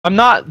I'm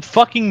not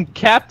fucking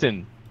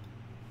captain.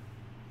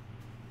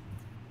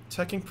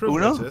 Checking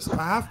privileges.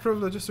 I have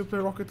privileges to play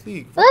Rocket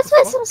League. Let's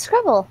play some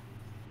Scribble.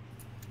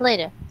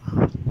 Later.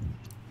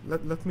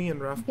 Let me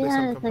and Raph play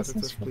some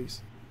competitive,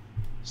 please.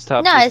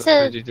 Stop. No, I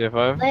said GTA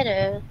 5.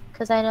 later,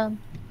 because I don't.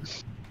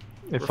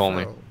 If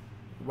only.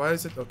 Why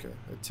is it okay?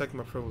 I checked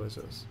my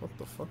privileges. What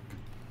the fuck?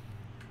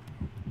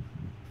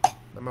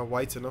 Am I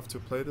white enough to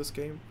play this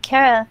game?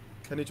 Kara.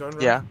 Can you join?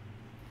 Raph? Yeah.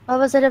 What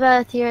was it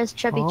about Thira's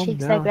chubby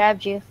cheeks that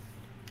grabbed you?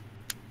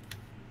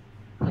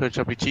 Her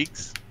chubby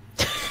cheeks.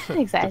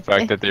 Exactly. The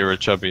fact that they were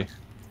chubby.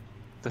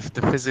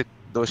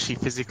 Though she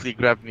physically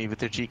grabbed me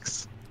with her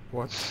cheeks.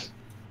 What?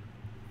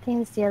 I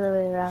think it's the other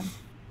way around.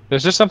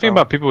 There's just something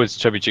about people with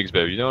chubby cheeks,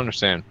 babe. You don't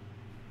understand.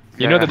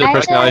 You know that their I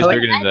personality is thought-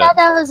 bigger than I that. thought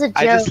that was a joke.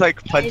 I just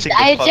like punching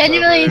I the fuck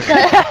genuinely out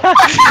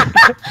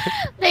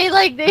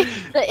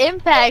thought the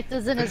impact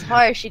isn't as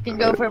harsh. You can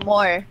go for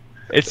more.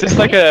 It's just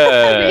like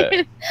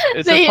a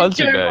it's a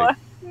punching bag.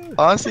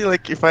 Honestly,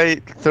 like if I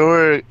throw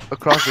her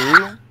across the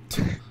room,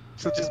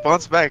 she'll just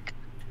bounce back.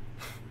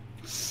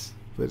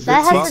 But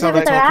That has to do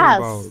with her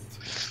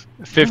ass.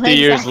 50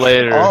 years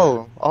later.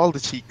 All the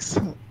cheeks.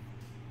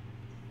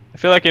 I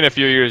feel like in a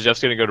few years, Jeff's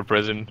gonna go to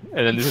prison,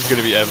 and then this is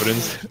gonna be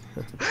evidence.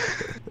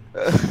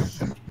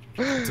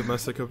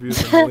 Domestic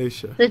abuse in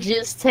Malaysia. The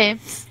juice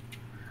tapes.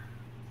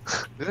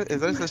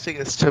 Is there such thing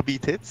as chubby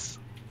tits?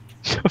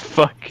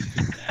 Fuck.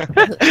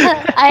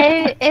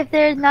 If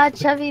they're not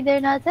chubby,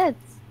 they're not tits,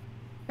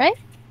 right?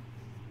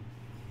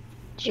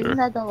 Sure. Isn't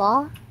that the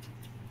law?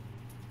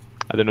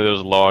 I didn't know there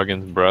was a law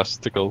against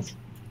breasticles.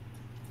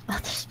 Oh,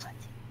 there's plenty.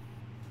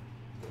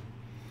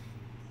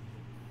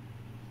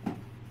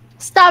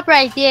 Stop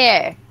right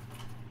there!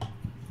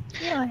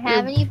 You don't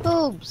have any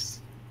boobs.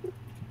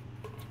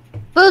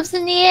 Boobs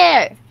in the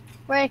air!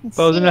 Where I can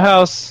see Boobs in the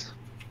house.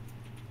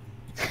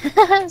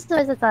 As soon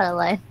as I thought of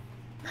line.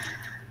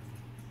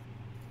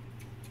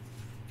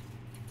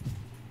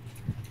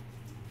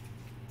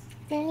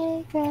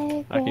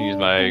 I can use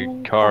my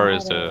car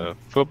as a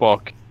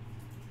football.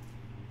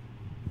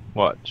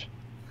 Watch.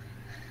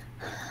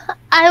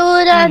 I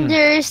would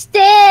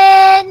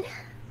understand.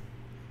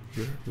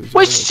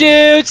 We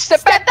should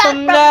step back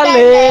from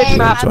knowledge,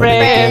 my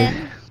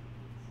friend.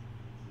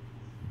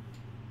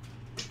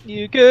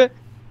 You could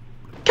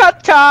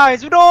cut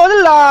ties with all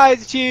the lies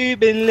that you've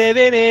been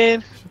living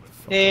in.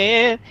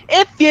 And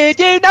if you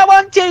do not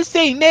want to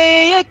see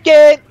me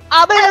again,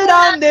 I will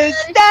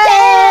understand.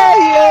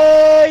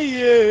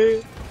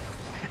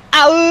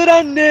 I would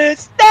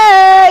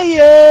understand.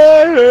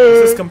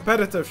 This is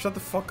competitive. Shut the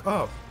fuck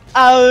up.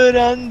 I would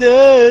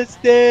understand.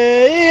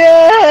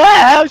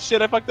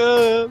 Shit, I fucked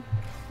up.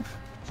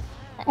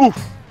 Oof.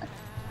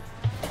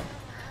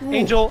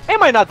 Angel,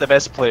 am I not the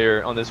best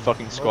player on this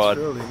fucking squad?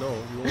 Not really, no.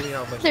 You only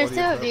have like There's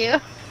two of you.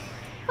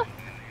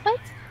 What?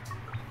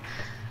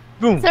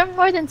 Boom. Is there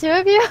more than two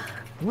of you?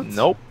 What?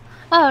 Nope.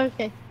 Oh,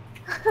 okay.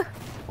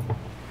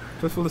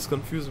 Piffle is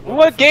confused.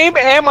 What game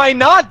am I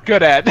not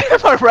good at? Am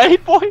I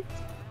right, boy?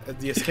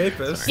 The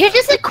Escapist. You're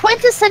just a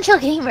quintessential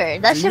gamer.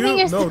 That should be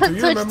your do you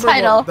Twitch remember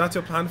title. that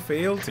your plan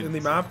failed in the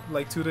map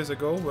like 2 days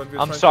ago when we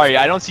were I'm sorry,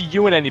 I don't see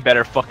you in any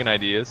better fucking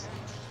ideas.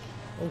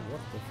 Oh, what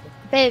the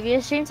fuck? Babe,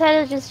 your stream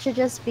title should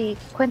just be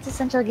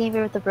quintessential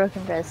gamer with a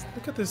broken wrist.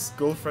 Look at this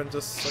girlfriend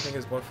just sucking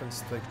his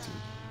boyfriend's dick too.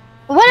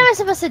 What am I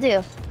supposed to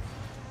do?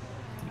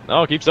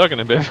 Oh, keep sucking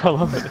it, babe. I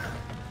love it.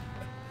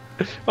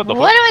 What the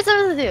What fuck? am I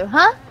supposed to do,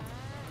 huh?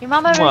 Your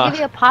mom ever Mwah. give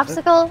you a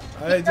popsicle?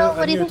 I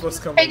What do you knew think it was she's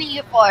coming. training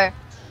you for?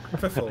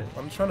 Piffle,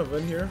 I'm trying to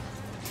win here.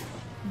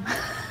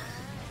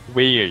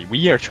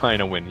 We are trying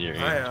to win here.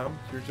 I am.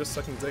 You're just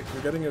sucking dick.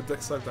 You're getting your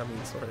dick sucked, I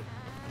mean, sorry.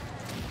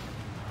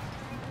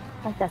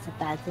 I think that's a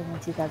bad thing in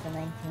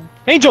 2019.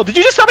 Angel, did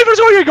you just stop me from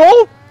scoring your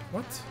goal?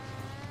 What?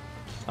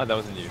 Oh, that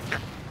wasn't you.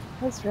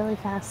 That was really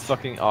fast.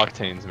 Fucking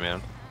octanes,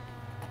 man.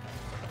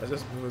 I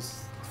just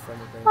was from a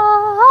game.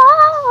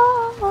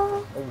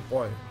 Oh, Oh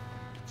boy.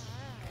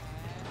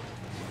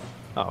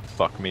 Oh,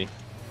 fuck me.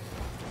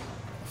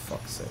 For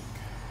fuck's sake.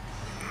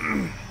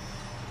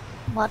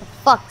 what the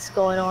fuck's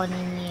going on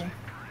in here?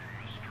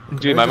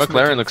 Dude, my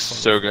McLaren looks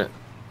so good.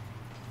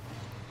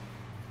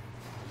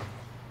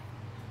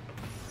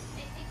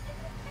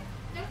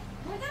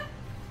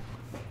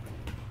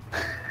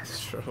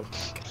 It's true.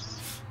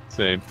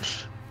 Same.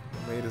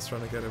 The maid is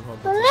trying to get him home,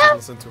 but he doesn't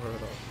listen to her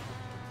at all.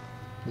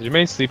 Did your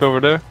mate sleep over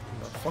there?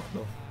 No, fuck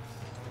no.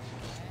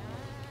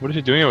 What is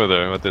she doing over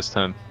there at this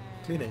time?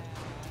 Cleaning.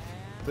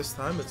 This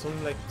time it's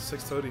only like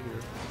 6:30 here.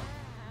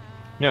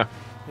 Yeah.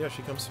 Yeah,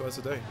 she comes twice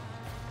a day.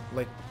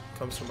 Like,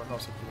 comes to my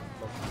house to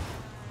clean.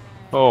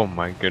 Oh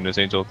my goodness,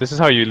 Angel. This is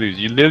how you lose.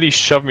 You literally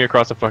shoved me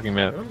across the fucking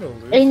map. I'm gonna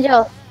lose.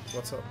 Angel,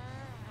 What's up?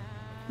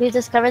 we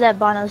discovered that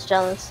Bono's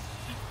jealous.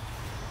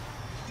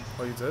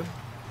 Oh, you did?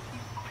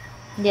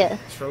 Yeah.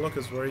 Sherlock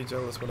is very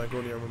jealous when I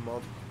go near my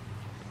mom.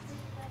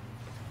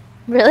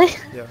 Really?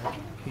 Yeah,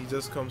 he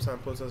just comes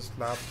and puts his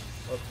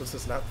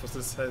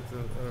head in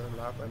her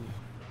lap, and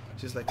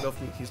she's like, love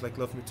me. He's like,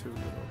 love me too, you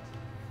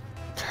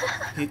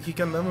know. he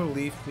can never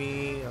leave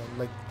me.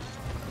 Like,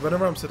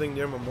 Whenever I'm sitting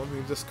near my mom,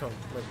 he just come.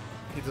 Like,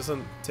 he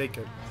doesn't take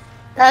it.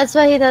 That's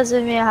what he does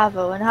with me and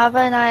Hava. When Hava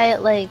and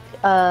I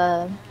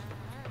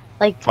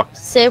Fuck.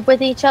 sit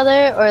with each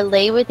other or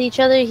lay with each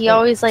other, he Oh,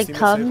 always like see me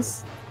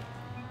comes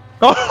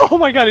Oh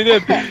my god, he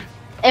did.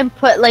 and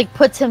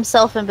puts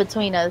himself in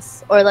between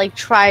us or like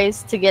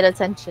tries to get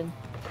attention.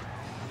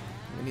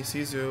 And he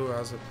sees you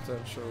as a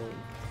potential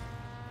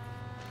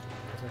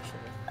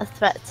A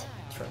threat.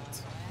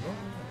 threat. No,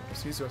 he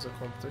sees you as a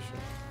competition.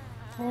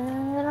 I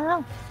don't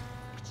know.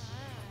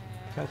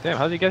 God damn,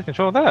 how do you get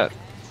control of that?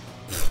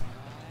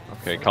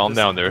 Okay, calm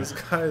down there. This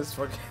guy is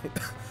fucking.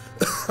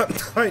 I'm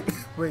dying.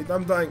 Wait,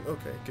 I'm dying.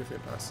 Okay, give me a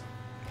pass.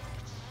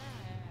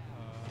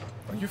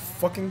 Are you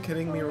fucking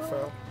kidding me,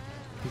 Rafael?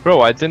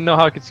 Bro, I didn't know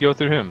how I could go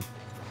through him.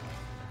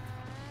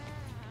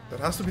 That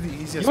has to be the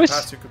easiest You was-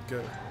 pass you could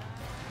get.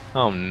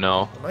 Oh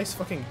no. A nice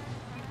fucking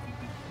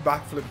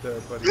backflip there,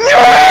 buddy.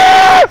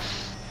 I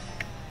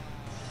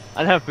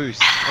didn't have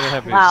boost. I didn't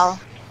have boost. Wow.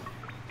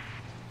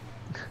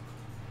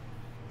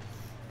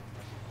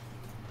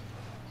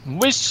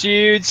 Wish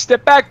you'd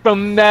step back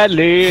from that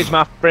ledge,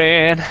 my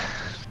friend.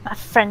 My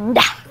friend.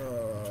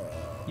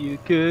 You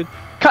could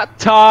cut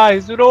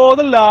ties with all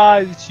the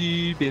lies that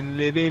you've been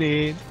living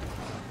in.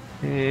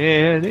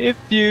 And if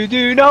you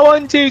do not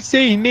want to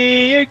see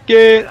me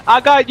again,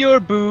 I got your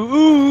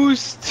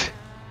boost.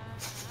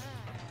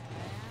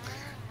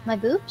 My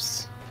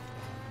boobs?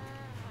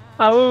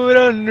 I would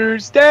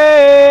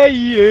understand.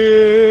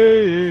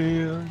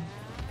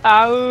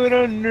 I would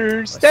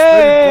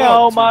understand.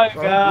 Oh my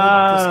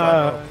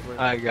god.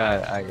 I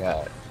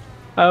got it.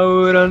 I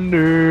would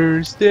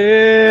understand.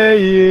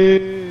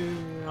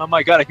 Oh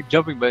my god, I keep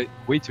jumping, but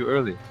way too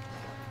early.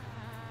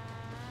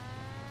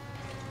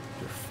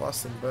 You're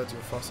fast in bed,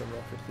 you're fast in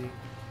Rocket League.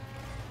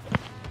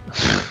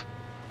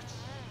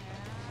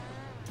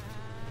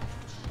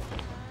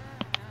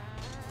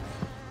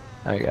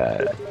 I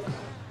got it.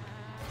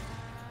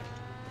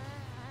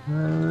 I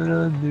would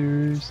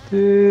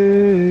understand.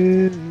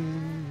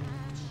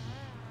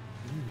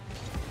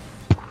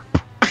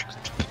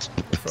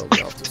 Rafael, we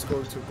have to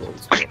score 2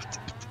 goals. Bro.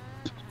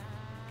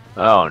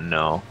 Oh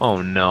no.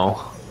 Oh no.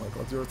 Oh my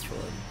god, you're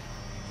throwing.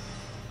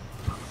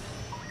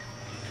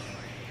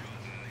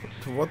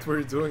 What were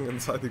you doing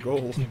inside the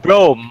goal?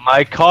 Bro,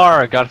 my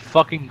car got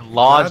fucking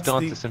lodged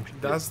onto some shit.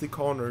 That's the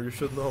corner, you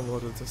should know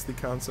about it. That's the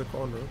cancer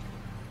corner.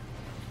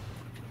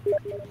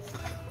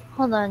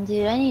 Hold on,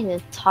 dude. I need to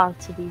talk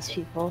to these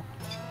people.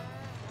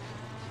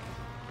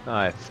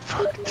 I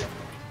fucked.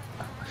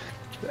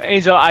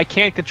 Angel, I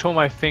can't control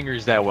my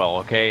fingers that well,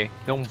 okay?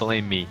 Don't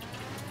blame me.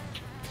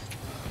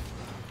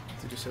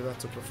 Did you say that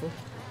to Perfo?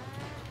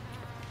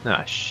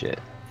 Ah, shit.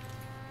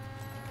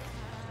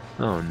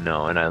 Oh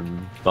no, and I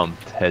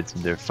bumped heads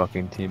with their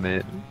fucking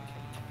teammate.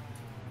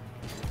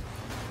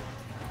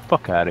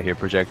 Fuck out of here,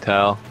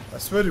 projectile. I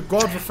swear to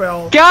God,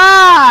 Rafael.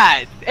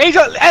 God!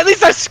 Angel, at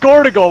least I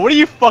scored a goal. What are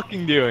you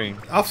fucking doing?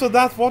 After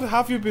that, what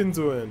have you been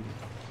doing?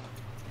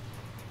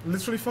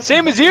 Literally fucking.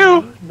 Same as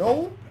you!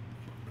 No?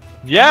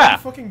 Yeah!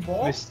 Fucking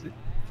ball? Miss-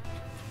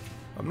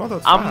 I'm not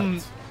that I'm-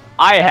 fat.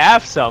 I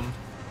have some.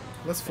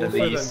 Let's at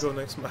forfeit and least. go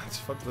next match.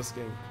 Fuck this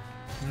game.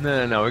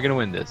 No, we're gonna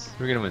win this.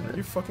 We're gonna win Are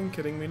you this. fucking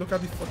kidding me? Look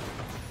at the fuck.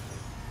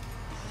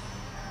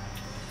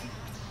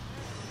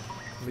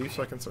 Leave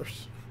so I can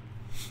search.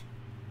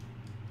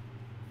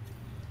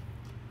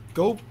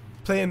 Go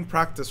play and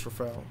practice,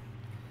 Rafael.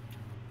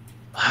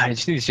 I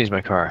just need to change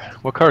my car.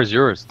 What car is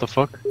yours? The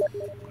fuck?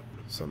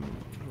 Some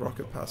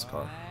rocket pass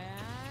car.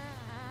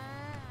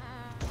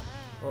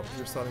 Oh,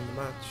 you're starting the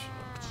match.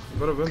 You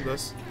gotta win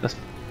this.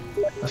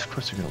 Of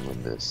course we're gonna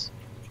win this.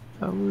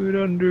 I would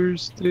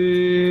understand,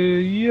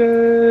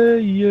 yeah.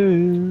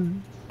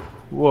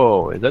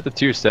 Whoa, is that the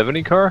tier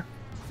 70 car?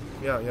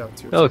 Yeah,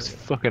 That looks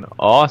fucking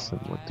awesome.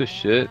 What the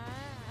shit?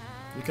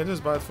 You can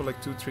just buy it for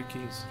like 2-3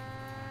 keys.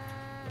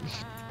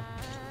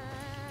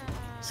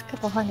 Just a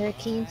couple hundred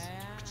keys.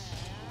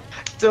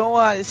 Don't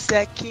want a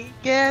second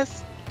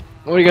guess.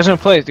 What are you guys gonna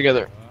play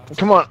together?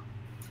 Come on.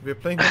 We're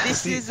playing.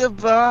 This is the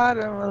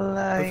bottom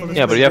line.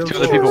 Yeah, but you have two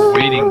other people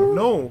waiting.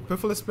 No,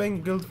 Piffle is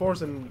playing Guild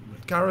Wars and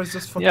Kara is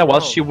just fucking Yeah, while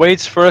around. she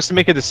waits for us to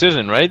make a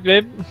decision, right,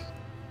 babe?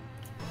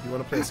 You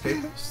wanna play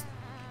Escapist?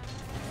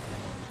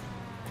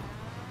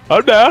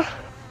 I'm down.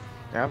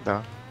 Yeah, I'm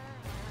down.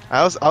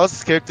 I was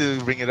scared to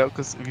bring it up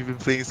because we've been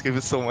playing Escape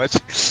so much.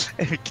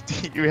 And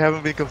we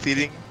haven't been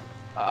competing.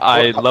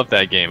 I love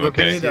that game, We're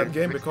okay. playing that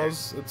game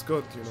because it's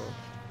good, you know.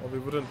 Or we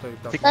wouldn't play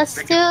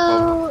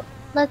that.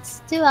 Let's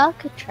do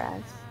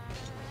Alcatraz.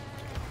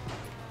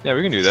 Yeah,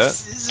 we can do that.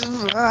 This is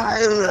my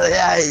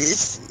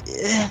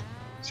life.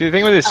 See, the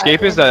thing with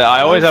Escape is that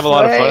I always have a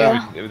lot of fun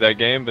Yeah. with that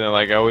game, but then,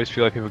 like, I always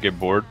feel like people get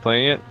bored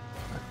playing it.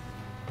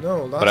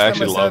 No, last But I time I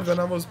actually said love- when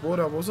I was bored,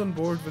 I wasn't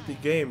bored with the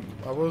game.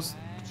 I was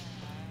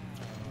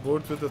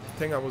bored with the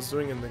thing I was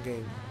doing in the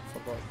game.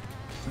 Fuck off.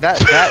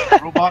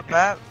 That robot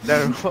map.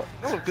 That robot.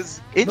 No,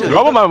 because Angel.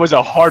 No, Robomon was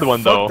a hard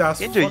one, Fuck though.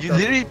 that, Angel, fuck you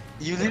that.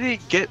 literally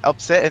get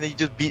upset and then you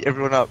just beat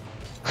everyone up.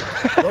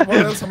 What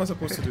else am I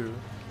supposed to do?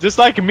 Just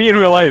like me in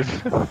real life.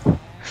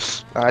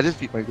 I just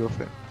beat my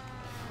girlfriend.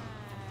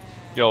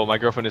 Yo, my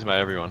girlfriend is my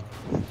everyone.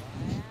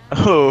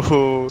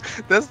 Oh,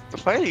 that's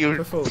finally you're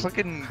Piffle,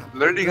 fucking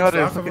learning did how to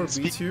Raph ever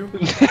fucking beat speak. you?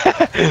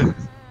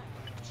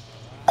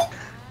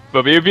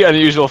 But it would be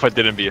unusual if I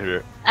didn't beat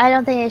her. I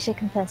don't think I should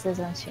confess this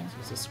on stream.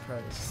 Jesus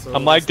Christ. So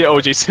I'm like the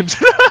it's OJ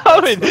Simpson. I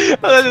mean,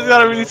 that's I just gotta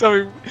all I really know.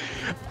 something.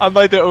 I'm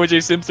like the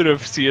OJ Simpson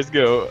of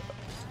CS:GO.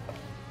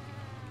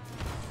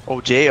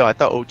 OJ? Oh, I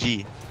thought OG.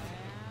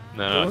 No,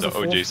 There no, was the a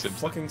full OJ Simpson.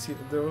 fucking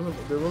there were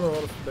a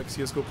lot of like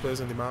CS:GO players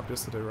in the map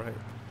yesterday, right?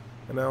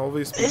 And I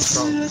always beat This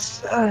Crown.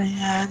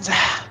 is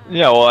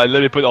Yeah, well, I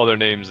literally put all their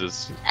names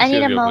as. I need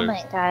a CS:GO players.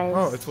 moment, guys.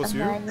 Oh, it was I'm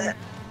you? ready.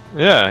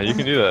 Yeah, you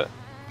can do that.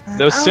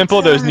 There was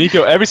Simple, there was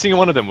Nico, every single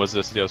one of them was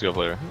a CS:GO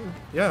player.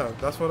 Yeah,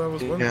 that's what I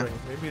was Yeah. wondering.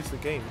 Maybe it's the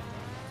game.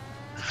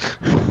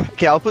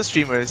 Okay, I'll put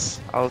streamers.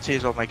 I'll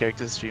change all my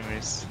characters to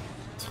streamers.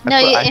 No,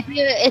 I- if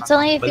you, it's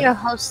only if you're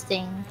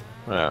hosting.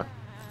 Yeah.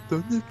 No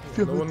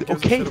one gives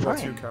Okay, a shit about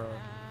fine. you, Kara.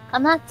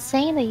 I'm not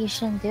saying that you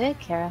shouldn't do it,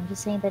 Kara. I'm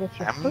just saying that if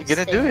you're I'm hosting.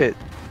 gonna do it.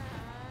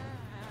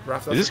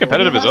 Raph, that's Is this the goal.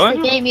 competitive You as host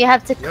well? the game, you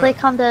have to Yeah.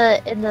 click on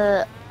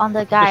the on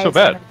the guys. so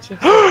bad. and the chief.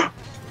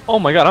 Oh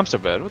my god, I'm so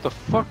bad. What the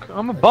fuck?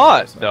 I'm a I got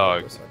bot, this, dog.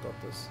 I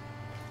got this.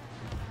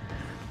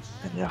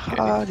 And your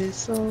heart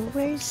is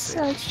always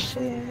such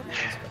shit.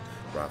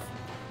 Raph.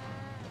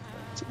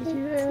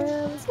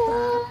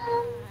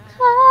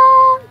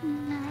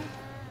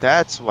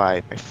 That's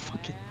why my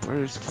fucking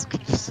birds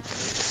fucking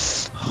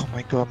just. Oh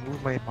my god,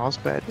 move my mouse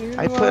pad.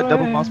 I put a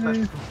double mouse pad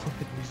for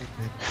fucking music,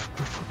 man.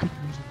 For fucking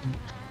music,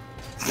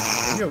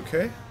 man. Are you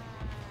okay?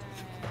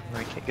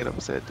 I can't get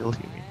upset, they'll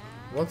hear me.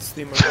 What's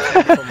the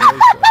microphone from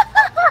Malaysia?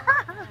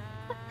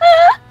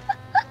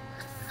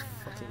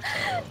 Fucking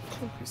Kara.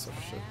 Fucking piece of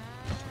shit.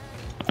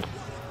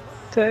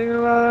 Take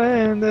my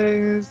hand,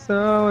 take it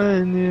so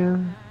in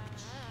you.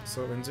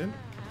 So, Indian?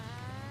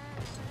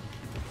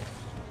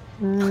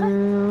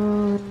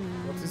 But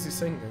What is he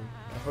singing?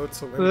 I heard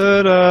so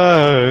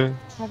Indian.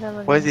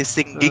 What is he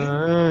singing?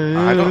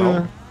 I don't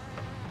know.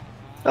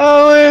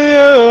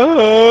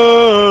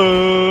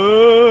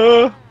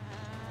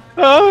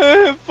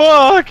 Oh,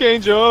 fuck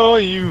Angel,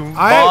 you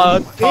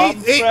bot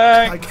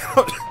I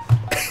cannot.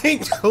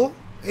 Angel?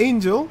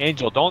 Angel?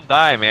 Angel, don't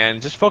die, man.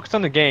 Just focus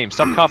on the game.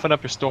 Stop coughing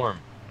up your storm.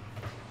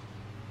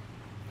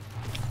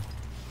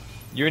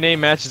 Your name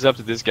matches up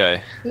to this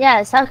guy.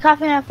 Yeah, stop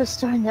coughing up a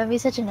storm. Don't be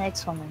such an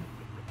ex-woman.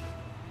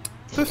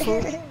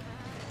 Piffle.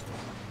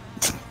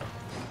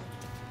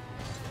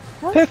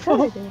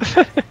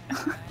 Piffle.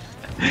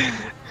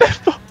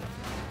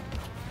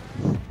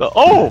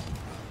 Oh!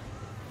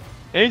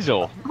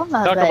 Angel, Oh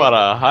my talk bad. about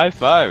a high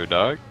five,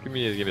 dog. Give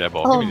me that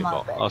ball. Oh Give me the my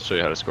ball. bad. I'll show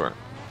you how to score.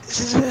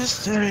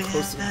 Close to the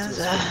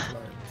line.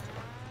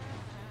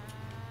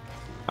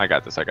 I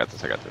got this. I got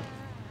this. I got this.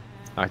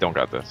 I don't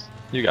got this.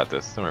 You got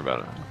this. Don't worry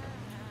about it.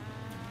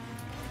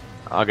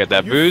 I'll get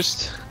that You-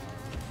 boost.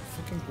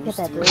 Fucking Get boost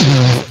that you. boost.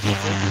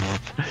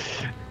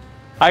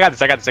 I got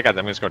this. I got this. I got this.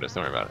 I'm gonna score this.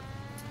 Don't worry about it.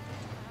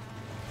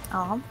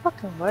 Oh, I'm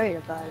fucking worried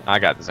about it. I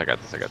got this. I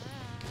got this. I got this.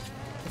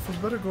 If we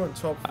better go on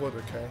top wood,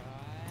 okay?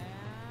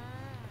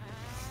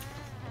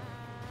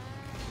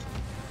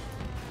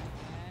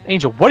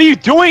 Angel, what are you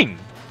doing?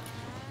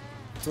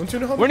 Don't you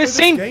know how We're in to the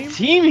play same this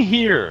game? team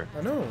here.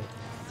 I know.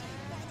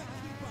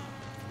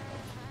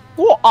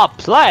 What a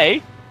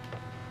play?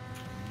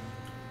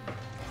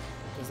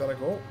 Is that a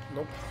goal?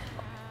 Nope.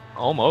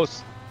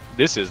 Almost.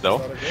 This is Is though.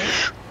 that a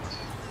goal?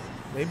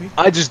 Maybe.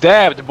 I just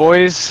dabbed,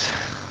 boys.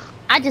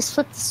 I just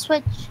flipped the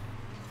switch.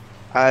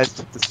 I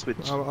took the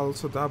switch. I'll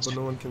also dab, but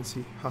no one can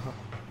see. Haha.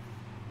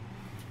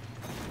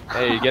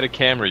 Hey, get a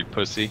camera, you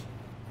pussy.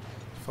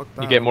 Fuck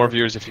that. You get more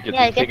viewers if you get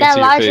Yeah, the get that see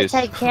your larger face.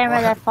 type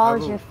camera that I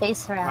follows will- your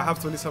face I around. have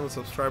 27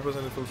 subscribers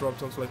and it will drop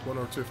down to like 1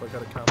 or 2 if I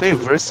get a camera. Play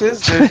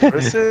versus? There's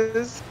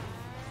versus?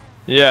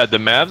 Yeah, the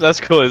map,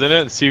 that's cool, isn't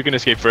it? See who can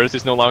escape first.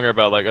 It's no longer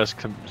about like us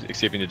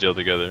escaping the jail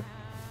together.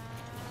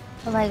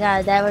 Oh my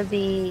god, that would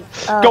be.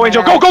 Oh Go, my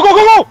Angel, god. go, go, go,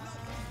 go, go!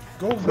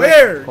 Go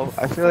where? Well, you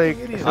I feel like-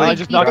 fucking idiot. I We'd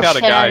just beat knocked the out a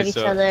shit guy, of each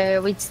so-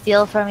 other. We'd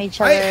steal from each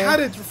other. I had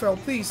it, Rafael,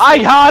 please. I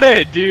had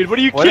it, dude. What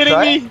are you Wanna kidding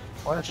try? me?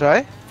 Wanna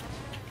try?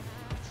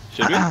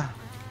 Should we?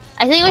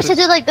 I think we should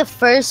do like the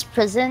first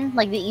prison,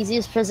 like the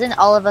easiest prison,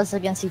 all of us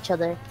against each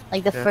other.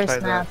 Like the Yeah, first try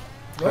that. map.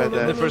 No, no,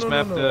 no, The no, first no,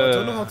 map, no, no. I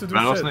don't know how the to do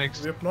rattlesnakes?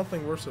 shit. We have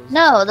nothing versus.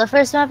 No, the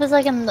first map is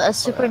like a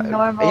super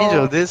normal.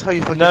 Angel, this is how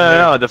you fucking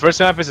No. The first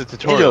map is a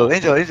tutorial.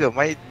 Angel,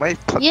 my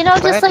You know,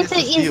 plan just like is the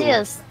to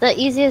steal.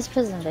 easiest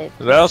prison, babe.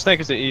 The rattlesnake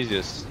is the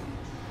easiest.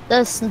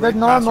 The Great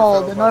normal,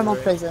 pass, the Rafael, by normal the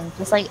way. prison,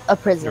 just like a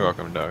prison. You're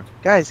welcome, dog.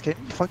 Guys, can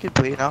you fucking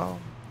play now?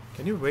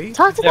 Can you wait?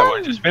 Talk to Yeah, them.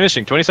 we're just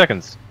finishing. 20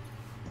 seconds.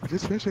 I'm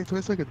just finishing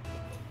 20 seconds.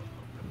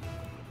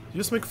 You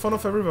just make fun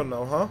of everyone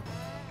now, huh?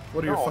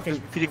 What are you No, I'm fucking?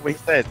 just repeating what you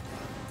said.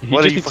 He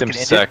What are just you, needs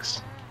some fucking idiot?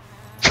 sex.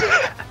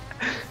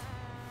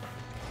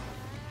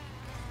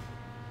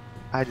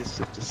 I just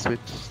took the switch.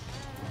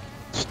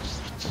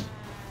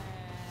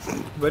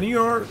 When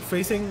you are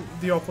facing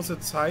the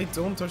opposite side,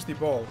 don't touch the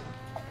ball.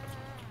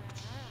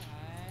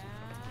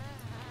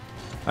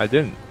 I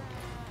didn't.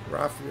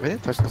 Raph, I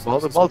didn't touch the ball,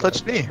 the ball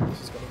touched me.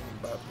 This is gonna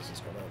be bad. This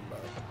is gonna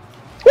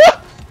be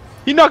bad.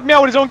 He knocked me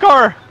out with his own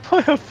car!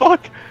 What the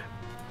fuck?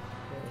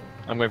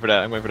 I'm waiting for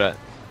that, I'm waiting for that.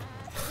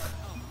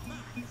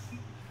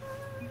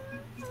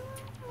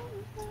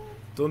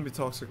 Don't be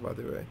toxic, by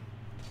the way.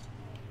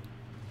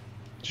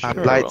 I'm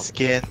Sure, light well.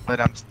 skinned, but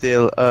I'm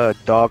still a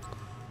dog.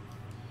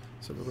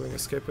 So we're going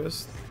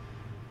escapist.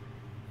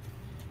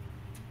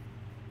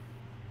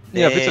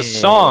 Yeah, if it's a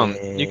song,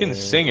 you can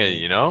sing it,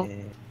 you know?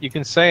 You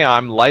can say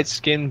I'm light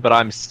skinned, but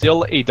I'm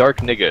still a dark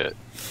nigga.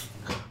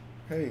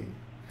 Hey,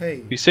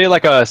 hey. You say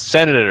like a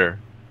senator.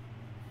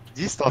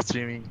 You stop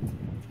streaming.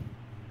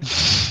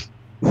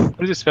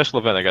 What is this special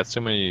event? I got so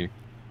many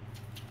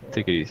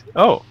tickies.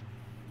 Oh,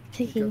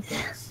 Tickies.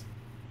 Thanks.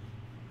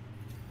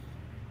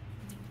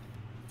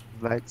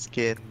 Light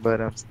skinned, but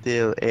I'm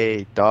still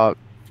a dog.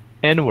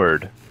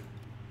 N-word.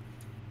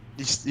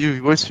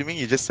 You were streaming?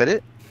 You just said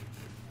it?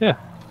 Yeah.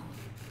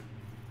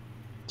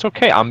 It's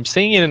okay, I'm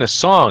saying it in a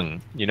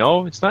song, you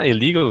know? It's not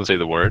illegal to say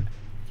the word.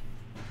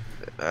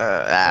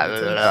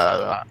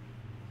 If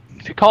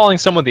you're calling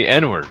someone the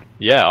N-word,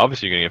 yeah,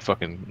 obviously you're gonna get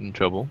fucking in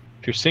trouble.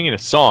 If you're singing a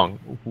song,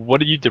 what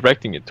are you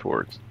directing it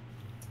towards?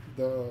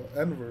 The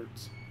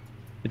N-words.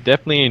 It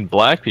definitely ain't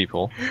black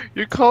people.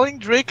 You're calling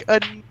Drake a.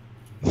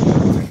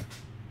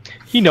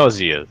 He knows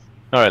he is.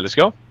 Alright, let's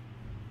go.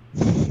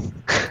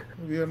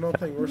 We are not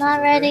playing versus. Not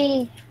okay?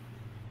 ready.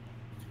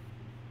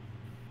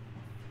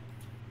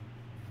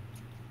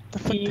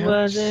 He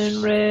wasn't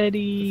If ready.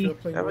 you're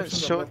playing Haven't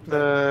versus, I'm showed not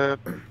playing.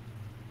 the.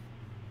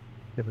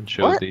 Haven't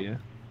showed What? the.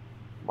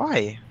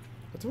 Why?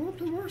 I don't want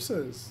to play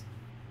versus.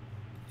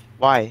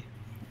 Why?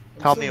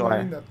 I'm Tell still me why.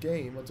 learning that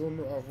game. I don't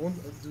know. I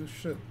won't do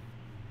shit.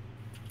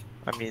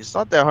 I mean, it's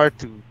not that hard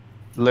to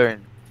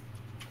learn.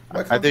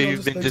 Why can't Either we all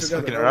you've been play just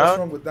together? fucking What's around.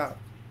 wrong with that?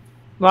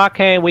 Why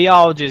can't we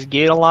all just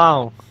get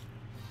along?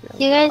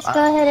 You guys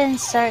go ahead and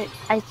start.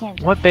 I can't.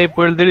 do What, babe?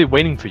 We're literally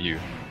waiting for you.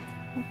 it.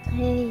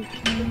 Hey,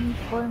 give me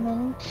 4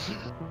 minutes.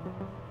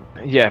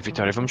 Yeah,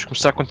 Vitória, vamos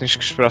começar quando tens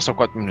que esperar só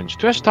 4 minutos.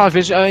 Tu és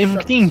talvez um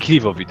bocadinho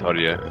incrível,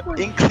 Vitória.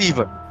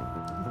 Incrível.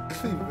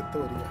 Incrível,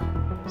 Vitória.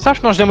 Sabes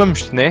que nós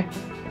amamos-te, né?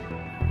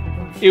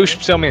 Eu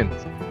especialmente.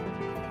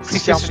 Por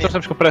isso nós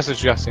estamos com pressa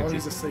de jogar sem Oh, ti.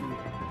 he's just saying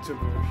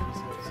gibberish.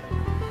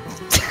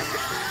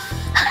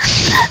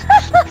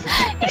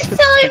 He's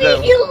telling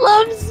me he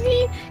loves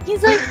me.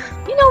 He's like,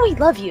 you know we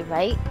love you,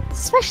 right?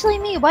 Especially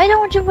me. Why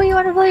don't you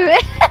want to play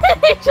with?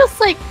 It's just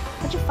like,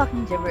 bunch of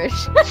fucking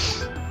gibberish. That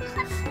is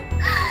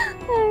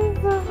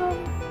so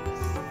funny.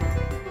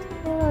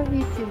 I love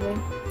you too,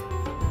 man.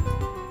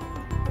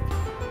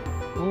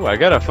 Ooh, I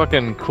got a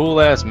fucking cool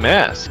ass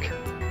mask.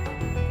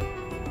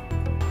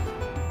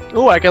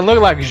 Ooh, I can look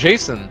like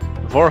Jason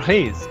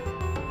Voorhees.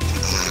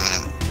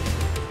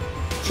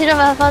 Tira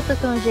uma foto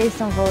com o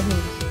Jason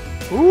Voorhees.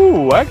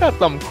 Ooh, I got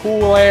some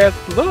cool ass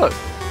look.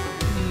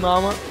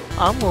 Mama,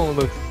 I'm gonna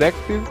look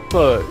sexy as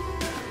fuck.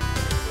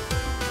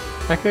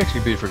 I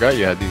actually forgot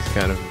you had these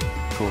kind of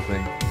cool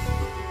things.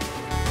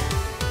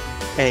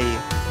 Hey,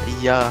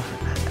 yeah,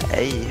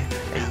 hey,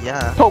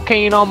 yeah.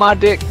 Cocaine on my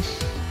dick.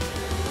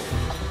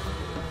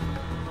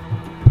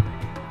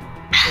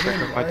 Suck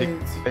my dick.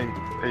 Hey,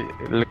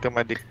 look at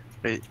my dick.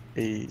 Hey,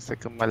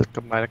 suck my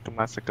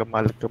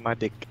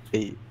dick.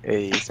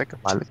 Hey, suck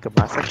my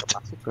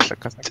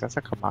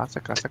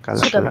Suck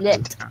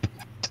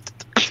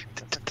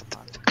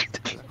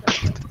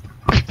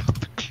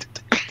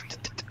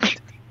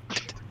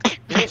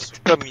You know,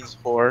 suka means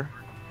whore.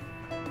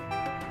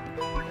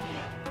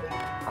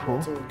 Cool.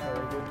 That's all we care.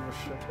 Don't give a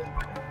shit.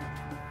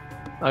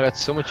 I got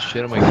so much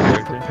shit on my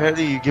character.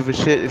 Apparently, you give a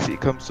shit if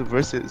it comes to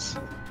verses.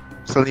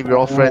 Suddenly, we're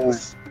all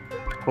friends.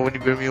 But when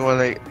you want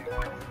like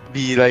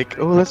be like,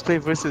 oh, let's play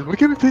verses. Why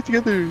can't we play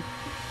together?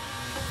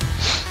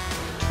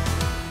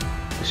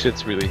 This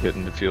shit's really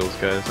hitting the feels,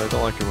 guys. I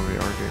don't like it when we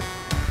argue.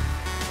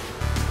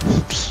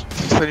 Just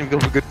let him go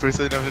for a good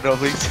person after not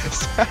playing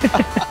chess.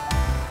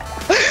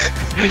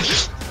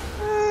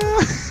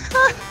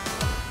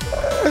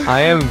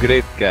 I am a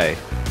great guy.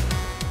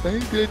 I'm a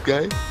good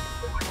guy.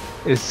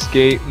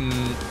 Escaping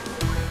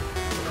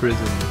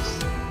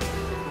prisons.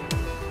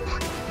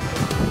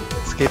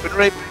 Escape and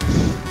rape.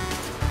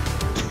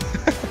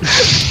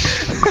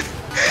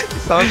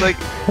 sounds like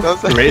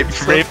Rape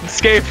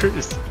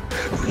escapers.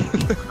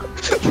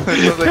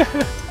 sounds like,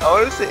 I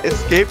want to say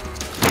escape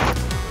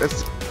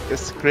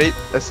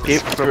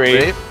from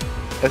rape.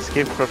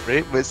 Escape from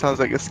rape, but it sounds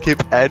like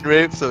escape and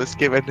rape, so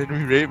escape and then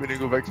we rape and then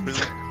go back to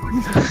prison.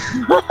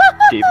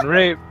 Escape and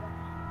rape.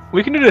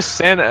 We can do the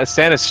Santa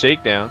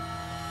shakedown.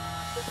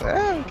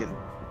 Yeah, we can.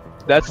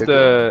 That's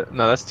the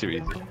no, that's too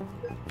easy.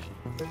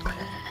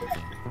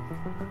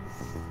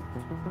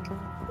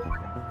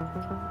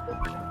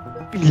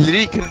 We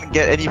literally couldn't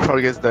get any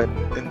progress done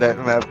in that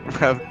map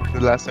the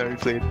last time we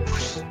played.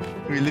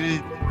 We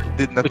literally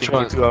did nothing Which for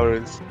one? 2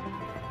 hours.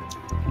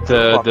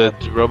 The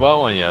robot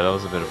one, yeah, that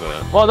was a bit of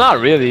a well, not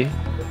really.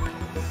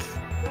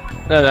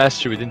 No, that's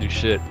true. We didn't do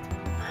shit.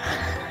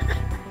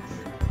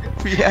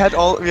 We had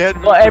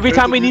Well, every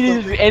time we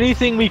needed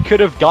anything, we could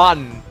have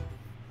gotten.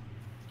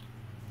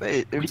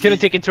 Hey, We couldn't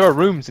take into our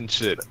rooms and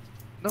shit.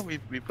 No, we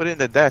put it in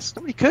the desk.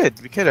 No, we could have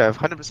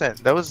 100%.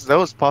 That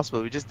was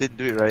possible. We just didn't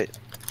do it right.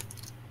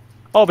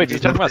 Oh, but We you're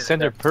talking about just did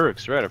center that.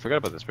 perks, right? I forgot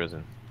about this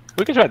prison.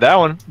 We can try that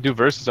one. Do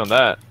verses on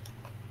that.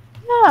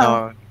 Yeah.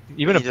 No,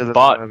 Even Angel a doesn't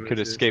bot wanna could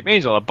versus. escape.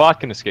 Angel, a bot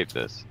can escape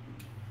this.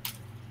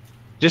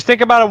 Just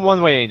think about it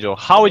one way, Angel.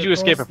 How would you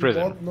escape a Because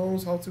the prison? bot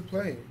knows how to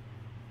play.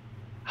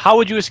 How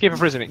would you escape a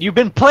prison? You've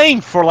been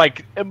playing for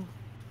like how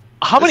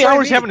many That's what I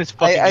hours you have mean. in this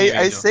fucking game,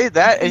 I Angel? say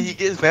that and he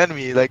gets mad at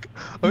me like.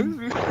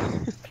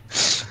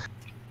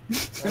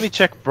 Let me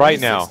check right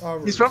 26 now.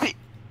 hours. He's probably.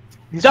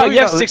 He's No, probably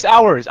you have not 6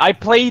 hours. I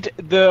played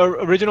the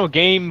original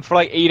game for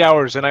like 8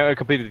 hours and I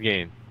completed the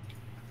game.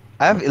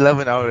 I have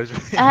 11 hours.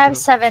 I have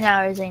 7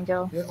 hours,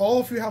 Angel. Yeah, all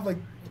of you have like.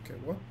 Okay,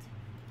 what?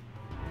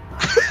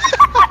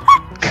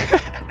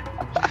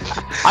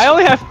 I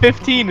only have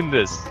 15 in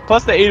this,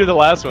 plus the 8 of the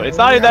last one. It's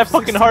not You even that have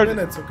fucking 60 hard.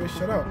 minutes, okay,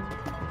 shut up.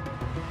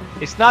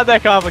 It's not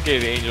that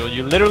complicated, Angel.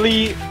 You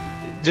literally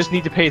just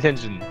need to pay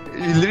attention.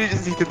 You literally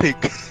just need to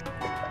think.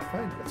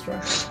 Fine, let's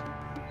try.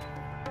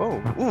 Oh,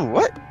 ooh,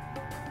 what?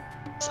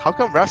 How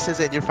come Raph says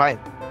it and you're fine?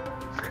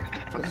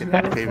 Because Fucking you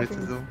have a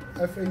favoritism.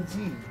 fucking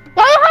FAG.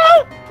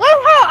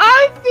 That's how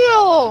I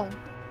feel!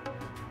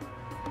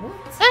 What?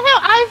 That's how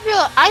I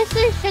feel! I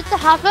say shit to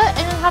Hoppa, and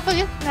then Hoppa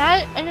gets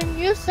mad, and then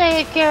you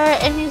say it,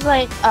 Garrett, and he's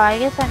like, oh, I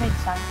guess that makes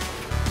sense.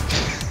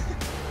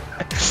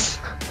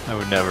 I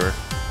would never.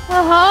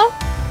 Uh-huh.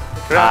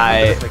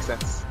 That makes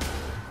sense.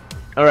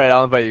 Alright,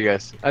 I'll invite you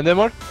guys. And then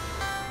what?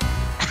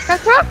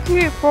 That's not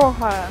cute for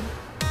her.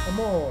 Come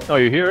on. Oh,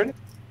 you're here already?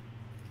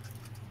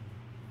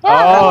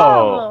 Yeah,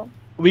 Oh.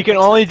 We can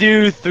only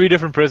do 3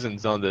 different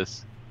prisons on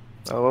this.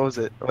 Oh, what was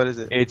it? What is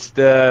it? It's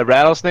the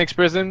Rattlesnakes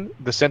prison,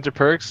 the Center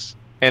Perks,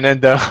 and then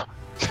the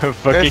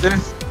fucking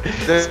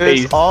There's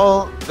space.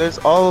 there's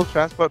all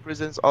transport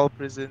prisons, all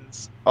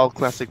prisons, all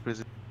classic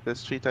prisons.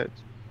 There's 3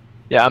 types.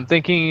 Yeah, I'm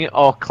thinking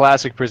all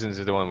classic prisons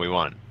is the one we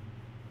want.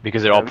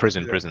 Because they're Yeah, all we can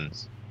prison do that.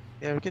 prisons.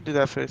 Yeah, we can do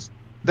that first.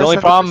 The only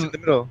Center Perks problem- in the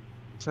middle.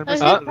 Center There's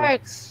Perks in no the middle.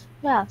 perks.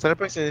 Yeah. Center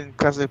Perks in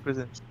classic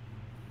prisons.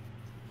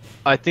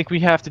 I think we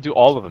have to do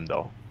all of them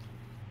though.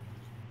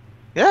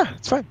 Yeah,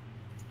 it's fine.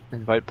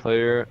 Invite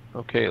player.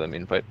 Okay, let me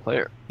invite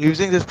player.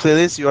 Using this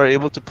playlist, you are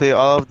able to play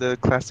all of the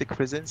classic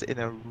prisons in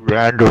a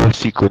random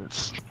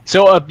sequence.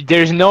 So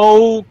there's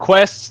no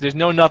quests, there's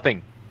no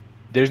nothing.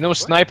 There's no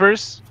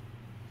snipers.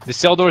 The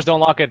cell doors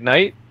don't lock at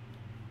night.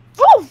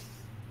 Woo!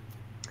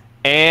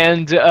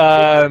 And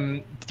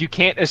you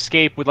can't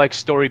escape with like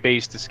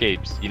story-based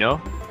escapes, you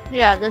know?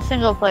 Yeah, the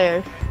single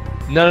players.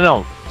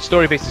 No.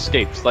 Story-based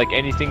escapes, like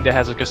anything that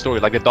has like a story,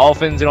 like the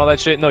dolphins and all that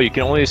shit. No, you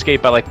can only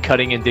escape by like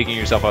cutting and digging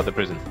yourself out of the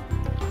prison.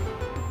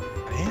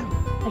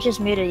 Damn. I just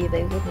muted you,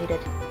 babe. You're muted.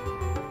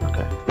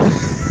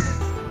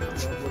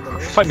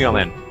 Fight me on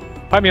land.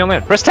 Fight me on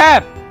land. Press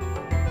tab.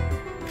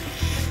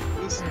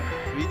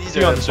 We need See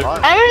you on the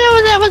bot. I don't know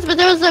what that was, but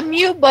there was a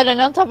mute button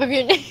on top of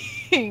your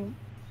name.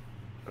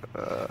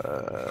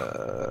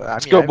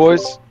 Let's go,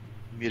 boys.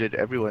 Muted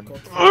everyone.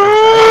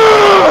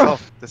 God.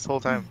 This whole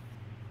time.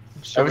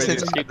 So Ever ready to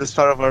since escape the this.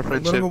 start of our I'm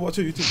gonna friendship. go watch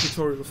a YouTube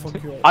tutorial.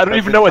 Fuck you all. I don't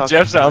even know what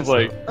Jeff sounds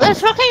like. Let's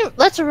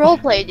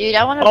roleplay, dude.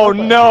 I want to. Oh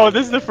no,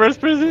 this is the first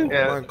prison?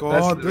 Oh my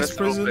God, this that's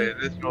prison?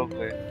 roleplay, this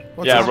roleplay.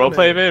 What's Yeah, happening?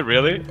 roleplay man,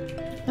 really?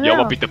 No. Yo, I'm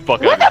gonna beat the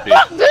fuck What out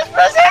the of this bitch. fuck? This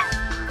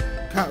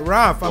prison? Cat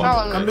Raph, Oh,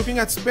 I'm no. looking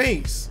at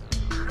space.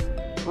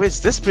 Wait, it's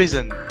this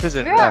prison.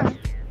 Prison. Yeah.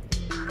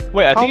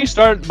 Wait, I think you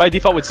start by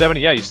default with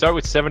 70. Yeah, you start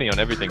with 70 on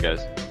everything, guys.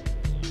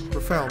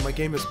 Rafael, my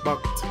game is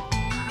bugged.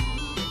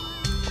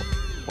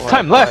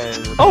 Time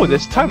left. Oh,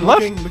 there's time I'm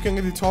left. looking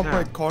at the top Yeah.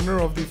 right corner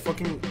of the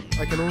fucking.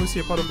 I can only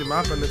see a part of the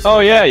map and it's. Oh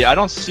yeah, I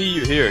don't see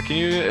you here. Can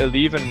you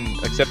leave and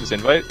accept this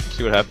invite?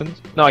 See what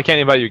happens? No, I can't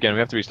invite you again. We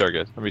have to restart,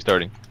 guys. I'm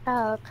restarting.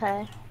 Oh,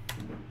 okay.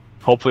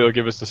 Hopefully, it'll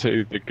give us the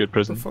good What the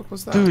prison. fuck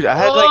was that? Dude, I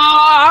had like.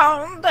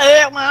 Oh,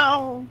 damn,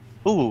 wow.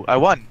 Ooh, I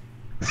won.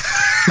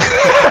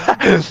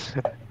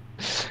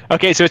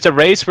 Okay, so it's a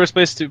race, first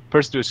place to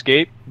person to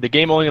escape. The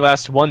game only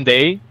lasts 1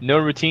 day. No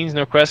routines,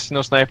 no quests,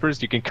 no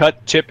snipers. You can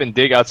cut, chip, and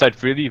dig outside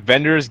freely.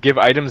 Vendors give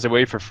items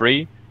away for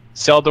free.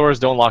 Cell doors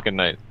don't lock at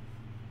night.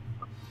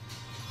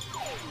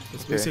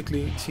 It's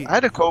basically cheat. I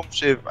had a comb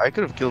shiv. I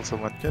could have killed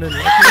someone. Can invite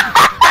me?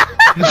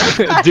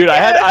 Dude, I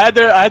had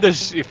the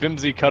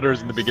flimsy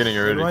cutters in the beginning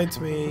already. Invite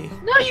me.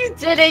 No, you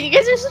didn't. You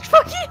guys are such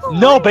fucking.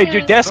 No, but your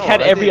liars. desk No,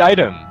 had I every did.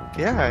 item.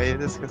 Yeah, I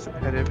just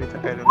had every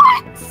item.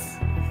 What?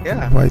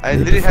 Yeah, Invite I me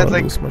literally before had I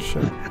like lose my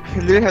shit. I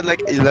literally had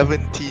like 11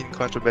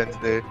 contrabands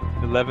there.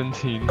 11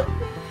 teen.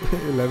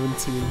 11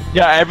 team.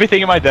 Yeah,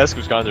 everything in my desk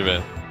was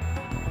contraband.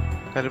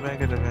 Got a man.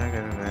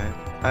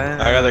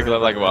 I got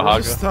like I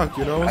was just Oaxaca. stuck,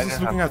 you know? I was I just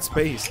don't looking at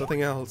space,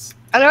 nothing else.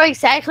 I don't know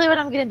exactly what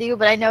I'm gonna do,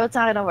 but I know it's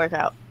not gonna work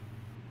out.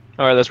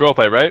 Alright, let's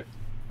roleplay, right?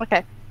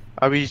 Okay.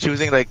 Are we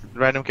choosing like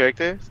random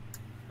characters?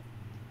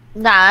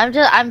 Nah, I'm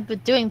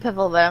doing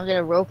Piffle, but I'm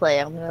gonna roleplay.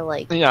 I'm gonna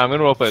like. Yeah, I'm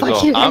gonna roleplay as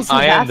Fuck you well. guys in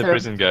I the am the bathroom.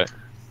 prison guy.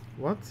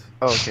 What?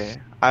 Oh, okay.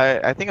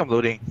 I think I'm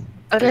loading.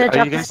 I'm gonna Are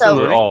drop you the guys still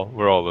soap.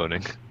 We're all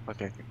loading.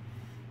 Okay.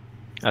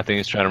 I think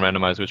it's trying to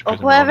randomize which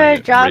prison we're Whoever gonna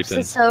get drops raped in.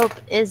 the soap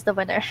is the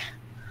winner.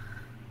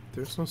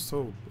 There's no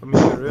soap. I mean,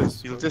 there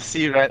is. You'll but- just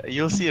see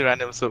you'll see a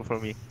random soap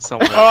from me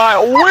somewhere.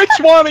 Alright, which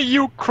one of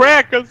you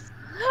crackers?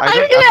 I'm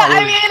don't- gonna, not I'm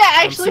loading. gonna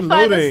actually still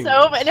find the loading.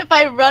 soap, and if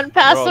I run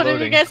past We're all one of you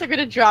loading. guys, I'm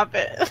gonna drop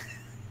it.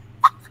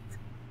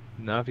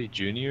 Navi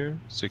Jr.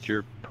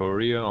 secure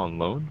Poria on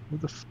loan?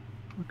 What the f?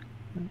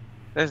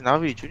 There's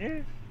Navi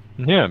Junior.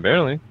 Yeah,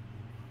 barely.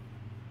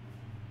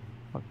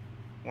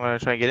 Wanna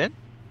try and get in?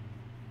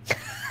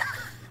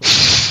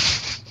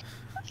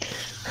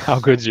 How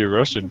good's your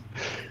Russian?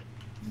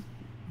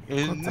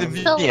 Still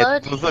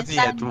loading, is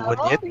that normal?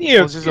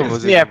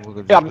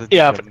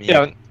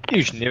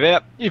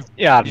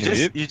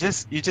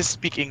 You just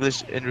speak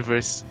English in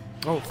reverse.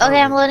 Oh, Okay, finally.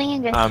 I'm loading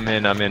English. I'm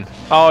in.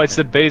 Oh, it's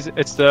the base.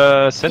 It's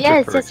the center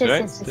Yes, perks, yes,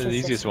 right? yes, yes, the yes,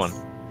 easiest yes, one.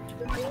 yes.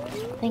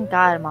 Thank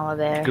God, Mama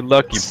Bear. Good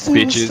luck, you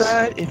bitches.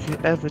 Suicide if you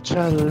ever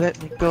try to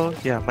let me go.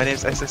 Yeah, my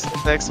name's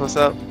XXX. What's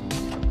up?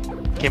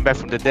 Came back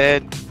from the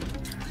dead.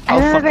 I I'll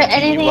don't remember fucking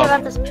beat anything you up.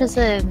 about this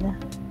prison.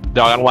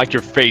 Dog, I don't like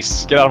your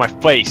face. Get out of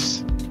my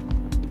face.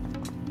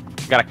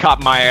 Gotta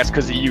cop my ass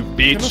because of you, I cannot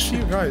bitch. see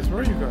you guys.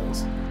 Where are you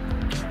guys?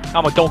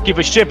 I'ma don't give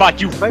a shit about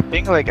you. Is my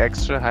ping like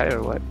extra high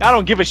or what? I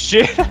don't give a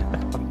shit.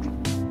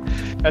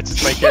 That's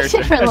just my character.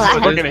 That's just Relax.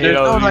 fucking There's hate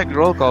all no of you. like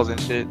roll calls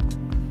and shit.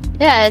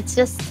 Yeah, it's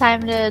just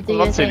time to do I'm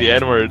your not saying thing. the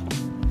N word.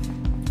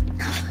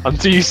 I'm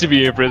too used to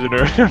being a prisoner.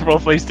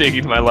 Roleplay's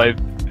taking my life.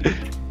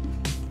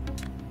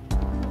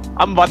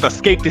 I'm about to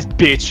escape this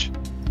bitch.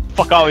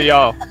 Fuck all of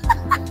y'all.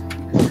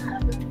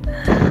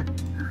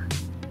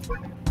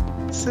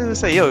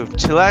 Suicide, yo,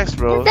 chillax,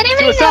 bro. Does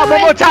anybody Suicide know one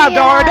more where time, the,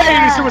 dog. They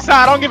ain't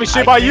suicide. I don't give a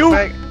shit about you.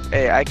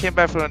 Hey, I came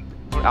back from.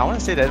 I want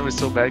to say that it was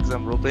so bad because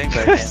I'm role playing, but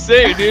I can't.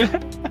 Say, dude.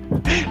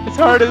 It's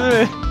hard, isn't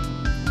it?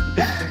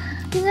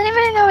 Does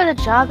anybody know where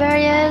the job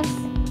area is?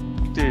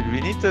 Dude, we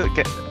need to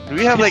get. Do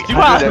we have like Do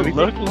 100 I everything?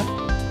 look Do like?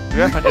 we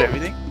have 100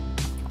 everything?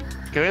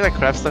 Can we like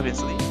craft stuff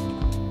instantly?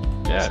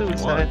 Yeah, if you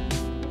Suicide.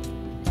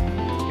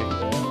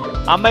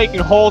 want. I'm making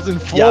holes in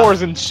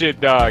floors and shit,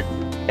 dog.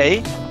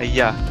 Hey,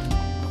 yeah.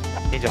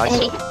 Angel, I Hey.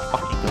 swear to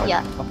fucking God.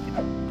 Yeah.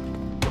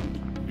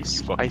 You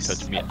fucking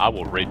touch me, I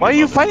will rape Why are your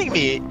you mother. fighting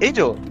me,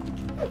 Angel?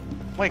 Oh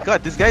my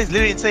God, this guy is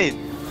literally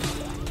insane.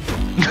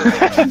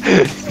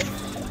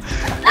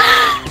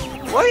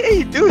 What are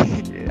you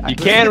doing? You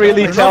can't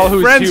really We're tell not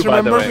who's friends, who, by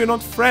the remember? way. We're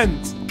not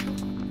friends.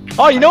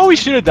 Oh, you know what we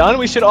should have done?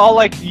 We should all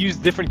like use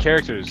different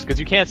characters because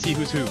you can't see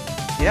who's who.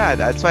 Yeah,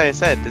 that's why I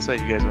said. That's why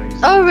you guys want to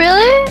use. Oh,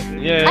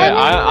 really? Yeah, I didn't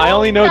I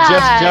only know know Jeff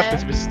that.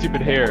 because of his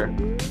stupid hair.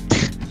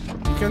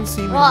 You can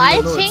see me. Well, I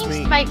you don't know it's changed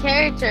me. my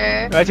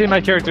character, I changed my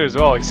character as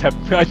well, except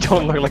I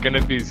don't look like an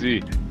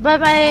NPC.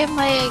 but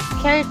my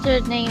character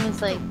name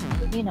is like,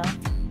 you know,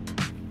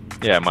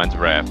 Yeah, mine's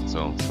Raft,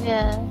 so.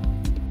 yeah.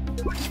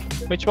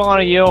 Which one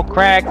of you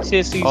crack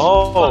sissies?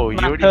 Oh, Fuck you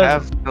my already cousin.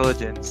 have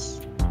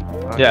intelligence.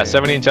 Yeah, Okay.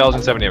 70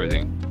 intelligence, 70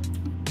 everything.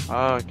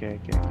 Oh, okay.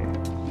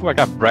 Ooh, I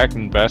got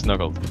Bracken Bass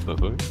Knuckles. What the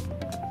fuck?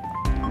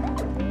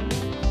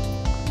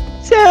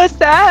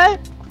 Suicide!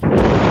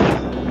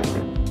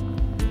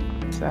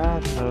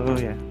 Sad, oh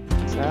yeah.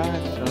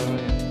 Sad, oh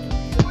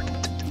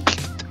yeah.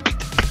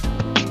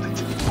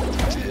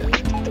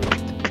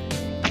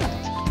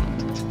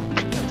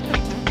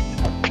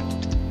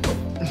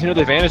 You know,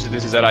 the advantage of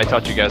this is that I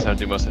taught you guys how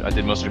to do I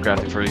did most of the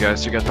crafting for you guys,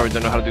 so you guys probably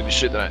don't know how to do the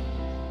shit that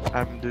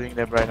I'm doing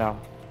them right now.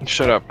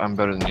 Shut up, I'm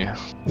better than you.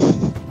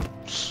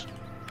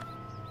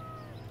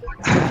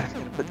 I'm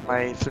gonna put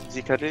my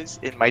flimsy cutters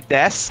in my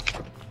desk.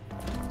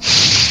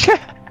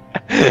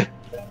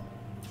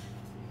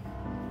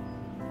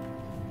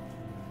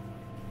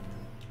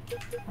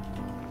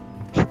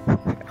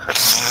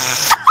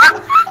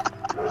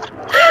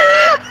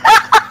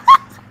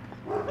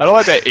 I don't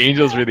like that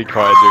Angel's really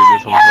quiet during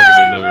this whole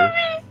fucking maneuver.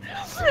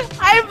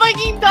 I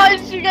fucking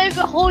dodged you guys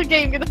the whole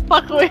game. Get the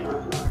fuck away.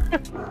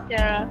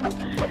 Yeah.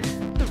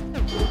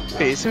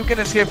 Okay, so who can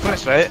escape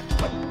first, right?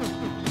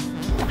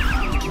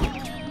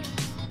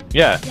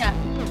 Yeah. Yeah.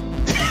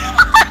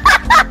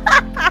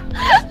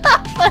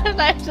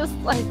 And I just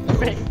like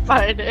brain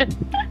farted.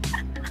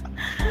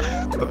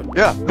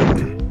 Yeah.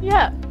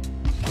 Yeah.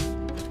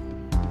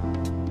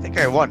 I think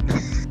I won.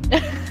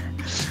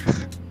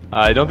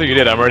 I don't think you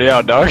did, I'm already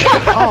out, dog.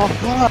 Oh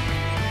fuck!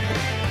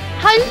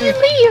 How did you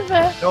leave?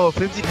 No,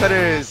 flimsy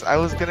cutters. I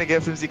was gonna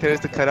get flimsy cutters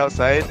to cut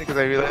outside because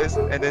I realized,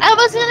 and then I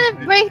was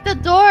gonna break the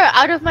door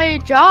out of my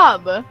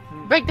job.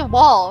 Break the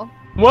wall.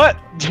 What?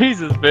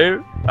 Jesus,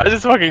 babe. I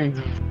just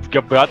fucking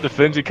got the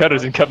flimsy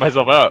cutters and cut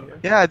myself out.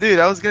 Yeah, dude,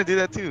 I was gonna do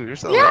that too. You're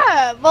so right.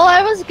 Yeah, well,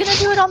 I was gonna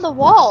do it on the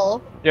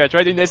wall. Yeah,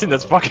 try doing this and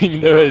that's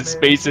fucking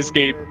space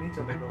escape.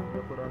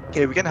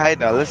 Okay, we can hide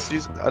now. Let's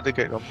use other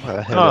characters.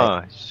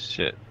 Oh,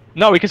 shit.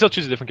 No, we can still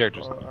choose different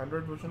characters.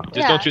 Android version? Just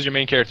Yeah. don't choose your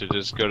main character,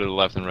 just go to the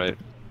left and right.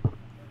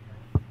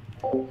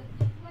 I'm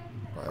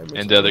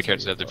And the other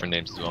characters have different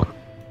names as well.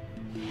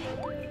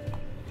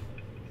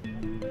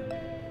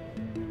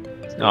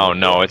 Oh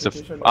no, it's a.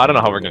 I don't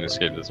know how we're gonna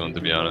escape this one,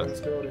 to be honest.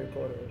 Let's go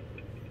record it.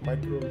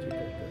 Micro G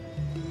character.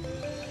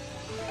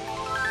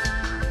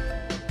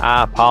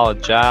 I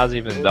apologize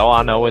even though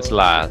I know it's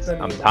lies.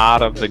 I'm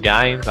tired of the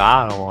games,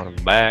 I don't want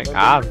them back.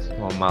 I just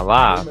want my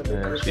life.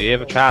 And if she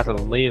ever tries to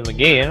leave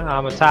again,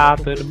 I'm tied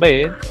to the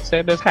bed,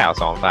 set this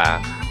house on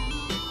fire.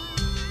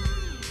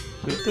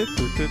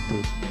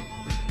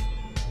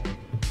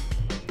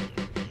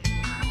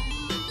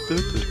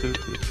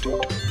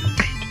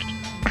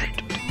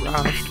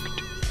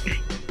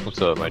 Raph,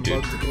 What's up, my dude?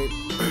 unlock the gate.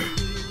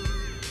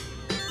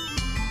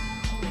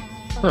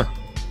 Huh.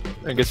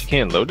 I guess you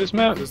can't load this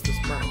map? Just this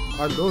map.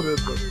 I loaded,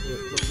 but wait,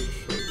 let me just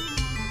show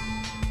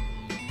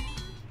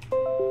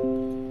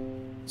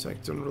you.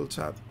 Check general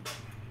chat.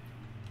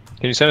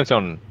 Can you send it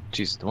on...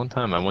 Jeez, the one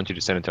time I want you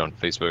to send it on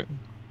Facebook.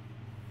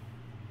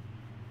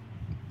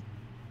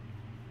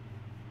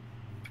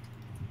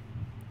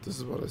 This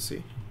is what I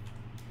see.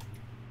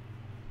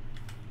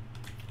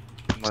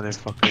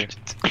 Motherfucker.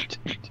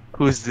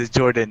 Who's this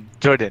Jordan?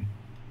 Jordan.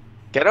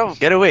 Get out,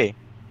 get away.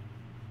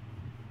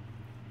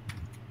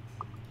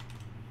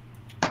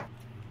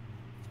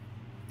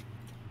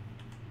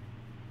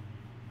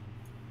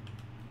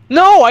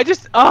 No, I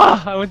just...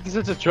 I went to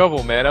such a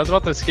trouble, man. I was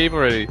about to escape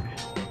already.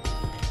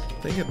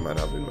 I think it might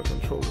have been my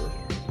controller.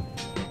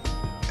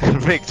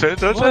 Vic, don't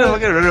try to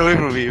fucking run away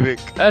from me, Vic.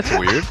 That's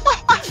weird.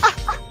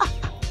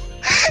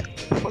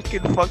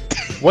 Fucking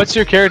fucked. What's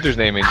your character's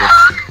name, Angel?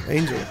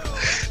 Angel.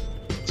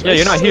 Yeah,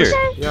 you're not here.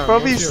 Yeah,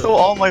 Probably I'm not stole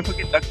all my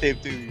fucking duct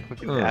tape too, you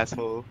fucking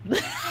asshole. here.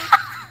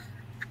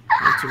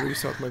 I need to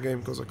restart my game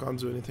because I can't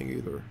do anything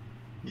either.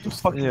 You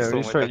fucking Yeah,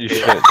 stole my restart duct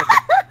your tape. shit.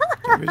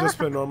 Can we just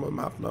play normal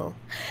map now?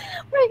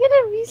 We're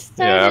gonna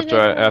restart.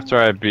 Yeah, it after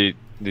I beat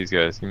these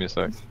guys. Give me a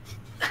sec.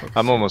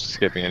 I'm almost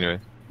escaping anyway.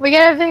 We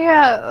gotta figure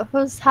out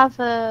who's half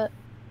a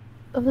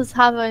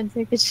and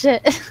take a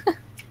shit.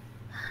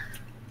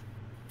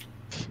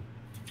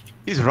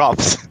 He's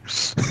Robs.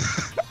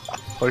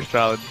 First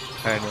round,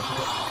 I know.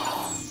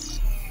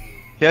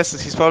 Yes,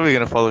 he's probably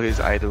gonna follow his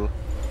idol.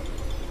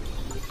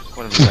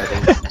 One of his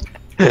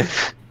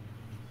idols.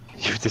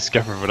 You've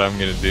discovered what I'm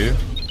gonna do?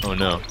 Oh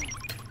no.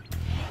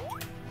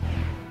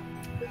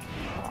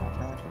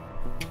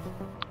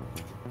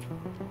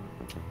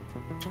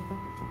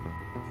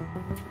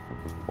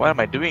 What am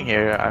I doing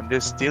here? I'm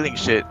just stealing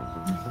shit.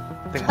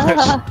 Nothing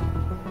much.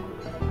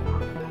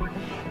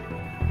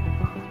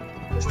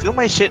 Steal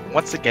my shit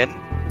once again,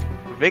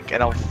 Vic,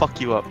 and I'll fuck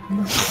you up.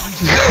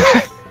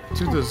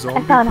 Dude, the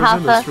zombie found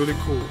prison Haffa. is really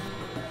cool.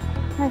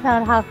 I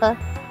found Haffa.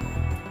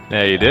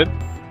 Yeah, you did?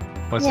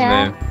 What's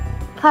Yeah. the name?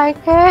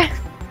 Parker.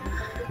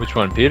 Which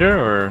one, Peter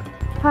or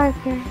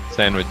Parker.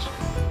 Sandwich?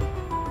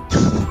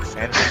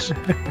 Sandwich.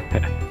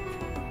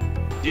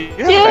 Do you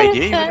have an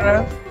idea, you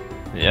Raph?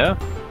 Yeah.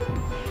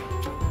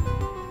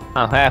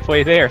 I'm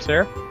halfway there,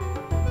 sir.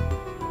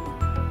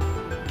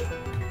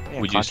 Yeah,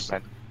 Would you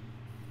contraband.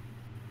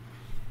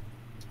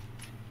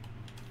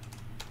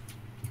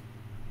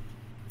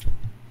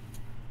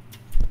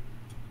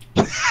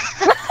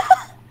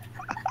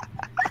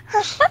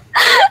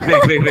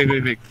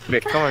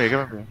 Vic, come on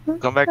here.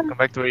 Come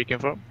back to where you came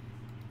from.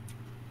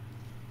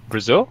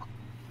 Brazil?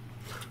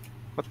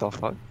 What the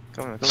fuck?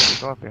 Come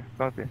up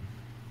here.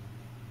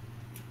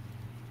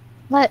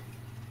 What?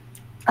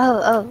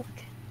 Oh, okay.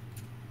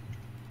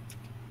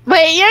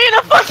 Wait, you're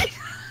gonna fucking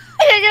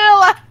you're gonna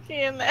lock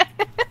me in there.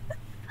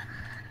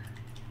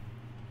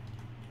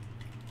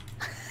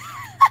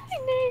 I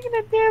know you're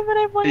gonna do it, but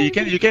I want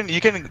You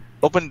can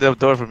open the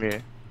door from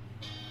here.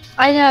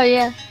 I know,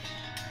 yeah.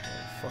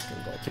 Fucking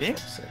god, Can you? for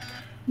fuck's sake.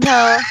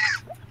 No.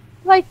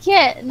 I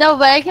can't. No,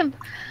 but I can.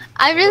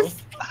 I'm just.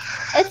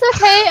 It's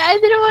okay. I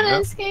didn't want to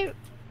Yep. escape.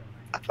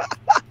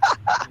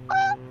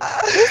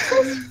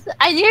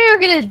 I knew you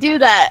were gonna do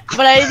that,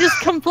 but I just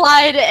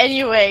complied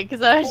anyway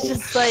because I was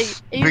just like.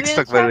 Are you Vic's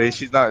gonna stuck by the try way. me?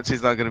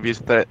 She's not gonna be a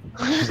threat.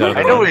 She's out of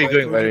I the know way. where you're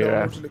going, by the way,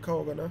 Download Raph. to the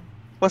Kaoga na.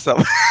 What's up?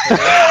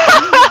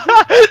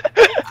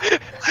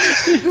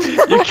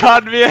 You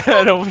caught me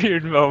at a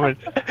weird moment.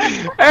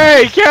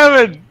 Hey,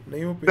 Kevin!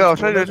 नहीं वो No, I'm page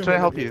trying खोलना to जो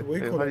help मैंने you. वही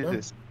How खोला do you ना, do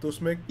this? तो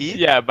उसमें E?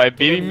 Yeah, by थोड़ा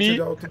beating नीचे me.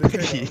 जाओ तो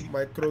दिखेगा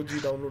माइक्रो जी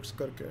डाउनलोड्स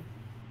करके.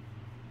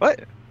 What?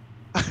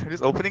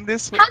 Just opening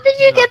this? How did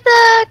you get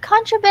the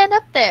contraband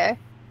up there?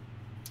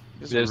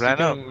 Just Yes, you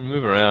ran up. can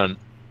move around.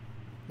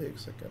 एक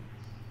second.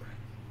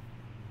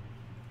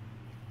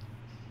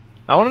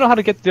 I want to know how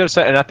to get to the other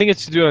side, and I think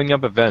it's doing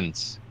up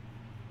events.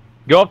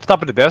 Go up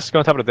top of the desk. Go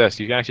on top of the desk.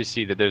 You can actually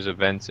see that there's a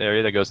vents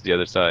area that goes to the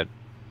other side.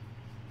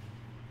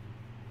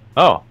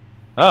 Oh,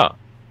 oh.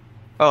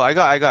 Oh, I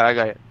got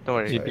it. Don't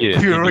worry. You beat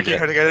it. You You were beat working it.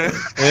 hard to get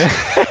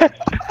it.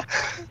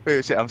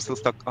 Wait, shit, I'm still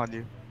stuck on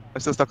you.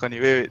 Wait.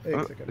 एक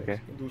Oh, second. okay.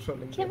 दूसरा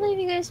link. Can't believe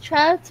you guys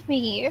trapped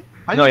me.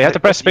 How No, do you have to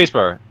say- press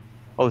spacebar.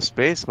 Oh,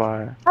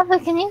 spacebar. Papa,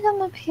 can you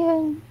come up here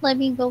and let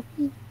me go,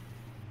 please?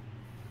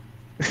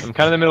 I'm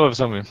kind of in the middle of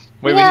something.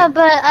 Wait, yeah,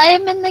 but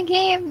I'm in the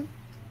game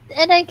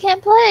and I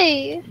can't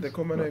play.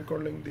 देखो मैंने एक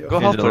और link दिया. Go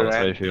we help need her, another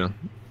man. side field.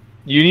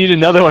 You need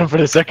another one for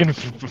the second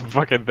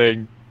fucking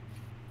thing.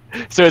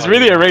 So it's Oh,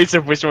 really yeah. a race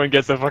of which one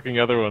gets the fucking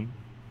other one.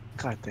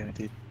 God damn it,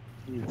 dude.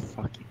 You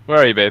fucking. Where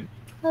are you, babe?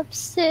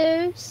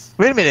 Upstairs.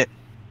 Wait a minute.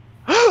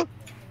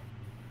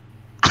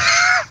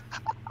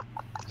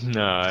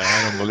 No,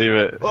 I don't believe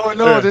it. Oh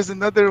no, there's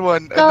another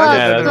one. Go Another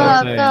Yeah, up, that's go what I'm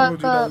up, saying. go up,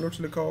 मुझे go up. downloads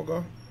लिखा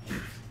होगा.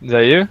 Is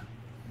that you?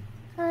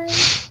 Hi.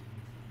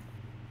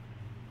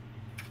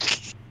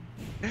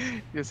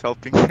 Just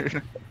helping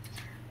her.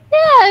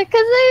 Yeah,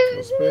 because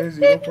उस पे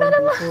they cut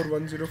him off.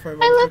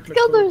 0.241051 I पे left click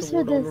करो तो Guilders वो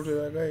for download this. हो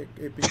जाएगा एक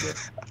APK.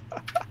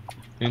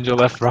 Angel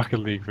left Rocket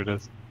League for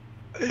this.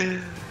 I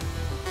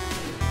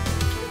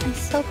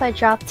so hope I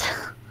dropped.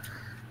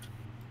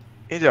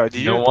 Angel, do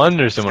you No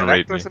wonder someone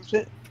disconnect raped or me. some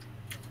shit?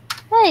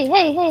 Hey,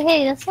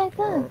 that's not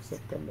हाँ good. सब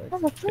करना है. No,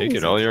 but Take please,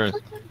 it, all what the yours.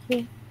 fuck out of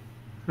here.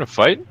 Gonna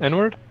fight,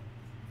 N-word?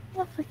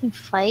 No fucking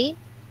fight.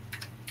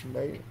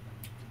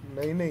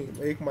 नहीं नहीं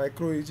एक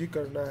micro easy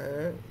करना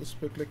है उस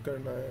पे क्लिक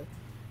करना है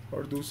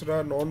और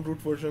दूसरा नॉन रूट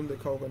वर्जन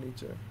लिखा होगा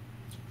नीचे.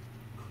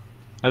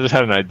 I just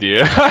had an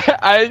idea.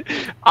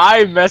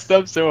 I messed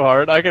up so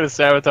hard. I could have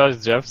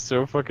sabotaged Jeff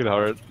so fucking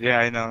hard. Yeah,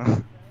 I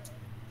know.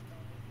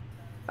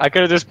 I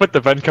could have just put the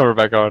vent cover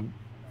back on.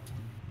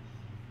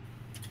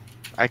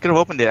 I could have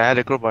opened it. I had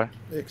a crowbar.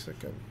 एक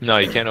second. No,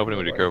 you can't open it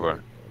with a crowbar.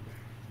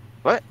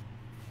 What?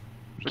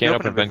 You What do can't you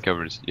open open it vent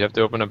covers. You have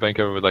to open a vent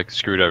cover with like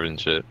screwdrivers and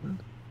shit.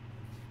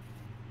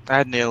 I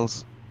had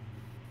nails.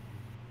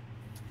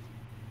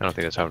 I don't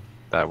think that's how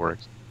that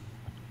works.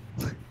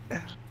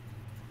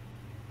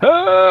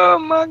 Oh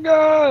my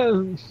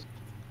god!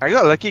 I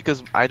got lucky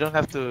because I don't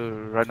have to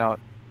run out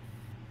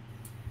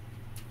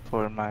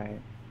for my.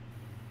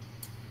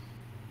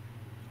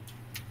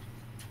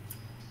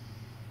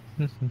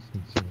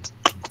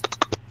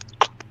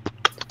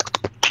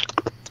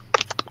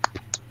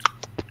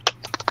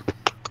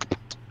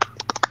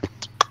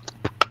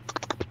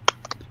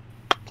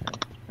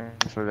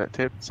 For that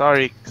tip.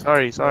 Sorry.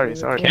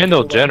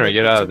 Kendall Jenner,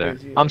 get out of there.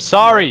 I'm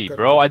sorry,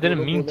 bro. I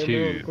didn't mean to.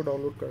 उनको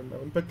download करना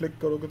है. उन पे click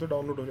करोगे तो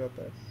download हो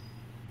जाता है.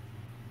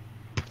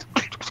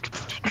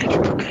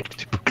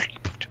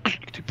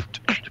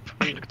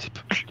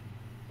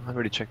 I've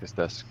already checked this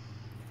desk.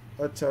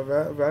 अच्छा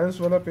वैंस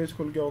वाला पेज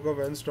खुल गया होगा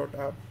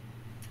vans.app.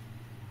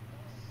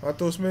 हाँ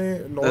तो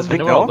उसमें Does Vic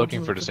know? Non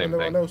Looking for the same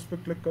thing. उस पे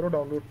क्लिक करो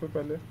डाउनलोड पे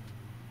पहले.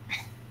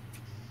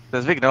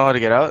 Does Vic know how to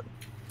get out?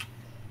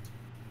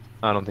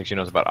 I don't think she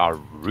knows about our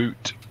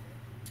route.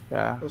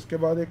 Yeah. उसके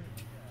बाद एक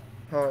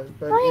हाँ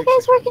Why are you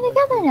guys working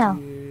together now?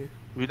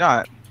 We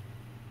not.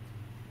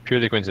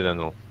 Purely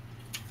coincidental.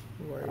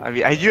 I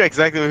mean, I knew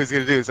exactly what he was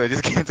gonna do, so I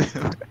just came to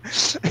him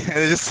and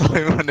I just saw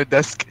him on the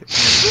desk.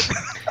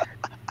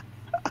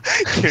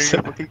 Carrying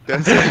a fucking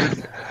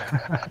desk.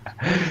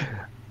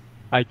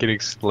 I can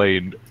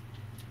explain.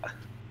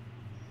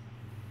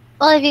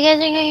 Well, if you guys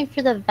are going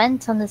for the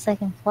vent on the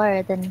second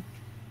floor, then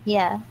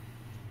yeah.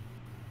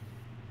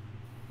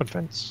 What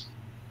fence?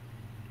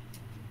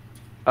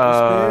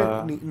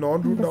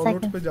 Non root The download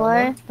second पे floor,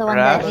 जाना. the one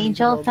Right. that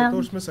Angel तो found.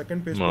 उसमें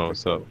second page No, पे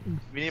what's up?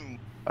 we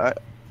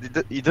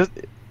need, he does.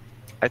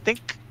 I think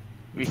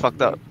we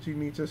fucked up. जी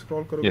नीचे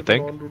scroll करोगे You तो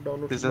think? Non root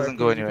download. This doesn't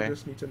go anywhere.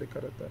 Just नीचे लिखा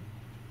रहता है.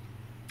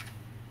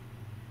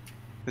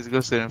 Let's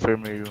go to the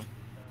infirmary room.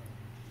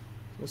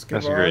 उसके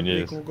That's great बाद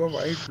news. एक होगा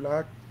वाइट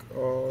ब्लैक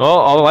और Oh,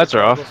 all the lights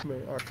are off. उसमें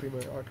आखिरी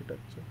में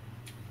आर्किटेक्चर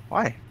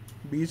Why?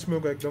 बीच में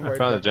होगा एकदम I white.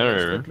 found the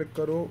generator. Click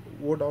करो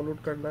वो डाउनलोड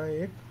करना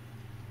है एक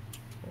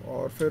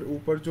और फिर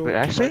ऊपर जो Wait,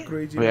 actually? Micro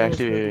easy Wait, है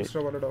actually, उसमें wait.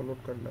 दूसरा वाला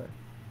डाउनलोड करना है.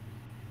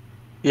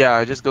 Yeah,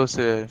 it just goes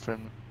to the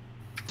infirmary.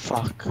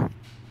 Fuck.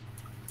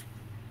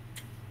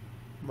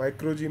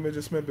 Micro जी में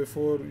जिसमें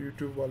बिफोर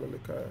यूट्यूब वाला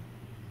लिखा है.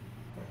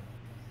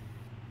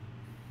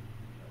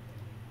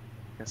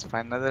 Let's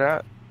find another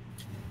out.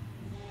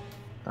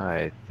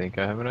 I think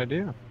I have an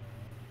idea.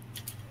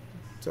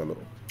 चलो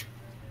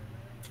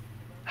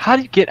How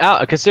do you get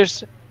out?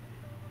 Because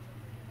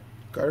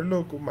कर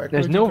लो micro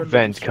There's no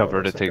vent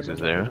cover that takes us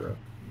there.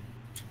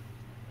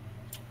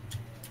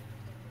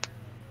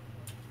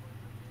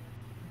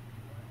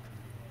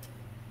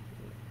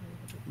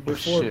 Oh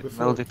Before, shit,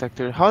 metal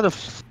detector. How the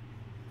f-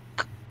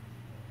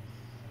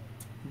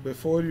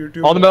 before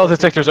YouTube. all the metal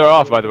detectors are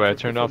off, by the way. I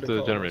turned off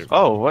the generator.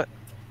 Oh, what?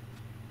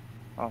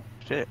 Oh,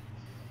 shit.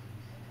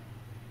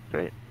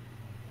 Great.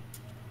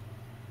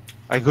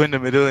 I go in the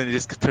middle and it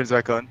just turns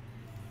back on.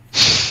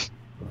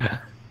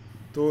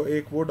 तो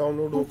एक वो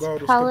download होगा और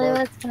That's उसके probably बाद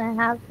what's gonna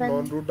happen.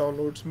 Non root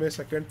downloads में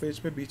second page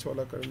पे बीच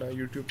वाला करना है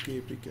YouTube की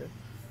APK.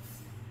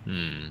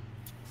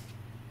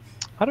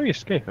 How do we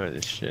escape out of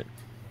this shit?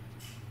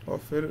 और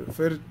फिर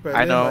I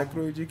पहले know.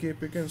 माइक्रो ईजी की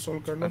APK इंस्टॉल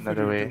करना फिर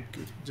Another way. YouTube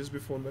की जिस भी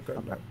फोन में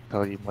करना है.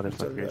 Tell you चल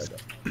motherfuckers.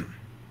 जाएगा.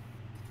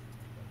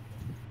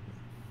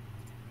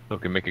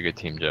 Okay, make a good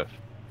team, Jeff.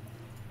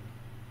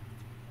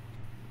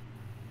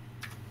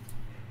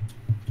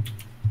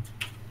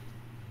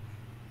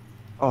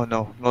 Oh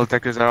no, metal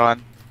detectors are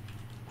on.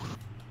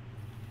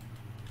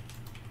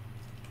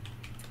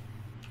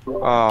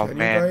 Oh Can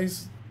man. you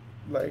guys,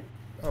 like,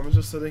 I'm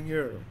just sitting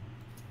here.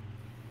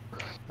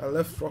 I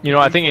left Rocket You know,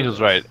 I League think for Angel's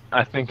this. right.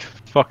 I think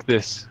fuck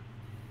this.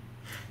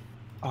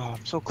 Oh,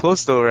 I'm so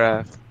close though,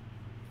 Raph.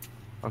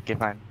 Okay,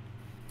 fine.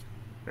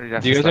 Do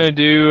you guys want to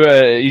do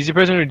easy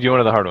person or do you want one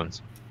of the hard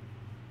ones?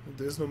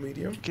 There's no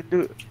medium. can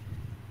do?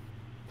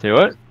 Tell you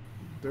what?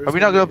 There's Are we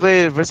no not gonna medium.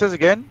 play versus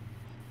again?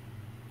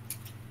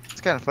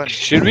 It's kind of fun.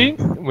 Should we?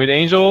 With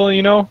Angel,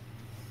 you know?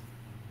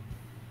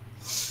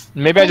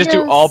 Maybe I just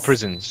do all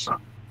prisons.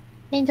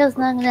 Angel's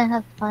not gonna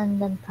have fun,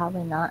 then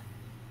probably not.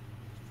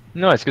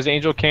 No, it's because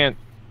Angel can't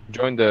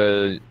join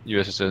the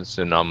USS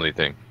anomaly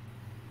thing.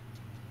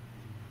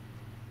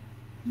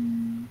 I Do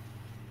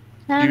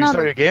don't you know.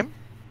 restart your game?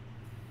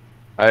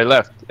 I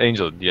left.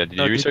 Angel, yeah, did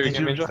No, you restart did your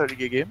game, you Angel? restart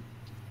your game?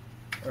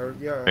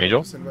 Yeah,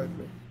 Angel? just invite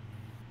me.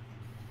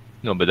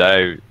 No, but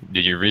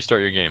did you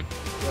restart your game?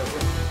 Yeah,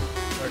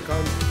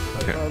 yeah.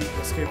 I Okay. can't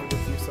escape it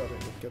with restarting.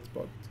 It gets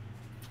bugged.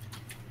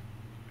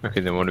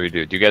 Okay, then what do we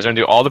do? Do you guys want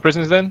to do all the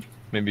prisons then?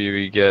 Maybe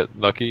we get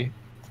lucky?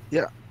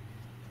 Yeah.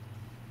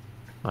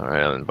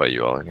 Alright, I'll invite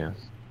you all again.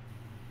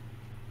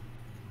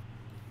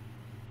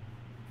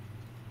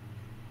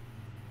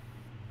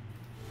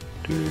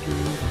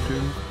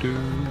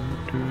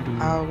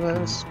 I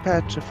was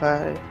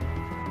petrified.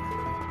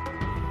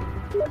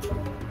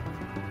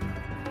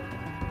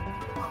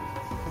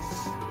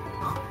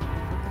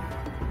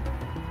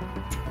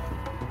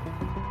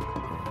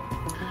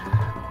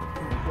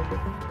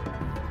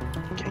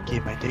 Can't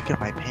get my dick in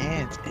my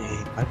pants.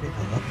 Hey, I've been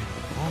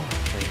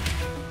loving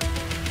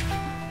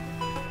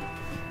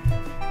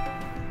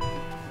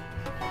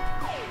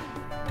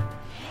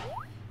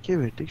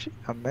Give it addiction.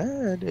 I'm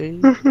mad,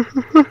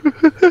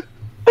 eh?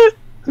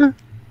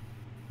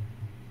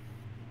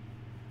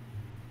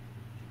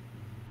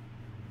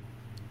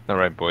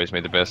 Alright, boys,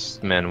 may the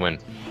best man win.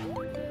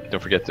 Don't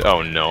forget to.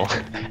 Oh no.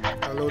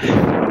 I loaded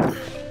it.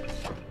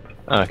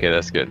 Okay,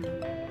 that's good.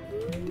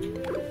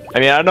 I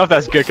mean, I don't know if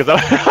that's good because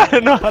I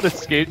don't know how to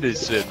escape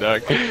this shit,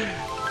 dog. You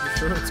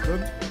sure it's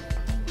good?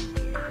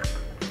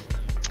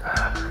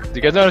 Do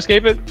you guys know how to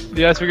escape it? Did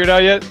you guys figure it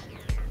out yet?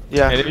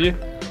 Yeah. Any of you?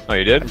 Oh,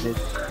 you I did? did.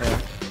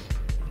 Yeah.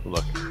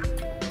 Look.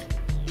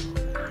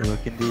 Good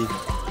luck indeed.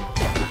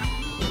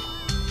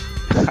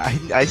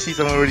 I see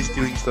someone already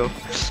stealing stuff.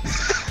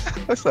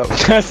 What's up?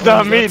 That's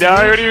not me,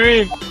 dog. What do you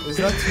mean? Is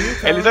that you?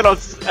 At least I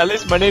don't. At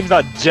least my name's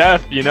not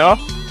Jeff, you know?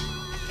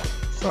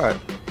 It's not.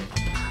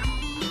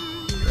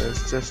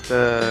 It's just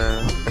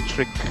a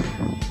trick.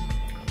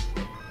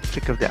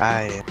 Trick of the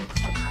eye.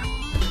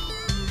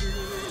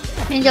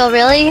 Angel,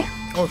 really?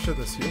 Oh shit,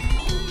 that's you. I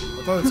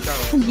thought it's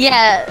Carol.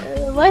 Yeah.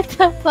 What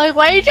the fuck?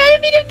 Why are you trying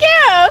to beat him,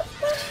 Carol?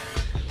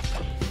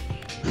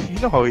 You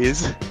know how he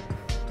is.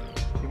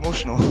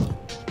 Emotional.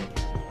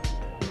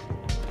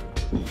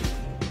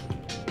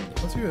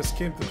 How do you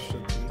escape this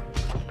shit? Dude?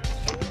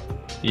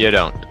 You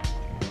don't.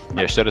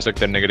 Yeah, should have took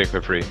the negative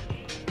for free.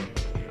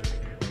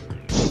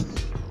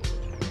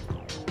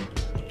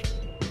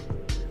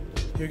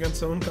 Here, can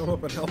someone come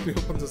up and help me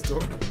open this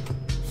door?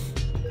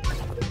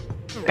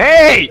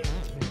 Hey!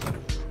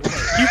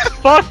 You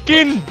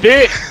fucking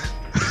bitch!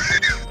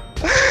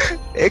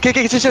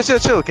 Okay,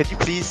 chill. Can you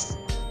please?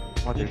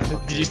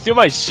 Did you steal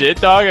my shit,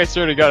 dog? I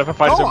swear to God, if I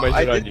find No, some of my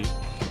I shit on didn't. you.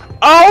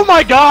 Oh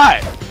my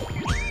God!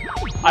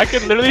 I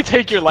could literally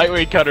take your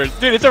lightweight cutters.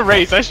 Dude, it's a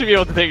race. I should be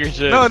able to take your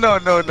shit. No.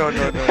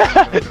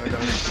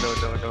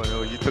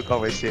 You took all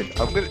my shit.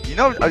 I'm gonna. You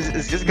know,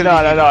 it's just gonna.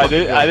 No. I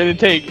didn't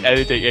take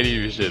any of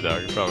your shit,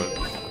 dog. I promise.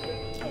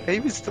 I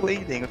even still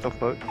anything. What the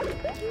fuck?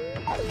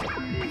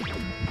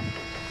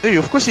 Dude,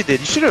 of course you did.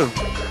 You should have.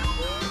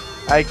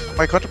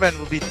 My contraband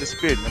will be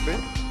disappeared. Remember?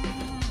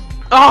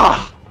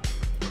 Ah!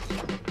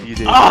 You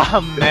did. Ah!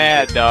 I'm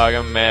mad, dog.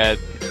 I'm mad.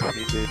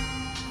 You did.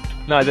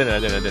 No, I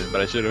didn't.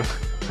 But I should have.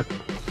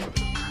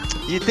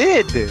 You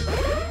did.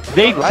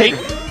 They Lighter.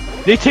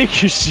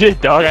 take your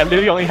shit, dog. I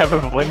literally only have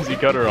a flimsy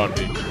cutter on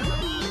me. And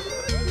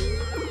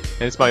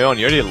it's my own.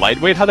 You already a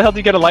lightweight? How the hell did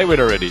you get a lightweight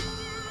already?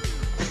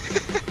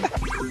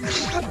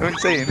 I'm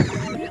insane.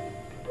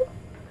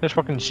 That's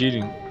fucking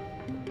cheating.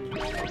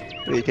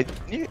 Wait, can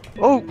you?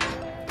 Oh.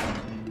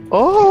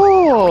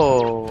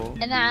 Oh.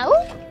 And now?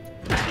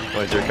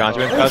 What is your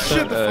contraband Oh costume?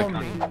 shit, they found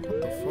me. What the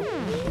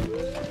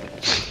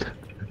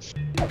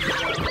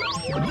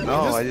fuck?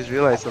 No, I just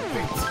realized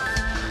something.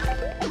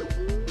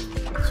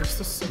 It's just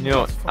a symbol, You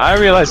know, it's fine. I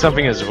realized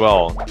something as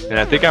well, and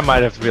I think I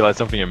might have realized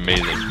something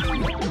amazing.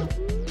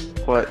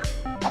 What?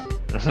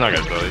 I'm not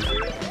gonna tell you.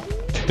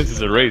 This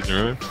is a race,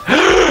 remember?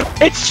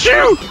 It's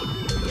true!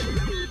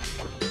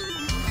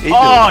 Angel,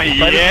 Oh, try to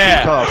keep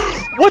yeah. up.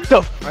 What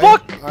the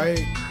fuck? I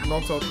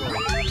knocked out one.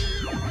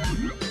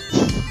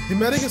 The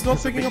medic is not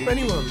picking up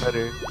anyone.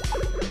 Better.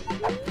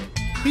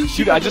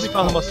 Dude, I just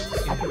found the most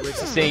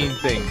insane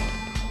thing.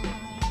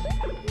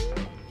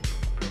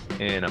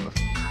 And I'm a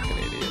fucking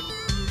idiot.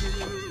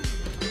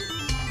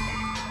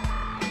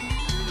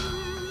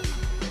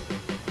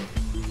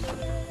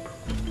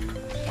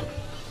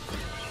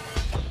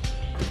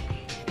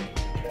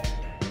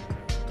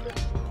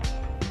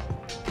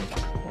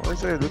 What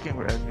is I looking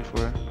for enemy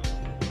for?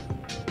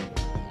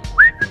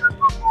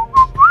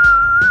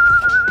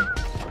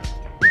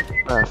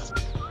 Left.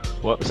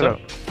 What's What's up?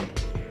 up?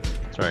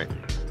 Sorry.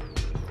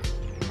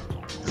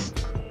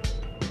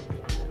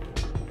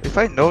 If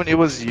I'd known it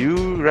was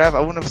you, Rav, I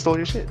wouldn't have stole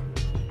your shit.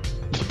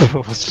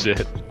 Oh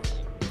shit.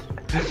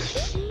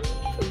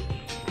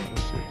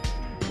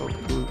 Oh,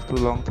 too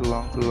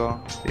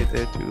long. Stayed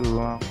there too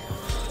long.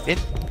 In.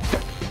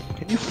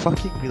 Can you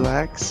fucking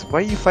relax? Why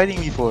are you fighting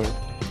me for?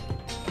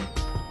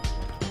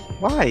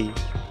 Why?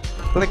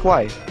 Like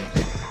why?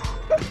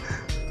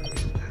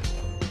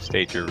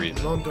 State your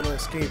reason. Not gonna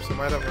escape, so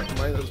might as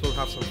well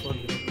have some fun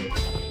here.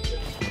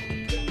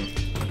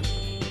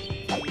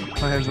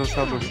 Might as well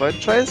have some fun.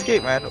 Try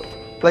escape, man.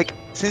 Like,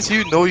 since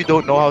you know you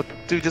don't know how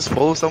to, just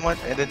follow someone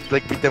and then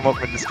like beat them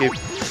up and escape.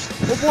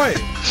 Oh boy!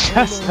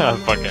 That's not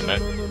fucking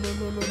it.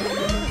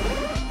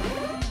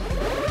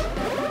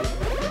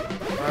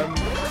 I'm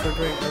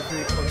triggering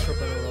every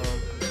construct and alarm.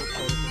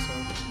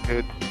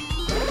 Good.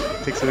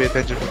 Takes away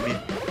attention from me.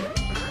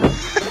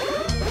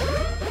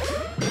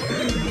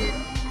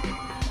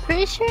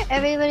 Pretty sure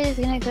everybody's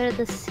gonna go to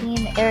the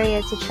same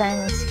area to try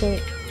and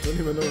escape. I don't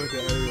even know where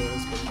the area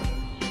is.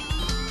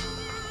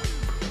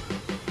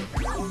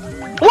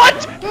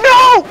 What?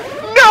 No!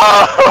 No!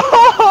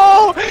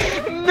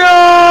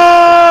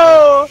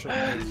 No!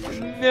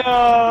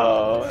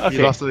 No! Okay.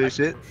 You lost all your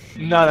shit?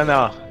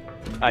 No.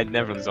 I'd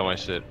never lose all my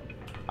shit.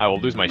 I will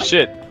lose my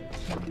shit.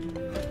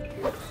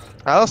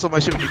 I lost all my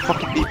shit when you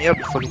fucking beat me up,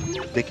 you fucking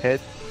dickhead.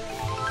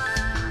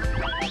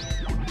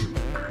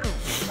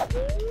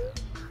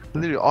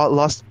 Literally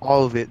lost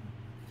all of it.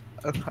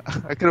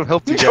 I could have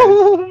helped you guys.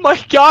 Oh my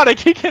god, I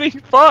keep getting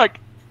fucked!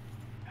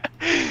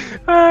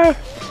 Are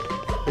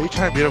you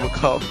trying to beat up a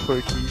cop for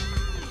a key?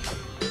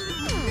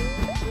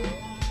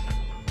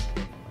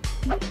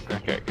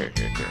 Okay.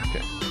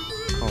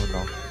 Oh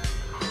no.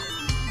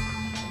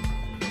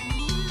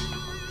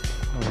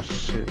 Oh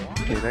shit.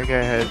 Okay, that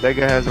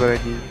guy has what I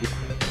need.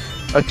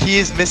 A key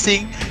is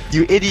missing?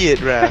 You idiot,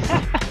 Raph.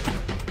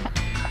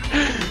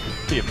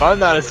 If I'm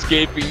not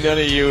escaping, none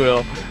of you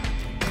will.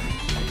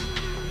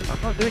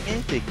 I'm not doing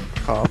anything,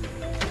 cop.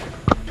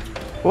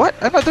 What?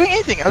 I'm not doing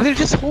anything. I'm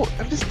literally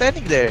I'm just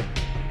standing there.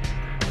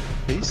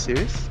 Are you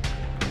serious?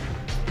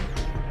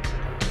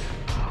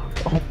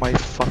 Oh my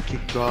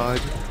fucking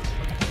god.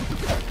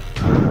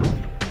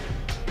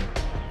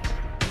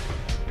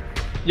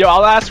 Yo,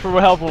 I'll ask for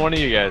help from one of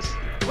you guys.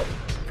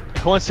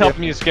 Who wants to help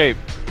me escape?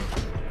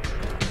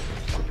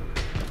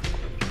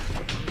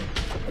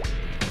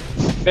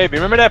 Babe,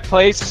 remember that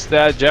place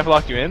that Jeff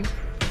locked you in?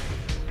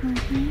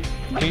 Mm-hmm.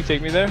 Can you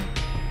take me there?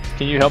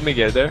 Can you help me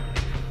get there?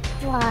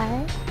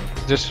 Why?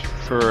 Just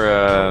for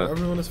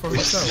Everyone is for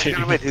himself. He's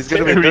gonna win. He's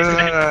gonna win.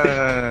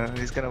 No.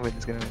 He's gonna win.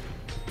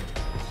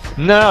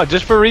 No,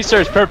 just for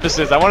research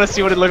purposes. I want to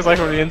see what it looks like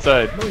from the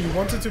inside. No, you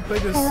wanted to play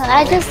this.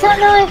 I just don't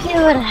know if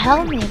you would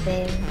help me,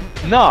 babe.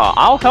 No,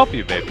 I'll help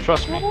you, babe.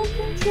 Trust I me. don't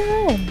think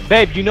you would.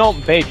 Babe, you know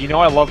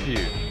I love you.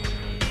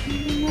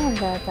 You know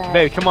about that.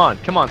 Babe, come on,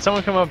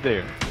 someone come up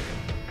there.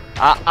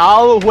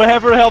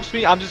 Whatever helps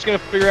me, I'm just gonna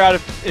figure out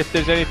if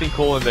there's anything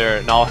cool in there,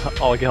 and I'll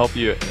help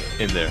you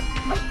in there.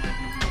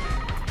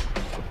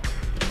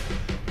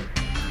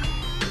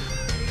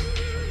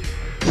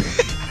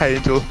 Hi,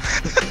 Angel.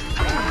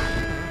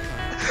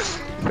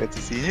 Glad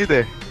to see you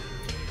there.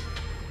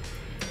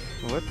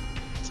 What?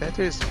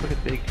 Center is fucking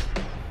big.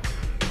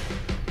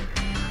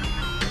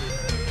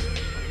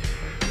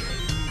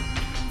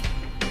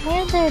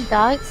 Why are there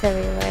dogs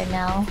everywhere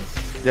now?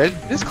 Yeah,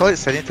 just call it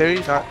sanitary,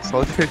 not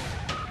solitary.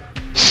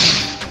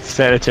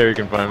 Sanitary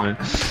confinement.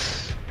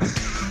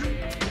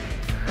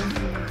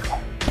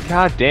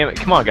 God damn it!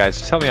 Come on, guys,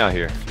 just help me out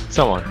here.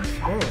 Someone.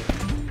 Oh.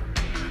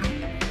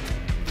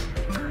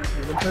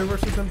 You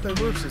can play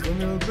versus, don't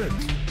you little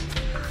bitch?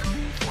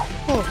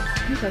 Oh,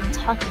 you are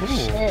talking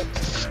shit.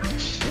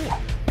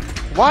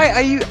 Why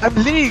are you? I'm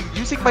literally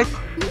using my.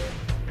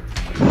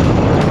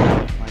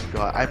 Oh my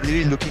god! I'm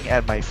literally looking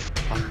at my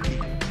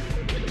fucking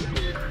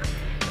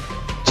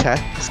chat.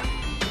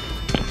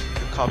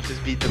 The cops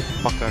just beat the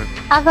fuck out of me.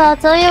 I'll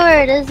tell you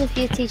where it is if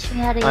you teach me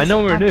how to use I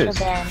know where it is.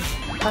 contraband.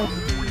 Oh,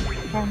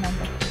 I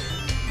remember.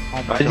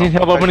 Oh my I just need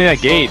help opening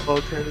that gate.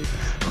 Solitary.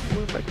 I'm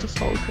going back to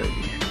solitary.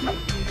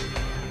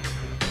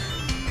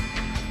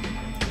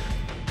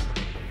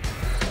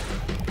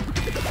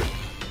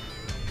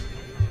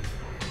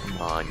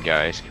 Come on,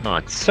 guys. Come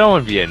on.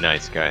 Someone be a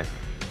nice guy.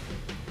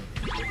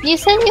 You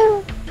said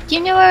you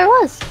knew where it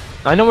was.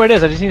 I know where it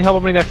is. I just need help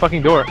opening that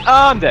fucking door. Oh,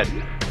 I'm dead.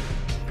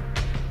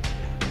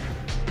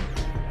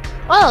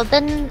 Well,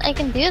 then I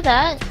can do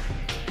that.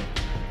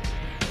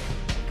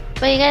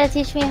 But you gotta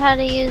teach me how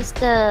to use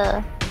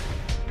the...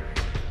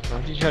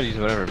 I'll teach you how to use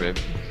whatever, babe.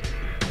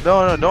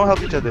 No, don't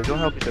help each other. Don't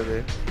help each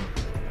other.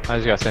 I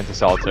just got sent to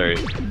solitary.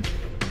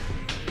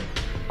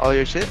 All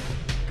your shit?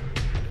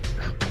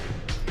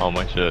 All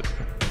my shit.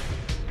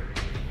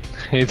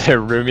 Hey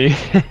there, roomie.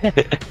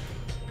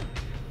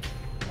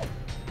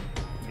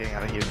 Getting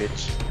out of here,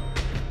 bitch.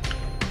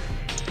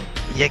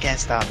 You can't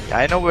stop me.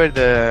 I know where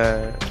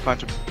the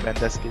contraband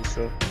desk is,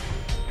 so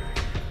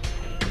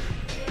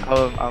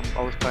I'm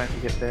always planning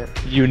to get that.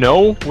 You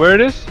know where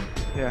it is?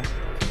 Yeah.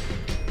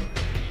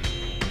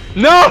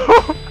 No!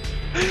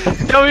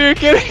 Tell me you're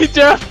kidding,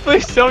 Jeff.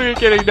 Please tell me you're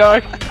kidding,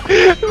 dog.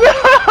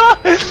 No!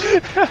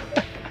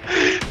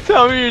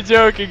 Tell me you're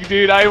joking,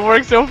 dude. I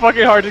worked so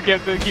fucking hard to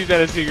keep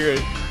that a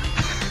secret.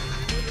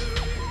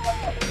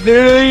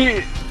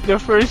 Literally, the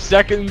first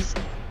seconds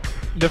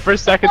The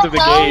first seconds of the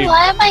Oh, game.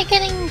 why am I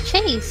getting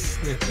chased?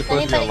 It's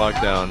supposed to be on Anybody know?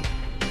 lockdown.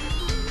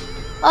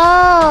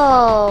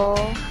 Oh,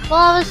 well,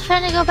 I was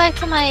trying to go back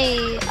to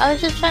my. I was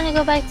just trying to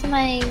go back to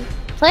my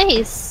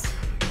place.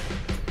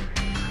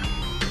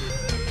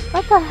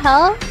 What the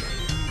hell?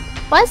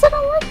 Why is it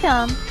on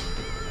lockdown?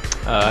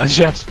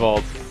 Jeff's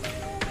fault.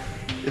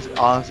 It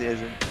honestly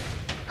isn't.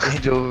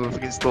 Angel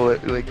fucking stole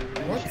it, like,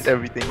 What?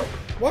 everything.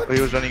 What? While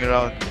he was running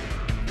around.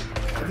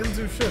 I didn't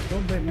do shit.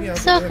 Don't blame me. I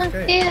was So AFK.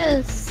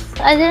 confused.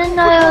 I didn't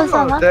know it was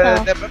on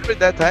lockdown. Remember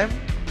that time?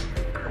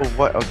 Oh,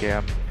 what? Okay,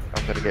 I'm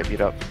gonna get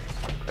beat up.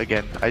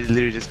 Again, I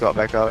literally just got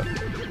back out.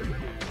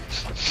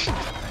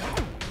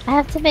 I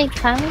have to make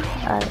time.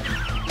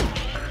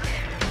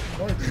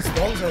 Boy, these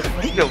dogs are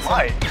fucking Nigga, insane.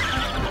 why?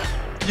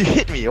 You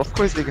hit me, of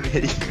course they're gonna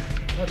hit you.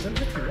 I didn't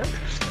hit you, what?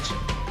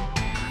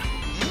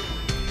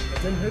 I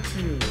didn't hit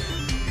you.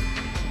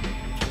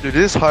 Dude,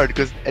 this is hard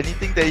because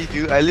anything that you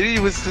do, I literally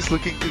was just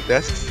looking through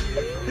desks.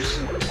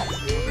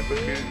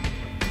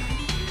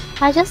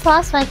 I just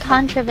lost my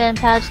contraband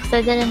pouch because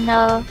I didn't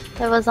know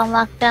it was on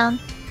lockdown.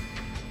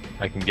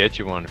 I can get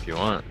you one if you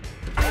want.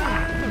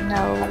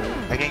 No.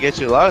 I can get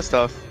you a lot of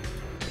stuff.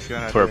 if you're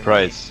not For a doing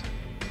price.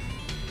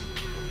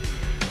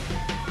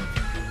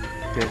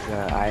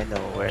 Because I know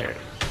where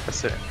a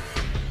certain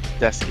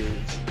desk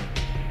is.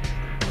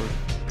 With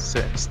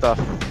certain stuff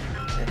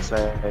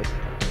inside.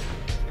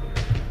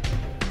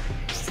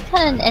 Just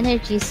got an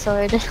energy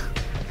sword.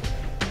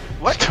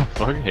 What? The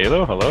fuck?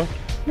 Halo? Hello?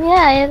 Yeah,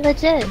 I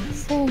legit.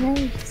 It's an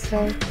energy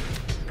sword.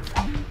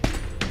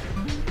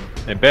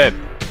 Hey, babe.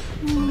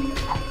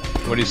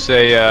 What do you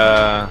say,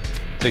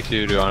 take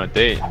you on a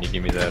date and you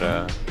give me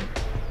that,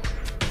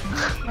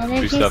 Energy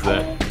free stuff sword?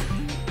 there?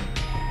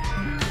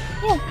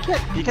 Yeah, good.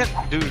 He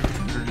can't do.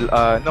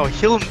 No,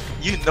 he'll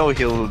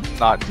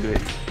not do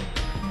it.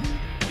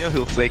 You know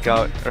he'll flake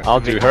out. Or I'll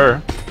do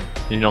her.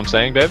 You know what I'm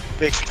saying, babe?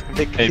 Vic,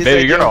 Hey, his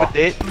baby idea girl. Of a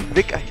date,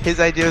 Vic, his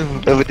idea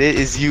of a date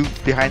is you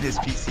behind his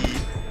PC.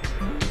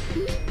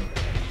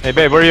 Hey,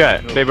 babe, where you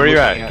at? No, Babe, where you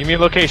looking at? at- Give me a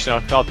location.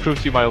 I'll prove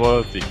to you my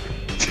loyalty.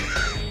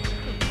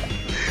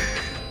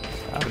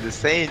 I'm just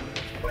saying. Is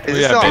Oh, it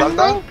yeah, still on babe.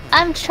 lockdown?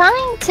 I'm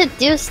trying to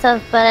do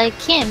stuff, but I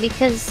can't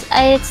because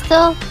I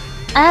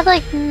have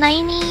like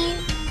 90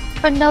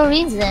 for no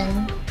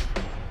reason.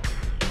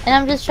 And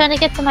I'm just trying to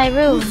get to my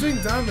room. Who's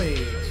doing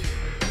damage?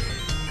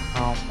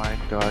 Oh my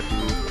god,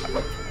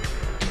 dude.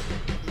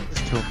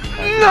 Just kill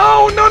me.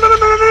 No,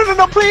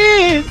 no,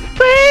 please!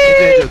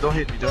 Angel, don't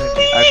hit me, don't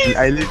hit me.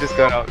 I literally just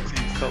got out.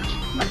 Please help me.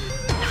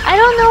 I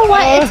don't know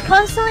why it's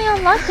constantly on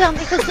lockdown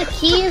because the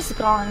key is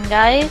gone,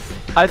 guys.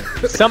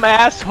 Some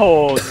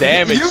asshole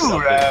damaged You,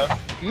 something. Raph.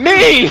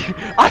 Me!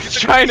 I'm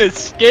trying to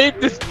escape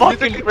this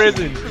fucking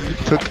prison. You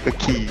took the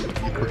key. You took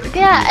the key.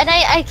 Yeah, and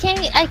I can't,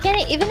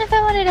 even if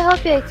I wanted to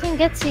help you, I can't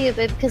get to you,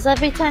 babe, because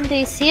every time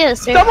they see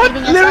us, they're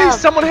beating us up.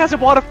 Someone has a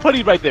wad of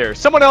putty right there.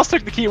 Someone else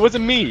took the key. It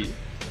wasn't me.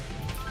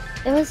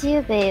 It was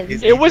you, babe.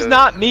 It's It was Angel.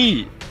 not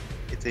me.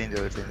 It's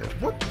Angel, it's Angel.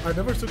 What? I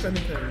never took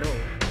anything, no.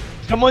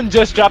 Someone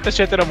just dropped a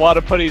shit ton of wad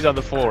of putties on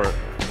the floor,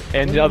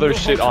 and Don't other know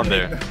shit how on to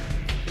there. make that.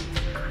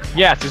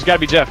 Yeah, there's gotta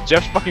be Jeff.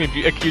 Jeff's fucking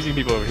accusing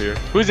people over here.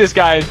 Who's this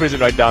guy in prison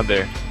right down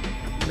there?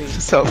 Me.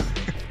 So, No, I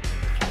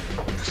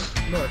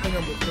think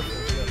I'm with Clifford,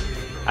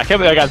 I can't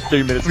believe I got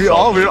 3 minutes. we're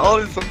all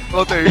in some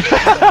other.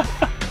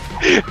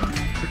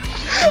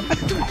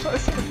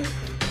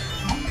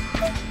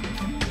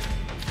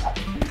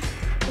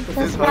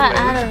 Just got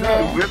out of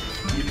it.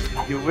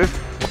 You whip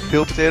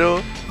pill potato,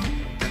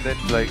 and then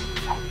like,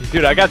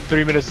 Dude, I got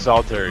 3 minutes of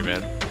solitary,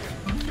 man.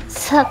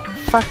 Sup,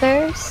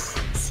 fuckers?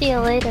 See you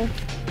later.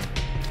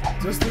 yeah.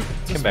 Just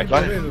Come back, with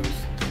buddy. tomatoes.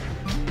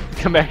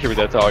 Come back here with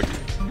that talk.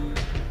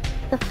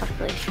 The fuck,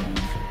 Leisha.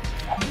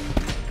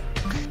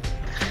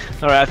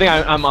 Alright, I think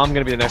I'm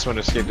gonna be the next one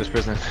to escape this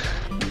prison.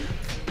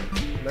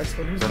 Next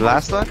one, who's the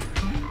last one.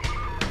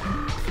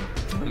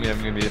 I mean, I'm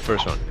gonna be the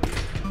first one.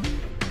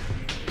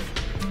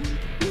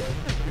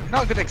 You're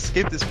not gonna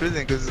escape this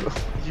prison because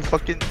you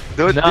fucking.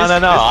 No,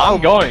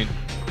 I'm going.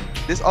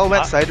 This all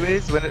went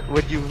sideways when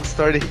you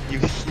started. You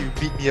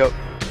beat me up.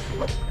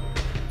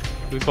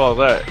 Whose fault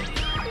is that?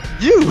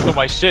 You. Steal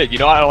my shit. You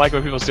know I don't like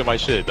when people steal my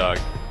shit, dog.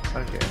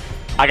 Okay.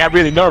 I got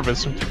really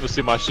nervous when people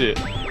steal my shit.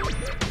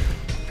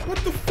 What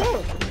the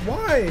fuck?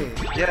 Why?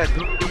 Yeah,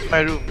 don't be in my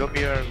room. Don't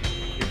be in my room. Be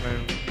in my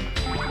room.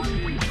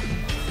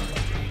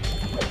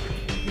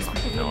 These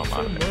people No, don't I'm show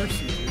out of it.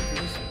 mercy, dude.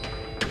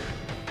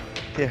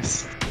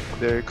 Yes,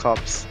 they're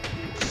cops.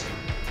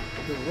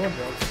 The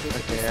robots.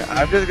 Okay,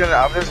 I'm just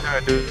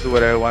gonna do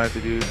what I wanted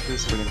to do. This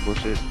is fucking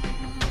bullshit. I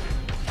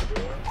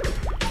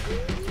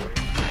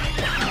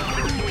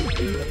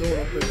don't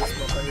wanna play this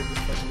map. I hate this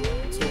fucking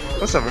map. It's so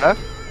hard. What's up, Raph?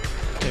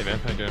 Hey man,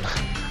 how you doing?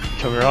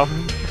 Come here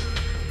often?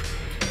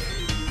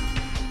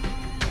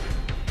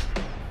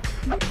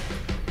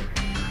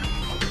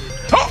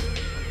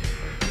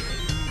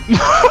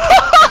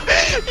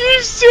 You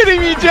shitting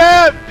me,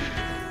 Jeff?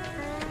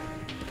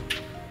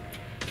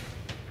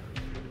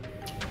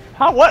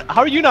 How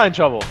are you not in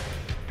trouble?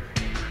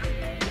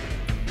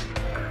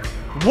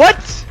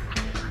 What?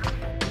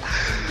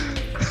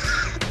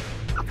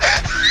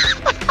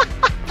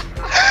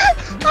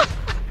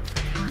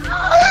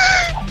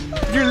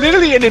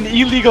 literally in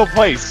an illegal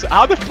place.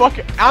 How the fuck?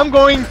 I'm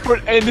going for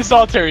in the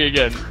solitary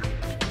again.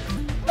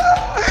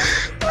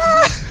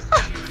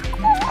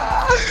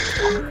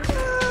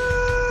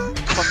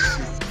 Fuck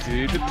this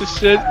dude with the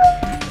shit.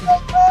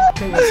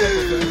 Hey, what's up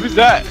with that? Who's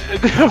that?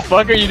 The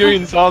fuck are you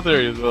doing in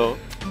solitary as well?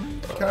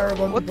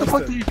 Caravan What the busted.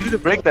 fuck do you do to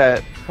break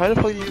that? How the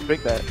fuck do you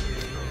break that?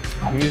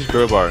 Use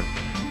crowbar.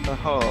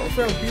 Oh.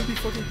 Rafael, build the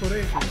fucking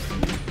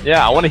porations.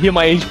 Yeah, I want to heal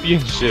my HP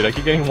and shit. I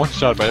keep getting one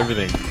shot by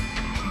everything.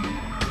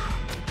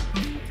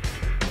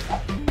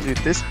 Dude,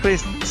 this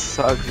place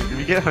sucks. Dude.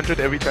 We get 100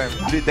 every time.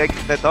 Dude,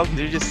 that dog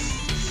literally just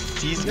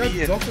sees Yeah, me the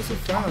and, dogs are so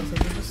fast, and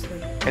they're just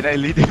like... and I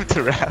lead him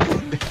to rap. I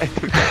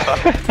took the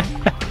dog.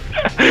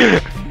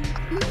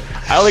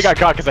 I only got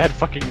caught because I had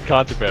fucking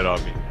contraband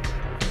on me.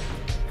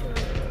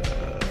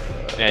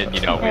 And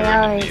you know, we were in the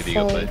always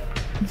illegal say.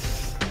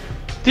 place.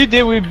 Dude,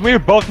 we were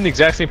both in the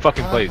exact same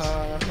fucking place.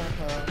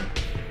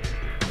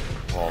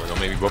 Oh, they'll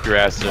maybe whoop your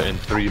ass in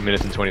 3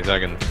 minutes and 20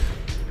 seconds.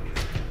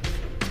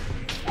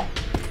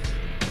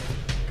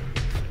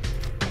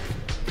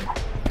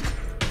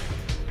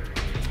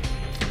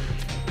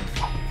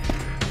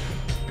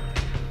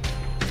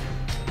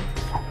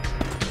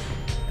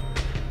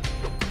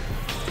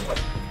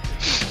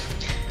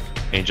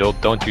 Angel,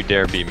 don't you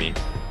dare beat me.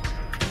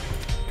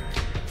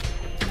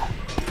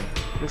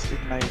 I'm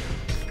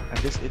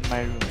just in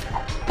my room.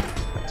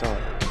 That's all.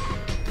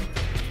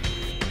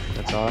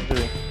 That's all I'm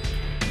doing.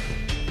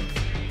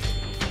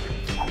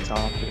 That's all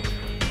I'm doing.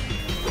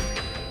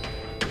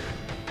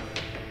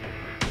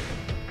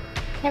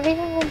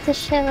 Everything went to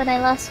shit when I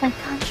lost my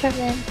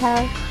contraband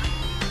pouch.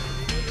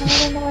 I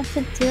don't know what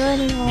to do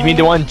anymore. You mean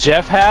the one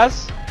Jeff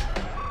has?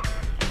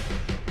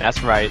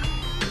 That's right.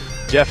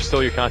 Jeff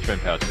stole your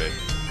contraband pouch, babe.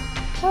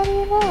 How do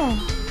you know?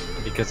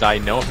 Because I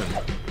know him.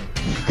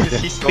 Because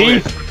he stole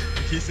it.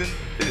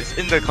 It's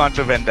in the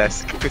contraband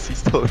desk. Because he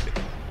stole it.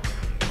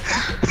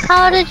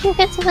 How did you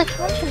get to the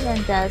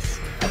contraband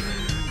desk?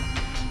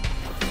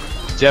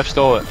 Jeff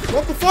stole it.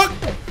 What the fuck?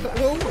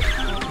 Hello?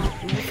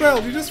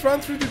 Rafael, you just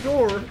ran through the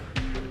door.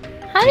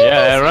 How do you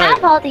Yeah, guys right.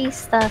 have all these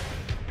stuff?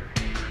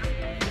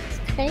 It's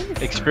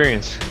crazy.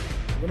 Experience.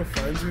 I'm gonna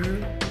find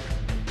you.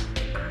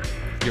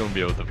 You won't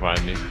be able to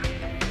find me.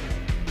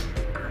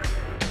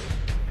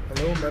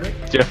 Hello, medic?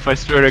 Jeff, I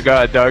swear to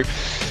God, dog.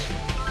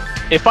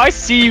 If I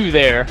see you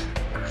there,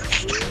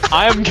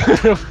 I'm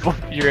gonna fuck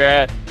your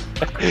ass.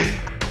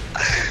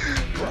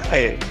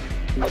 Why? I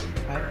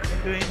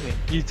didn't do anything.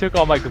 You took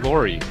all my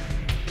glory.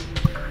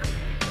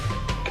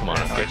 Come on,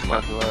 I know okay, it's come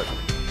on. not what.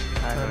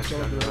 I know I'm it's sure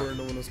not the what. door,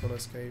 no one is gonna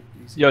escape.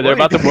 Easy. Yo, they're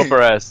What about to are you whoop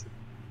our ass.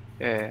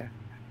 Yeah.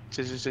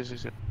 Chill.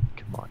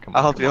 Come on, come on.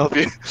 I'll help you. come I'll on.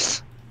 help you.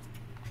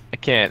 I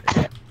can't.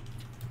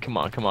 Come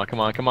on, come on, come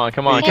on, come on,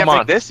 come You on, can't come break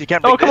on. this. You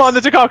can't break Oh, come on,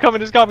 this. there's a cop coming,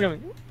 there's a cop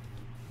coming.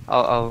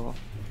 I'll.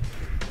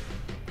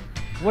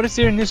 What is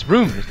there in this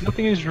room? There's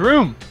nothing in this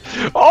room.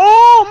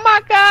 Oh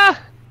my God!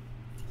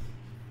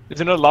 There's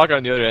another locker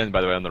on the other end,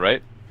 by the way, on the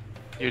right.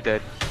 You're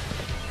dead.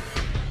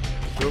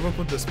 Whoever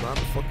put this map,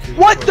 fuck you.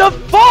 What the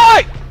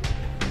fuck?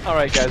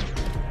 Alright, guys.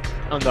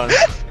 I'm done.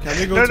 Can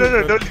we go No, to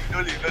no, no!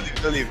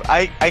 Don't leave!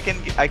 I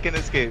can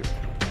escape.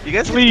 You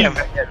guys Please. can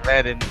get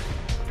mad and.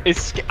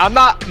 I'm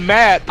not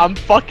mad. I'm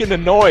fucking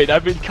annoyed.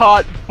 I've been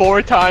caught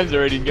 4 times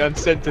already and gotten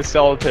sent to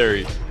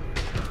solitary.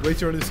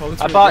 Wait, you're in the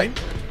solitary I thought- game?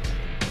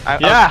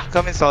 Yeah. I'll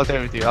come in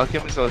solitary with you. I'll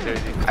come in solitary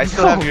with you. I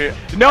still have your.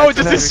 No, I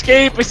still just have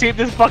escape. Escape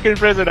this fucking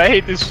prison. I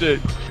hate this shit.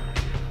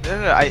 No.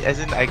 As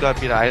in, I got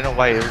beat up. I don't know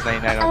why it was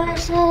 99 I on me.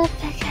 wish I had a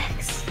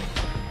pickaxe.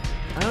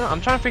 I don't know.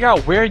 I'm trying to figure out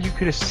where you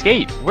could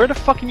escape. Where the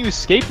fuck can you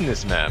escape in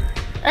this map?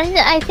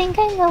 I think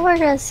I know where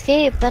to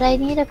escape, but I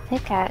need a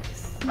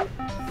pickaxe.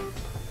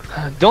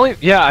 I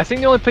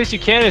think the only place you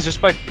can is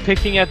just by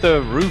picking at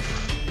the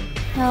roof.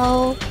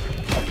 No.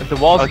 At the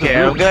walls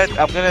Okay, of the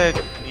I'm roof. gonna.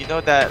 You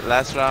know that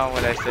last round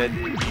when I said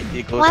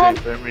he goes What? to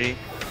infirmary?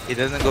 He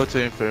doesn't go to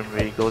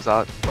infirmary. He goes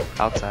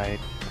outside.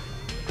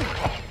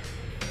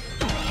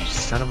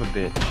 Son of a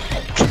bitch.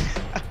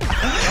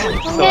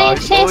 I'm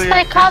getting chased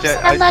by cops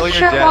and I'm not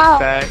sure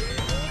why.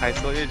 I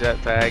stole your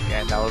jetpack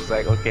and I was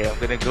like, okay, I'm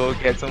gonna go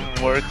get some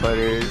more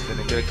cutters and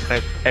I'm gonna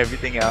cut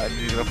everything out and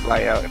he's gonna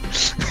fly out.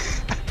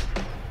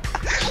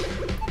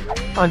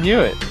 I knew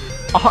it.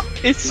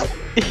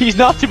 He's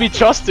not to be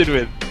trusted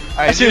with.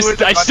 I should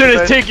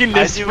have taken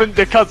this from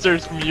the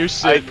cutters from your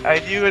shit. I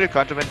knew where the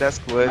contraband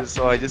desk was,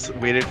 so I just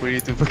waited for you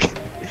to fucking.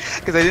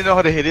 Because I didn't know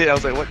how to hit it. I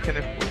was like, what can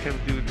I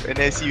do? And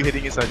then I see you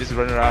hitting it, so I just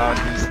run around,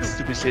 do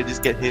stupid shit,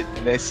 just get hit,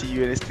 and then I see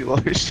you and I steal all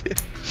your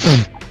shit.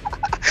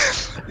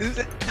 This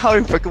is how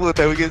impeccable the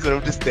timing is when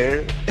I'm just there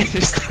and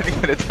you're standing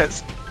on the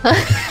desk.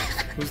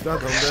 Who's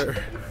that down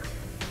there?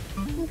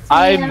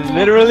 I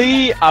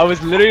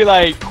was literally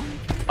like,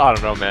 I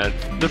don't know, man.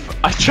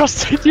 I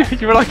trusted you.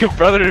 You were like a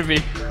brother to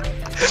me.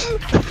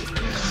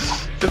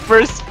 The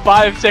first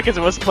 5 seconds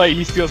of us playing,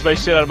 he steals my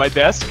shit out of my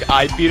desk.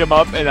 I beat him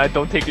up, and I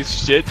don't take his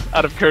shit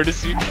out of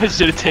courtesy. I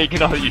should have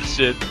taken all your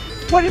shit.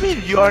 What do you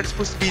mean you aren't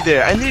supposed to be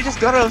there? I literally just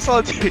got out of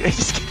solitary. I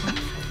just.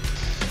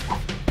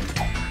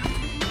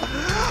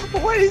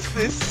 What is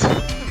this?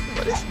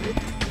 What is this?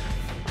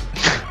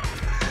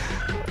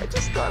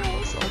 god,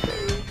 no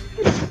solitary.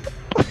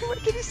 Why am I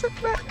getting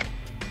sent back?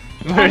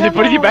 Where are they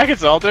putting you back in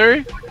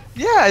solitary?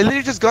 Yeah, I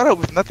literally just got out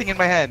with nothing in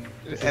my hand.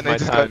 This And is I my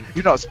just time. got,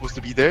 you're not supposed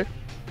to be there.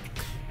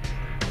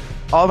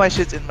 All my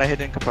shit's in my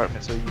hidden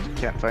compartment, so you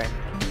can't find.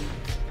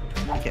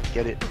 You can't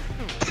get it.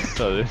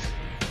 So, You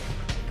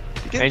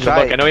can Angel,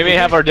 try look, I know we may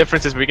have our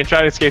differences, but we can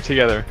try to escape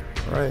together.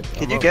 Alright.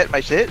 Can you get my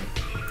shit?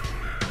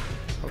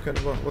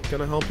 What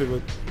can I help you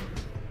with?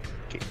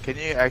 Can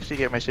you actually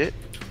get my shit?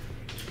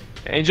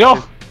 Angel!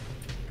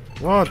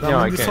 What? No, I'm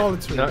I in the can't.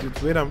 solitary. No.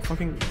 Dude, wait, I'm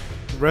fucking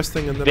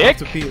resting and then I Vic? have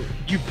to pee.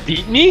 You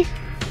beat me?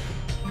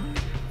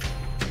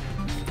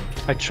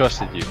 I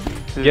trusted you.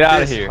 Dude, Get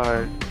out of this here.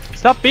 hard.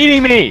 Stop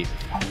beating me!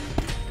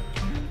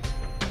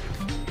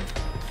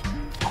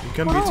 You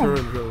can beat her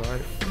in real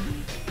life.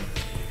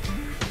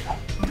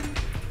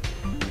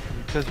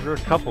 Because we're a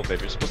couple,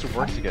 baby. We're supposed to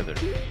work together.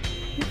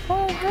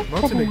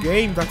 Not in a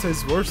game that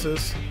is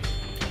versus.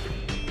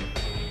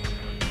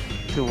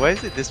 Dude, why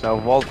is it this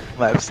map? Wall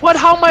maps. What?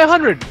 How am I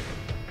 100?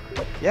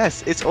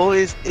 Yes, it's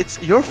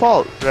your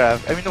fault,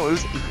 Rav. I mean, no, it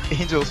was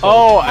Angel's fault.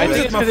 Oh, I How is think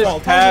it it's my because fault?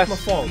 it's How is it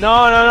past. my fault?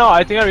 No.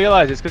 I think I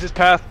realized it's because it's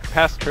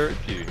past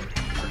curfew.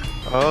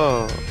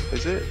 Oh,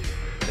 is it?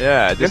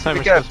 Yeah, You this have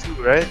time to we're pick it up supposed.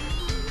 too, right?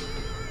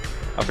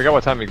 I forgot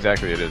what time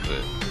exactly it is,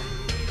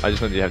 but I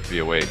just know that you have to be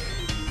awake.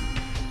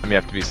 I mean, you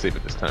have to be asleep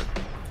at this time.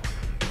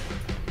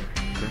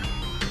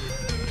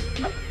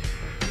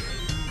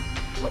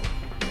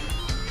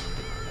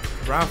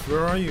 Raph,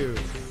 where are you?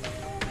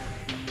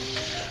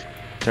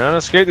 Trying to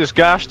escape this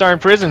gosh darn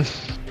prison.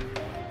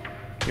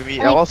 Can we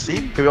all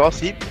sleep? Can we all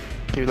sleep?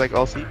 Can we like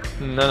all sleep?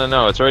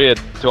 No. It's already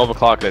at 12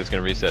 o'clock that it's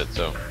gonna reset.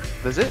 So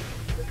Does it?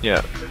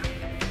 yeah.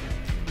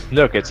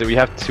 Look, we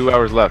have 2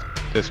 hours left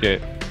to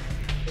escape.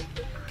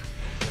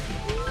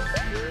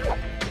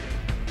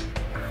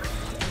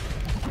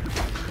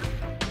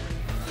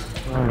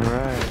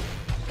 Alright.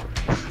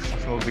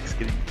 Oh, Vic's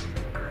kidding.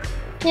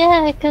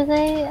 Yeah, cause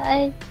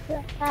I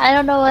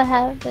don't know what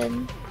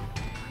happened.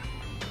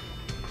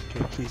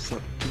 Okay, please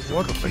don't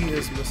What come key back.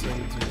 is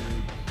missing to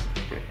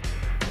you?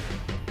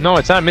 No,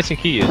 it's not a missing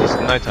key. It's just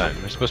nighttime.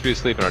 We're supposed to be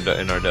asleep in our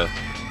death.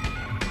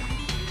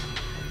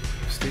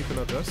 Sleep in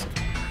a desk?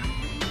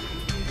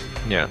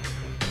 Yeah.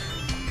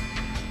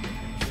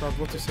 Stop,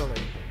 what you selling?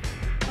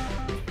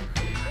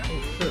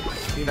 Oh shit.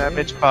 Steam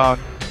Damage found.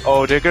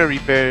 Oh, they're gonna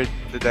repair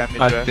the damage,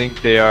 I right?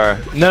 think they are.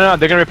 No,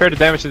 they're gonna repair the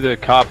damage to the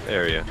cop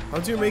area. How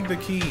do you make the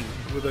key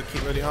with the key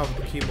when you have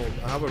the key mold?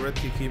 I have a red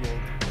key mold.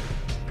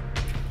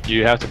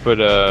 You have to put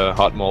a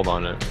hot mold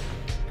on it. How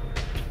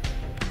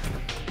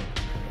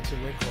do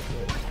you make hot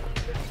mold?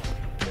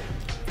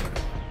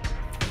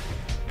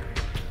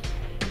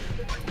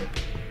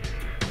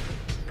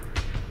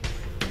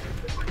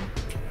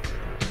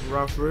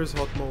 Raph, where is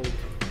hot mold?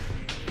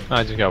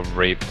 I just got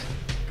raped.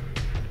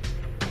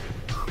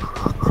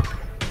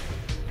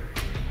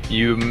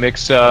 You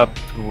mix up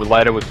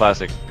lighter with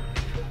plastic.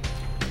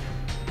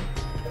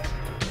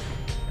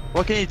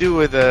 What can you do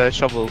with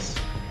shovels?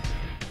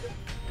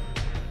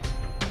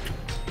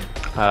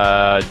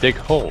 Dig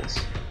holes.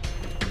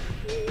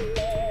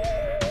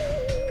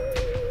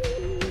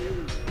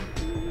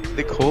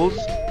 Dig holes?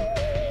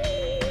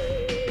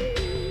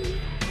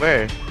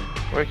 Where?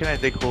 Where can I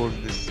dig holes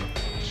in this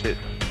shit?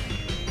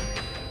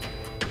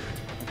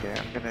 Okay,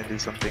 I'm gonna do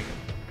something.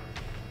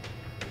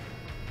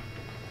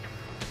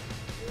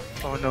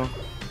 Oh no.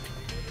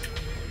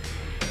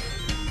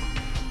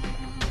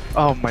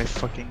 Oh my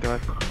fucking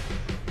god.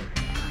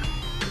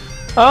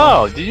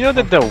 Oh, did you know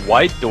that the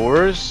white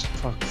doors?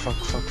 Fuck. I'm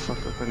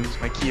gonna lose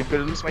my key. I'm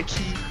gonna lose my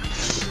key.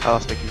 I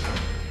lost my key.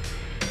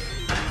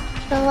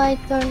 The light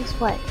door is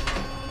what?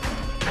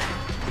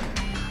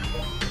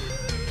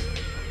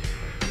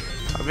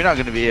 We're not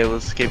gonna be able to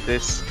escape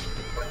this.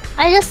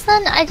 I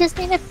just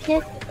need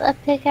a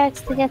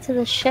pickaxe to get to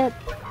the ship.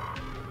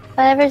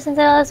 But ever since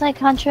I lost my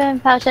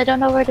contraband pouch, I don't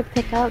know where to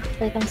pick up.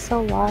 Like, I'm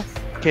so lost.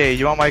 Okay,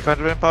 you want my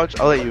contraband pouch?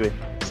 I'll let you in.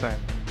 This time.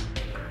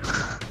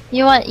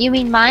 You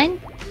mean mine?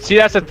 See,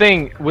 that's the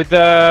thing with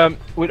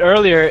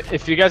earlier.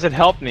 If you guys had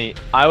helped me,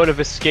 I would have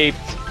escaped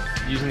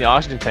using the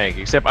oxygen tank.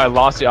 Except I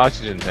lost the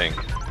oxygen tank.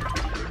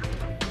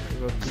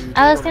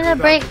 I was gonna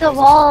break the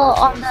wall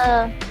on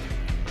the...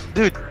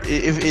 Dude,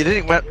 if it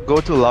didn't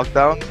go to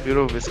lockdown, we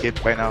would have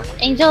escaped by now.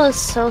 Angel is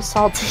so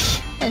salty.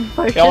 And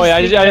Oh yeah,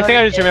 I think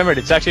I just remembered.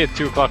 It's actually at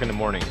 2 o'clock in the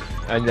morning,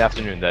 in the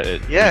afternoon. That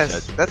it. Yes,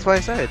 resets. that's why I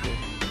said.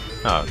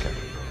 Oh okay.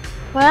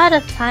 We're out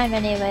of time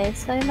anyway,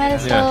 so we might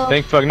as Yeah. well...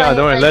 Thank fuck. No, play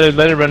don't worry. like-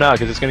 Let it run out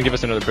because it's gonna give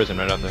us another prison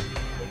right after.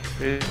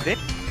 Really?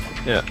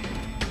 Yeah.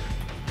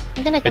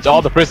 I'm gonna It's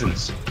all the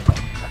prisons.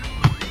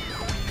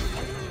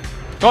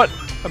 What?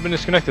 I've been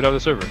disconnected out of the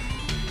server.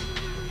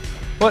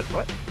 What?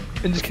 What?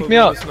 And just kick me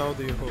out. Is now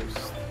the host.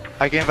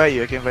 I can invite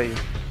you.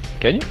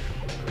 Can you?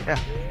 Yeah.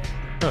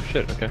 Oh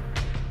shit. Okay.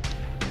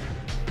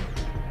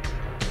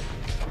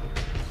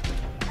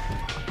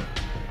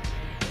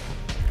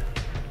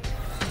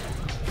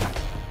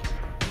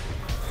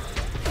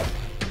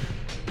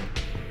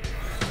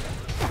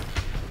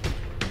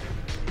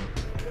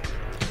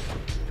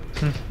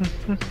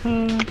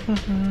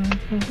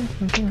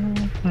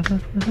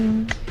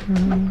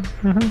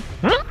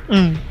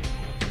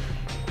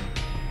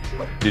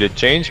 Did it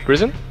change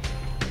prison?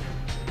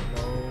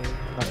 No,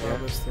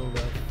 Rob is still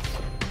there.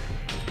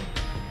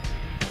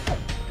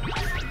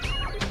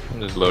 I'm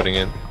just loading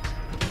in.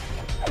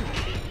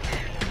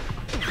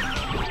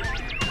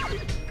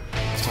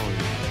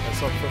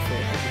 That's not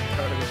perfect.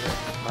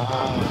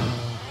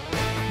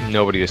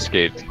 Nobody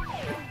escaped.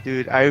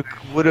 Dude, I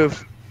would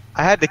have.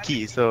 I had the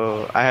key,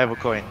 so I have a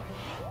coin.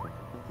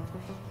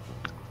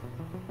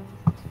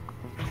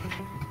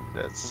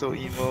 That's so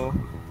emo.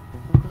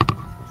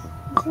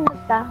 It's in the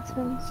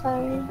bathroom,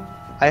 sorry.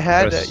 I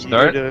had Press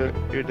start.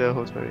 you're the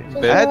host, sorry.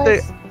 Just I had the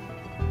realized-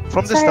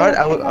 from the Sorry, start.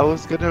 okay. I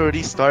was gonna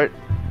already start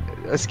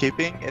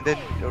escaping, and then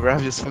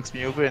Raph just fucks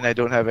me over, and I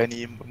don't have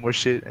any more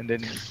shit, and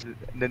then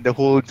the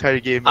whole entire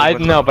game. I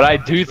went- know, but I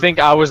do think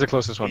I was the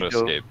closest one to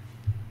Angel. escape.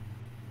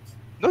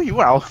 No, you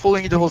weren't. I was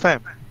following you the whole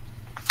time.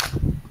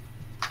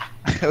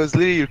 I was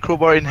literally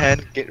crowbar in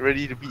hand, get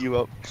ready to beat you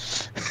up. I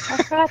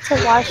forgot to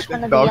wash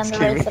one of the Dogs came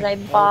underwears that I I'll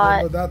bought,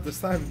 remember that this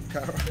time,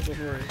 Kara. Don't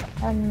worry.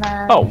 and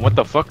then... Oh, what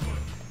the fuck? What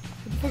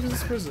the fuck is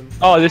this prison?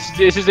 Oh, this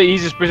is the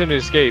easiest prison to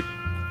escape.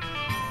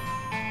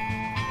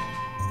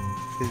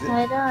 Is it?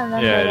 I don't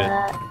remember Yeah, it is.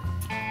 that.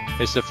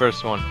 It's the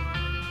first one.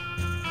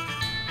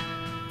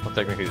 Well,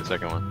 technically the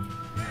second one.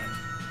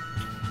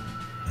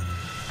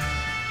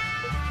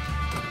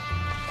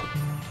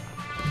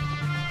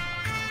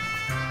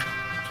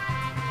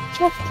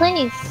 Jeff,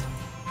 please.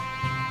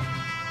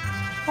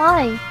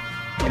 Why?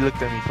 He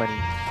looked at me funny.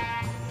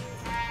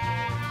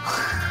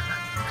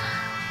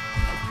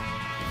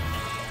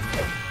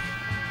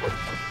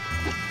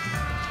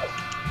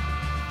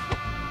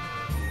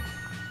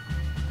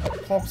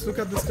 Cops, look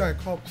at this guy.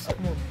 Cops,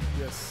 come on.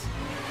 Yes.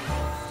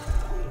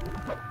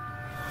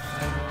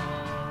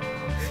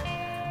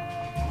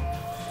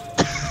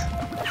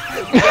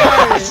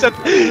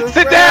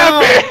 Sit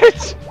down,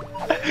 bitch!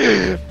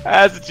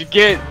 That's what you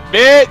get,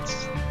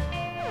 bitch!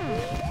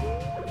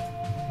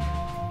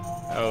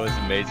 That was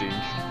amazing.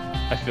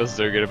 I feel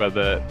so good about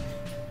that.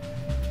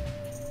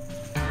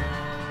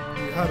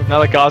 You had a Now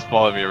the cops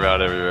following me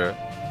around everywhere.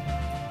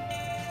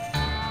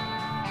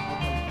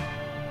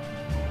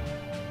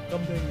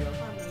 Come down here.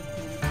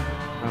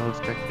 No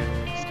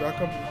spectators.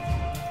 Jacob.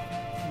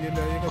 ये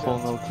ले आइएगा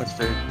Colonel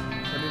Custard.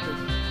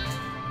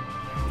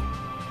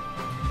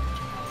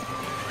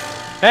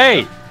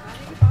 Hey!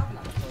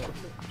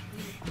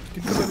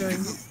 कितने बजे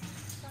आएंगे?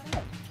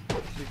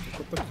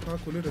 कब तक कहाँ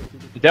खुले रहती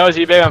है? If that was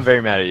you, babe, I'm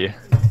very mad at you.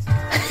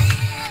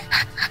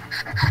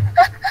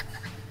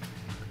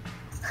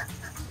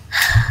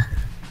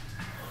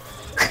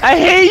 I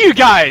hate you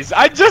guys!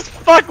 I just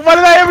what did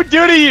I ever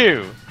do to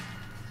you?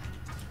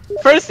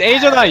 First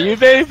Angel, not you,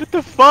 babe? What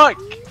the fuck?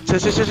 Chill.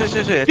 Beat the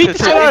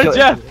shit out of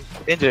Jeff!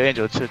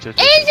 Angel, chill. Angel,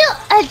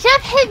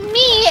 Jeff hit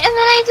me, and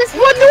then I just.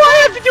 What do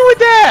I have to do with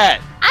that?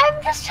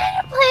 I'm just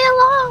trying to play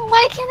along.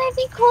 Why can't I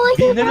be cool like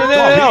you?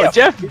 No,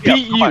 Jeff Beat me up,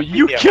 beat come you. on,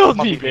 You beat me up, killed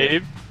come on, me, beat me up.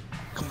 babe.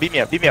 Come beat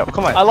me up,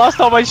 come on. I lost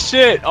all my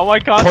shit, all my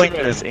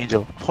consequences.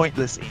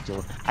 Pointless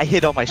Angel. I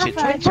hit all my shit.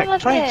 Try and check,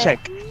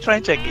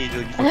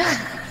 Angel, you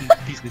fucking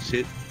piece of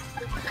shit.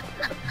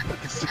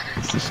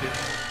 Piece of shit.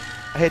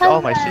 I hit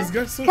all my This shit.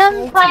 guy's so Come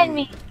salty. find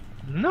me.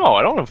 No,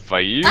 I don't want to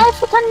fight you. I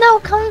forgot. No,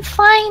 come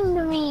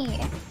find me.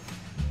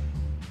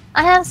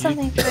 I have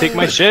something You for take you.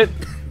 my shit?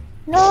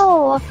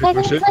 No, I my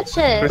didn't shit? touch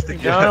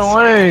it. No, I don't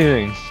want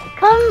anything.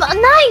 Come,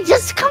 no,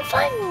 just come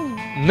find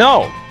me.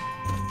 No!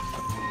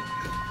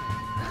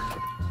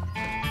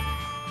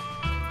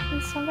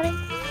 Can somebody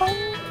come find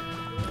me?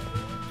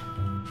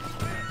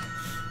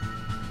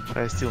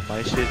 Try to steal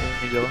my shit,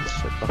 Angel.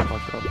 Shut the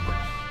fuck up. Why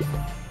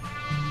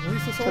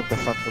is he so Shut the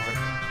salty? fuck up.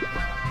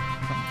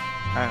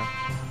 I know.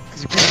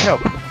 Cause you can't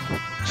help.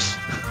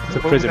 It's a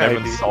prison,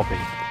 everyone's salty.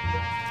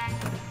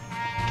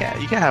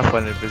 You can't have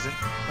fun in prison.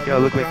 I You gotta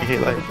look don't like you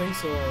hate craft life. everything,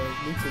 so I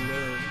need to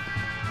learn.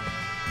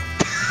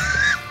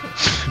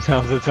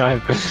 Now's the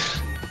time.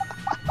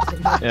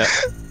 Yeah.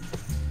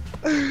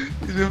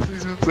 He's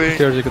been playing.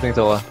 Theoretical things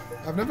all.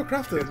 I've never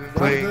crafted. Why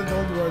Playing. did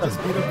all do I just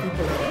beat up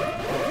people?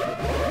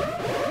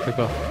 Click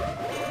off.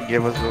 He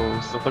gave us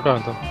those. Click off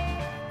então.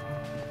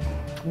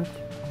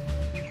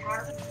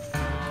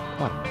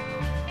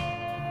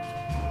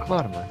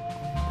 Claro, mano.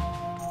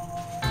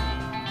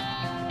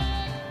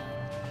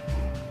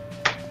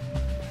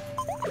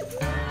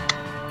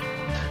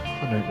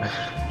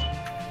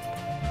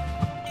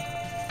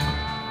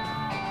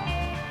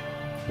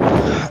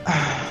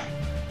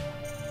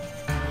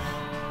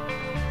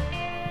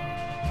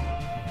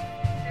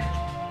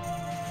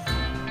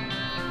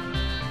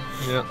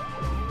 Yeah.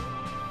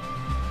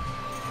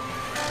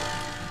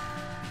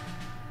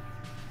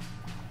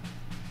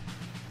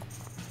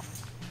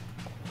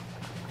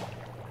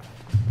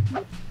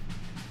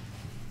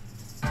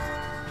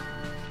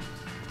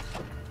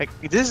 Like,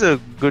 this is a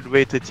good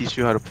way to teach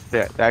you how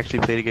to actually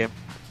play the game.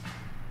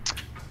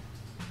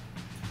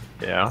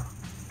 Yeah.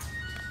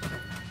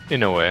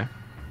 In a way.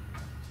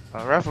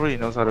 Raph really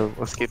knows how to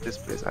escape this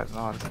place. I don't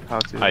know how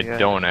to. I yeah.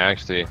 don't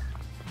actually.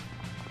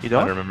 You I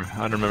don't? don't remember. I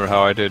don't remember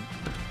how I did.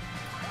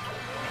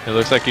 It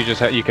looks like you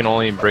just you can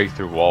only break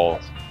through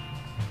walls.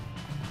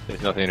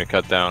 There's nothing to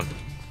cut down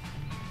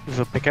With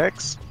a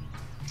pickaxe?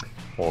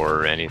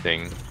 or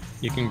anything.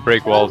 You can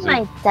break Oh, walls.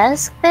 my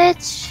desk,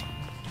 bitch.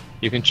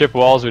 You can chip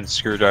walls with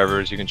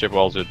screwdrivers. You can chip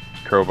walls with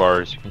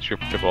crowbars. You can chip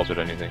walls with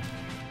anything.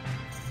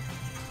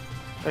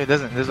 Oh, it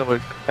doesn't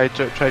work. I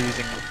tried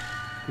using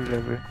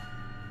screwdriver.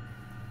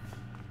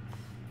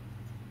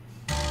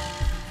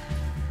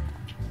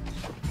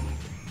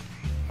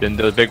 Then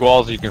the big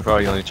walls you can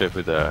probably only chip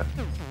with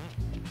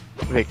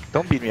Vic,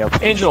 don't beat me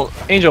up. Angel,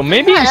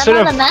 maybe Yeah, instead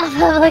I'm on of the map.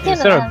 I'm looking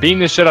instead at of beating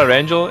the shit out of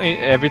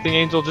everything,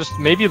 Angel, just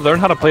maybe learn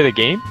how to play the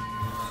game.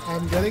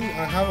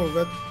 I have a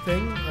red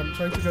thing. I'm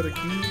trying to get a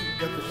key,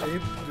 get the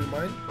shape. Do you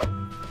mind?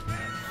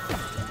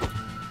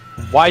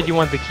 Why do you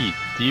want the key?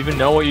 Do you even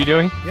know what you're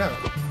doing? Yeah.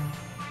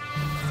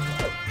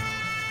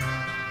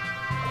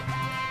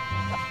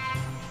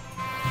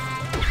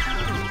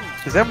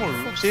 Is there more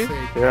room shiv? sake.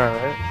 Yeah,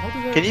 right. How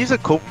did I... Can you use a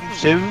comb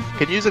shiv?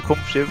 Can you use a comb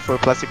shiv for a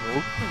plastic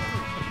move?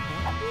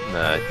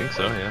 Nah, I think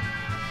so. Yeah.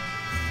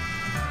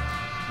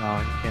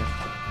 No, you can't.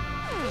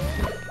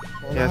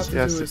 All Yes, I have to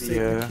yes, do is the, take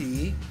the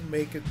key,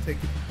 make it, take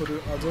it, put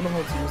it... I don't know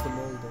how to use the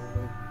mold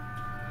though.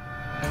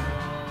 Like...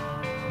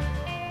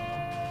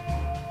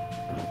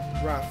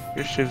 Raph,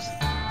 Your shiv's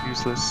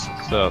useless.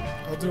 So,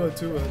 I'll do it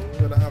too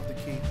when I have the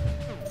key.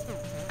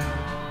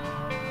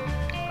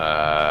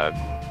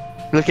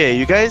 Okay,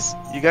 you guys,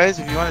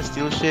 if you want to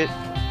steal shit,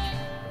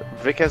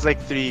 Vic has like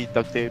 3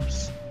 duct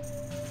tapes.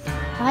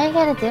 Why you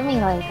gotta do me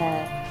like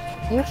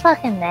that? You're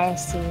fucking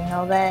nasty, you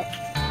know that?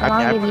 I I mean,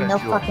 don't I'm give you gonna no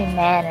steal. fucking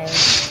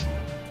manners.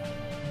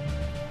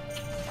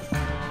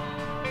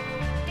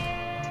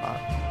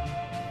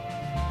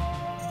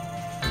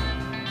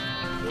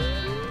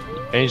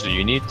 Angel,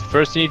 you need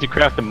to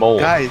craft the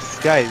mold. Guys,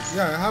 Yeah, I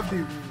have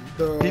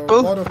the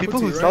water people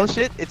putty, who sell right?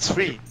 shit, it's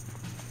free.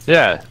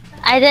 Yeah.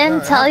 I didn't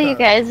Yeah, I tell have you that.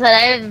 guys, but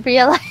I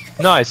realized.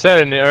 No, I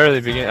said in the early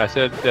beginning. I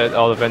said that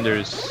all the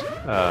vendors.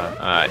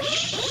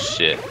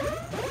 Shit.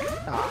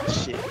 Ah,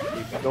 shit.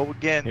 Here we go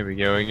again. Here we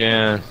go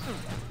again.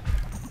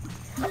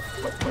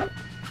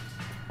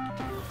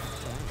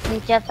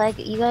 Hey Jeff, like,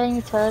 you got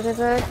any toilet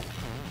paper?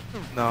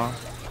 No.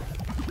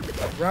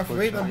 Raph,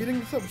 wait, I'm beating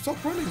this up.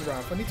 Stop running,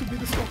 Raph. I need to beat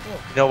this stuff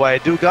up. You know what I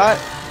do got?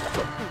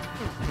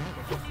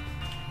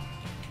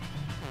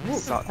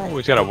 Whoa, Oh,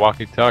 he's got a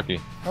walkie-talkie.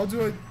 how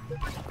do I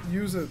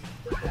use it?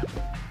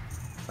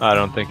 I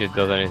don't think it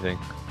does anything.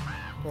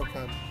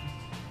 Okay.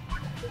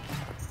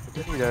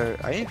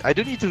 I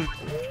do need to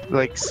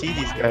like see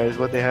these guys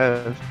what they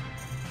have.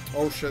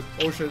 Oh shit,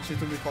 she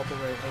took me copper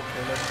right.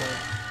 Okay, let's go.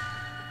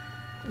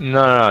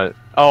 No.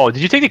 Oh,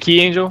 did you take the key,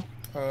 Angel?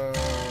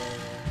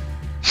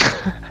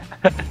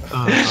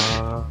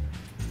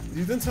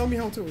 You didn't tell me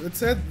how to. It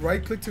said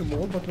right click to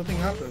mold, but nothing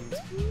happened.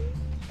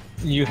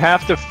 You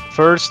have to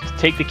first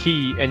take the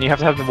key, and you have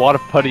to have the water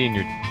putty in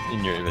your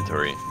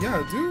inventory.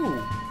 Yeah, I do.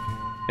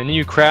 And then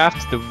you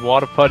craft the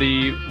water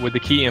putty with the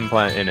key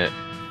implant in it.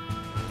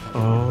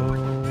 Oh,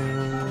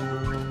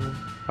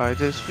 I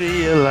just I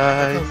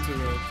realized. can't do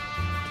it.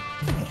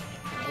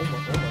 Oh my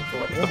god,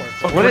 oh my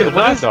god. Where did the what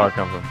black is- dog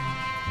come from?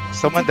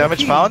 Someone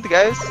damage found,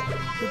 guys?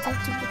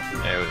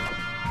 Yeah,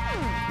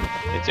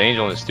 it's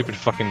Angel and his stupid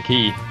fucking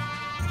key.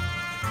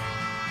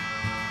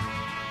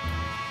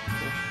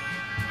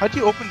 How do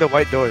you open the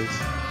white doors?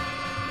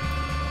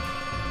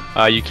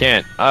 You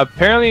can't.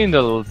 Apparently, in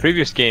the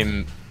previous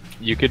game,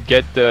 you could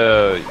get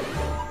the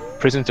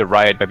prison to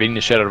riot by beating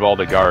the shit out of all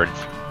the guards,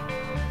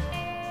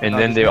 and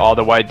then all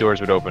the white doors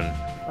would open.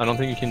 I don't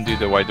think you can do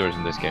the white doors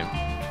in this game.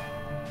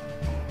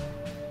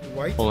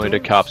 White Only the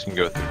doors? cops can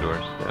go through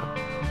doors. Yeah.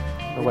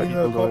 The We white need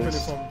people a cop doors.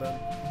 uniform then.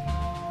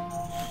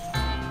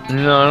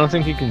 No, I don't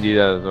think you can do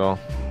that as well.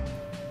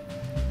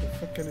 What the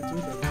fuck can it do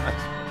then?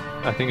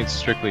 I think it's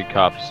strictly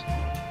cops.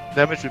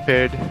 Damage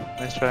repaired.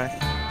 Nice try.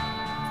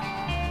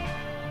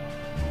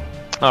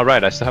 Oh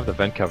right, I still have the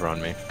vent cover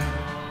on me.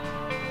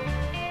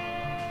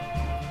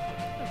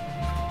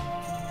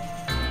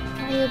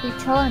 Why you be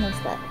telling us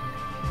that?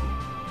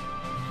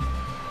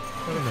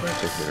 No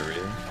particular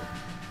reason.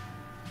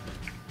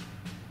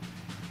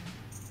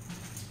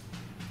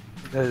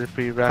 That is a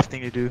pretty rough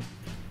thing to do.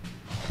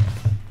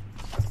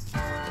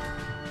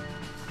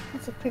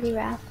 That's a pretty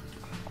raft.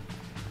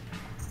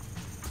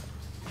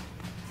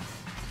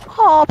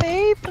 Aw,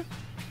 babe.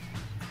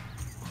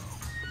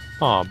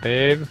 Aw,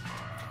 babe.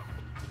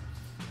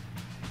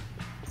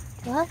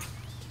 What?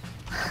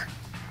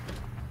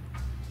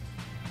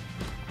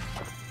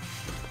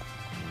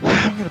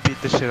 I'm gonna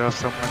beat the shit out of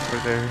someone for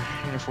their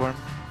uniform.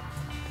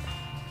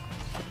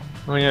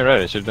 Oh yeah,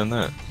 right. I should have done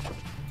that.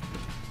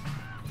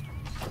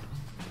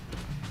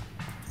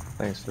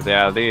 Thanks for the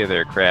idea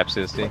there, crap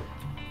sissy.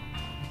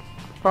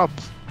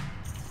 Props.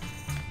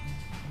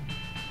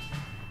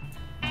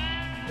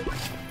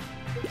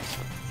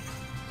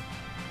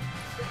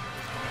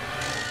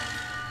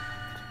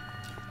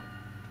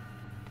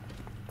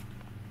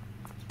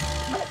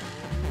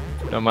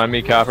 Don't mind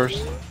me,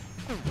 coppers.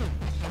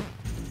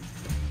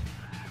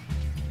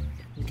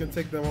 You can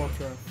take them off,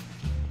 Raph.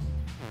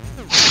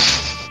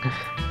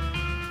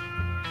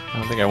 I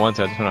don't think I want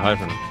to. I just want to hide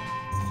from him.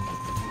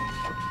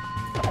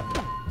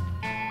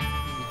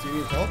 Do you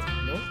need help?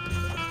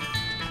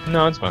 No?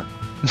 No, it's fine.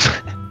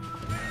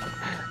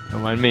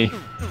 Don't mind me. Okay,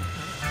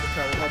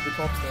 we'll help the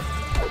cops then.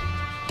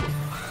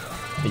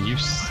 Hey, you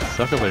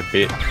suck of a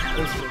bitch.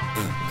 Listen.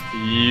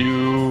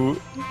 You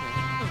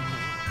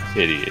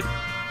idiot.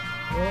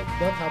 Well,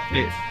 that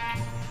happened.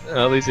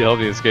 At least you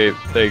helped me escape.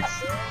 Thanks.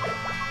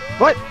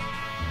 What?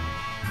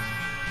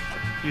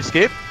 You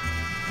escaped?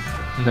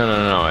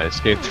 No. I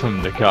escaped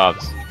from the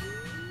cops.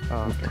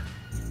 Oh, okay.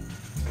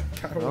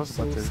 God, That was was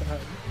so about to- sad.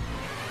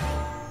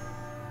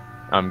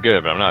 I'm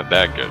good, but I'm not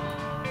that good.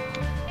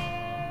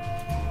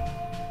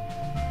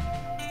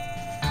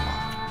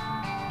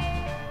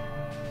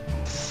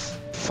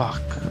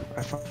 Fuck.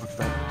 I fucked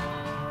up.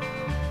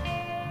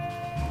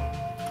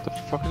 The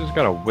fuck I just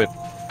got a whip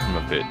from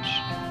a bitch.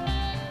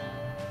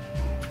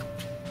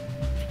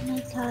 Oh my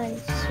god, I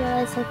just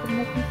realized I've been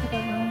looking for the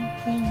wrong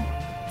thing.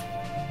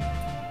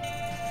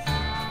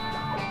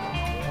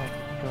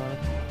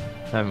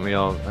 Aren't we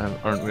all,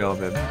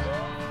 babe?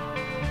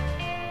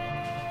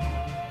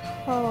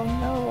 Oh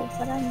no,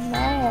 but I'm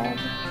mad.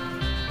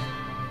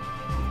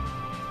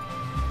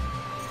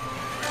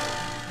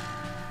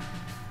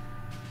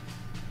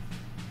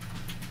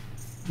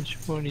 Which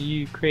one of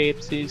you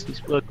crapes is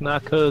fuck my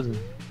cousin?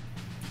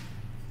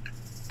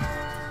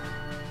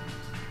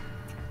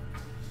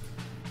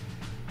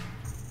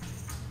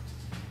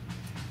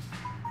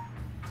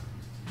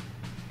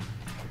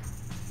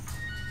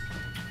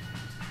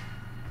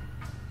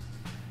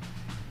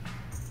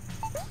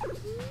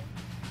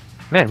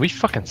 Man, we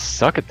fucking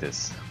suck at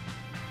this.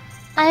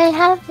 I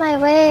have my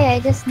way, I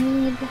just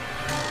need,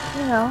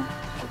 you know,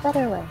 a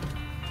better way.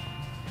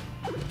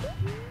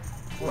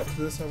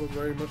 After this, I would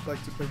very much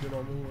like to play the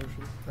normal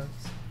version.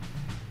 Thanks.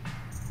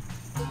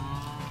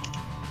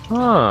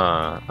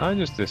 Ah, I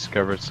just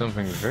discovered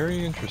something very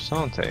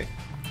interessante.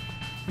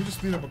 You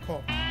just beat up a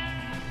cop.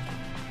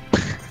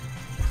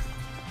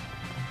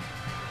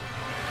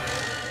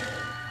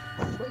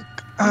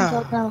 I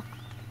don't know.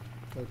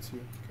 That's you.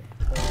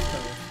 Okay. Oh, it's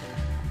Kara,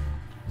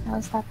 sorry. Now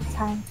is not the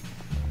time.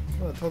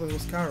 Oh, I thought it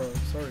was Kara.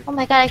 Sorry. Oh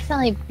my god, I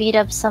accidentally beat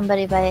up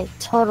somebody by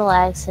total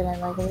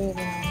accident, like I didn't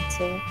even mean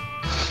to.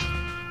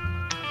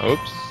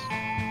 Oops.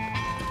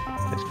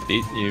 Just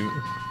beat you.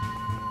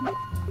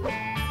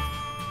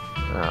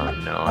 Oh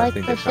no, I Like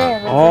think the I found.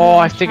 shit, like Oh, when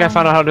I you're think I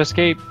found out how to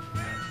escape.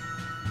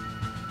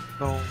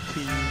 No,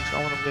 please.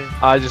 I wanna win.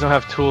 I just don't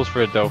have tools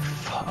for it though.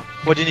 Fuck.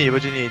 What do you need?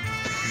 What do you need?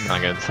 I'm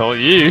not gonna tell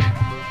you.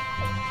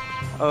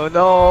 Oh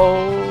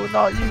no!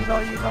 Not you,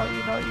 not you, not you,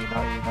 not you,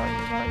 not you, not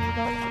you, not you,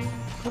 not you.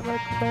 Come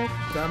back, come back.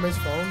 Damage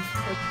found.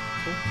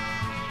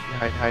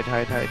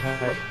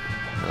 Hide.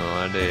 No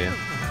idea.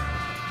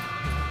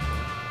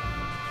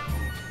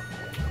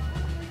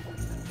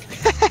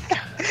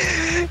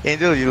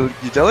 Angel, you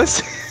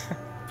jealous?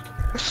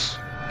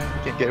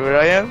 You can't get where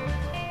I am?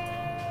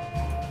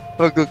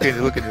 Look,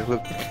 Angel, look at this,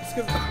 look. Let's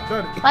get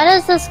Johnny. Why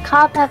does this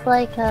cop have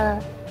like a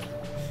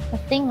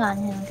thing on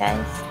him,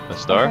 guys? A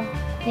star?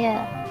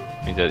 Yeah.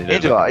 Means that he's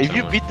Angel, looking for if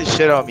you someone. beat the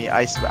shit out of me,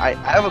 I swear, I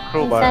have a Is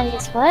crowbar. that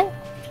his what?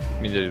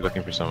 Means that he's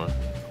looking for someone.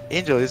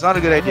 Angel, it's not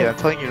a good idea, I'm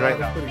telling you right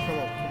now. Come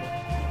on.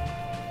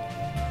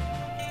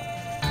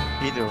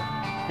 Angel,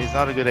 it's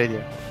not a good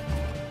idea.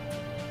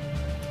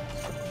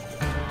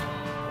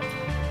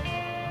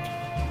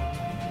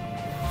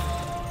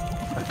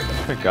 I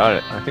think I got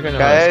it. I think I know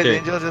how to Guys, escape.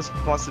 Angel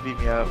just wants to beat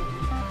me up.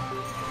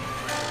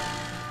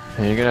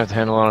 And you're gonna have to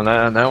handle on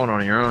that one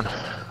on your own.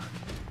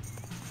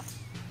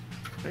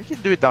 We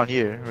can do it down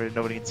here, where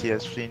nobody can see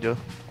us, Angel.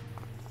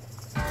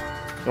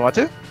 You want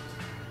to?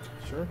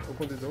 Sure,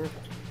 open the door.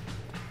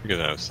 You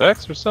gonna have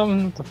sex or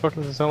something? What the fuck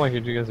does it sound like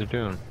you guys are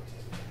doing?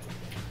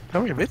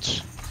 Come here,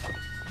 bitch.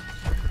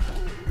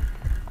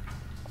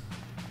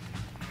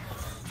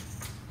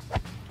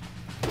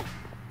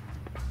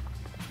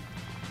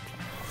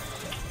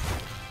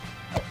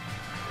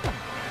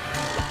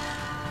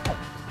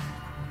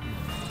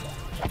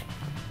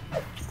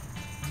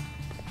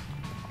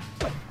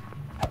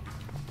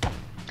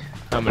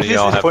 How many of This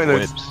y'all is have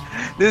pointless. whips?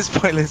 This is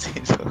pointless,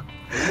 Angel.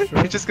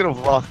 You're just gonna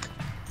block.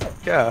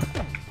 Yeah.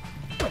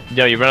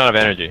 Yo, you run out of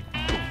energy.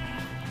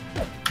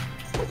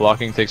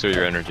 Blocking takes away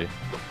your energy.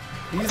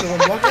 He's the one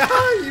blocking.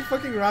 Ah, you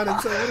fucking ran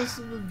inside. What a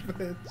stupid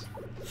bitch.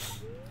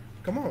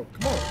 Come on.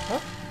 Huh?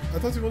 I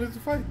thought you wanted to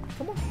fight.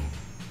 Come on.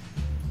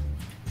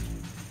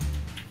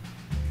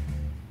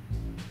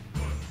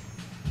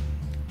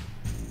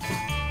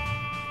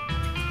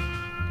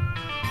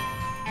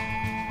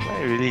 Am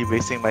I really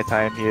wasting my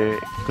time here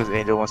because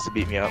Angel wants to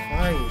beat me up?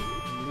 Fine.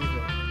 Leave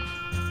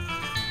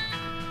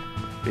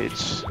it.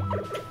 Bitch.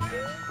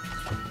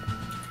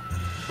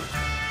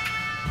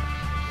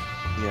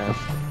 Yeah.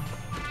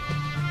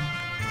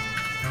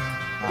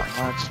 Not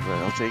much, but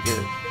I'll take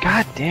it.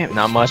 God damn,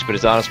 not much, but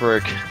it's honest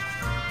work.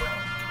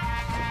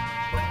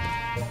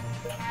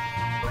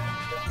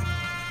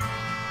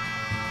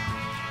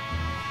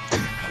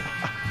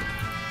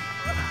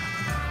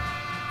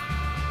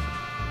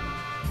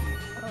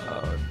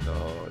 Oh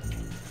no.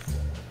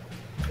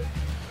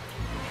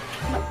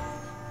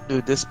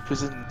 Dude, this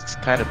prison is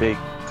kind of big,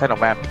 kind of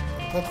wamp.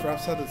 I thought Rap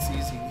said it's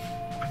easy.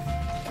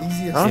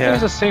 Easiest. I don't Yeah. think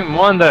it's the same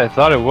one that I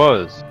thought it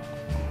was.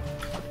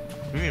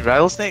 You mean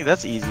rattlesnake?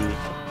 That's easy.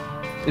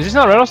 Is this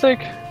not rattlesnake?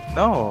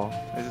 No,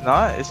 it's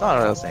not. It's not a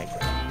rattlesnake.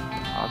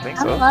 I don't think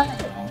I'm so. loving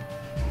it.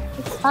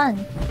 It's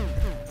fun.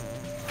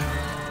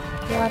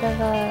 A lot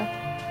of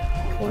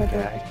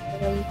Okay.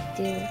 the way you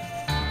do.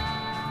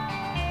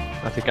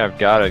 I think I've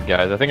got it,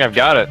 guys. I think I've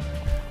got it.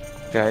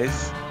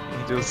 Guys,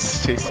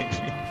 Angel's chasing me.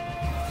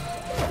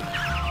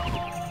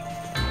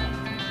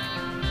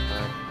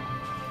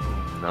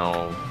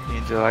 No.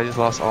 Angel, I just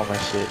lost all my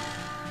shit.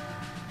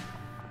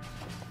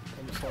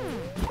 I'm sorry.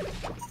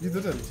 You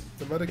didn't.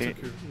 The medic You're,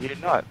 took you. you're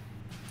not.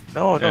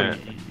 No, no.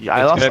 Yeah.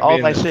 I It's lost gonna all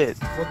be my in the- shit.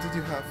 What did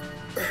you have?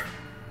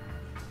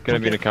 Gonna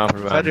be in a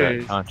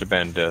Cutters.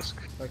 contraband disc.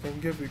 I can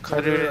give you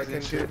Cutters cutter, I and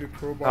can shit. give you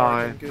crowbar,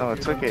 I No, can give no, you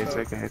it's okay, it's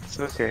hunter. okay, it's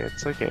okay,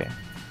 it's okay.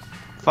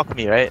 Fuck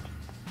me, right?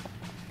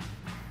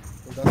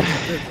 Well, that's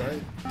what you did,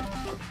 right?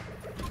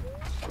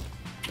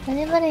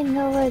 Anybody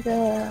know where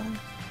the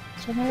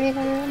generator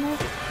room is?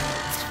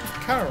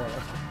 Kara.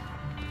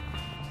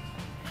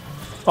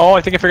 Oh,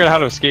 I think I figured out how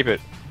to escape it.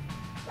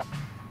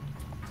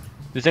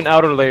 There's an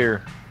outer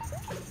layer.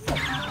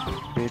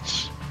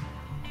 Bitch.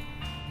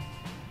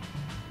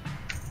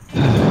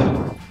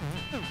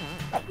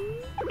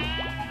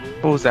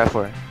 What was that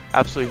for?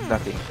 Absolutely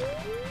nothing.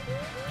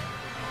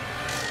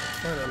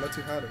 Fine, I'll let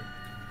you have it.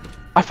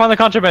 I found the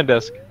contraband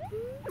disc.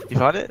 You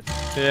found it?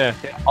 Yeah.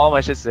 Yeah, all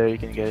my shit's there, you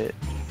can get it.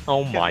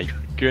 Oh my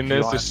goodness,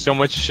 You want- there's so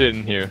much shit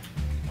in here.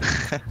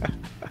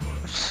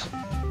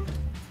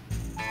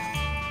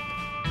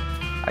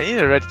 I need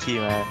a red key,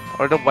 man.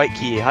 Or the white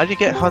key. How the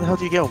hell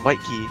do you get a white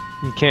key?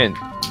 You can't.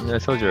 I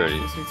told you already.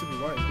 This needs to be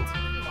white.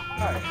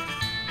 Hi.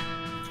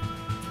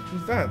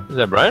 Who's that? Is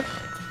that Brian?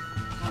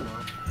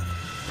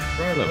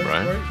 Brian, Hello,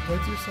 Brian.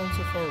 why do you sound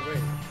so far away?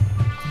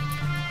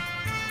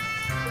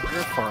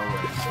 You're far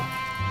away.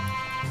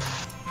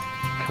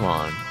 Come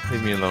on,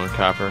 leave me alone,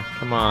 Copper.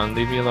 Come on,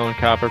 leave me alone,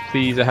 Copper.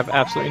 Please, I have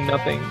absolutely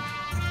nothing.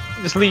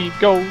 Just leave.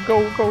 Go,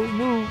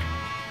 move.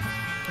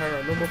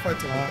 Kara, no more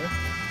fighting, okay?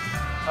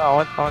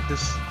 Oh, I want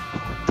this.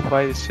 I want to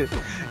buy this shit.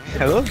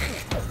 Hello?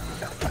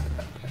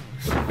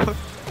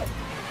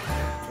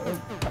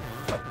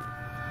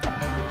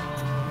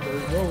 There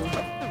you go.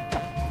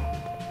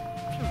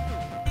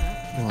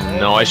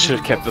 No, I should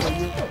have kept this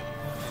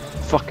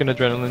fucking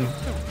adrenaline.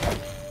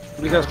 What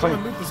are you guys Come playing?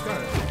 and loot this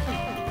guy.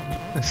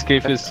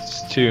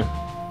 Escapists too.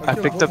 I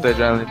picked up the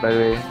adrenaline, by the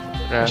way.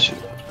 Yeah, Say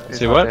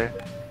it's not what? there.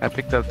 I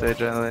picked up the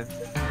adrenaline.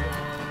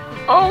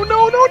 Oh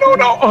no!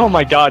 Oh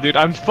my god, dude,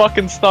 I'm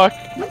fucking stuck.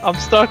 I'm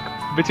stuck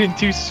between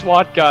two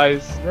SWAT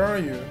guys. Where are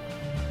you?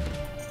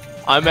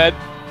 I'm at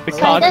the So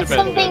So I did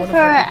contraband. something for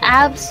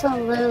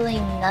absolutely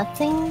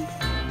nothing.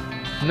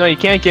 No, you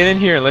can't get in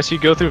here unless you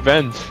go through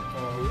vents.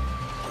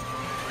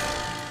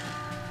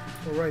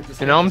 Alright, this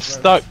And guy I'm is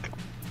stuck.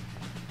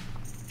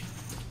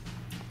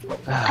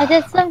 I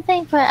did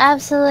something for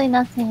absolutely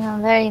nothing.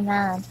 I'm very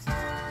mad.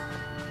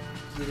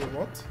 You did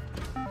what?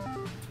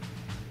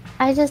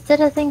 I just did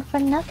a thing for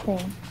nothing.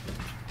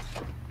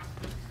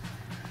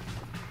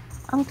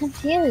 I'm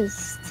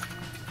confused.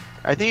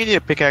 I think you need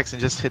a pickaxe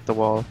and just hit the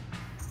wall.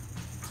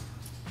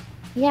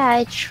 Yeah,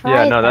 I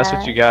tried. Yeah, no, that's what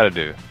that. you gotta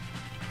do.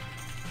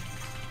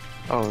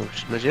 Oh,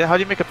 legit? How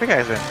do you make a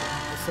pickaxe then?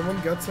 If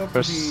someone gets up to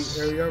First-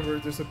 the area where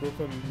there's a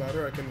broken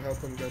ladder, I can help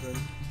him get in.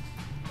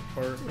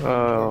 Or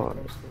Oh.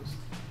 comes first.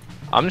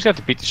 I'm just gonna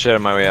have to beat the shit out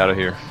of my way out of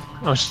here.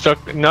 I'm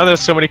stuck. Now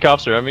there's so many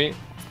cops around me.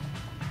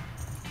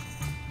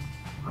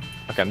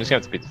 Okay, I'm just gonna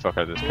have to beat the fuck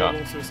out of this Who cop.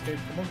 wants to escape?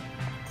 Come on.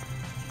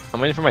 I'm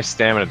waiting for my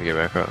stamina to get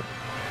back up.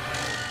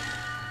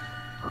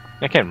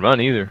 I can't run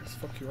either. Let's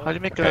fuck you How do up.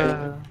 you make Okay. a...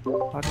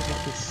 How do you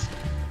make this?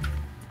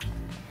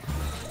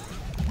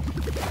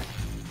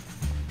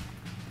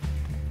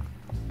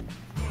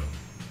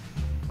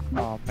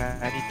 Oh man,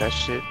 I need that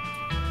shit.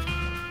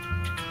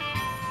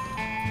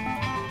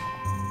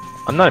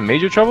 I'm not in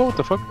major trouble? What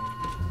the fuck?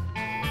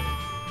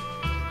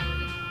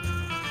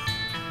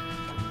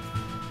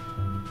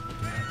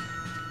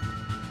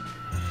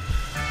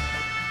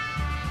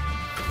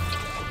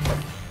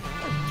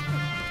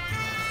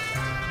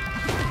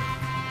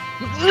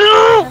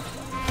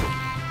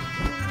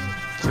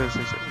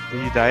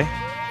 Did you die?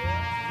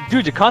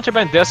 Dude, the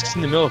contraband desk's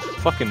in the middle of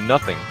fucking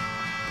nothing.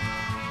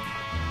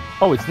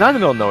 Oh, it's not in the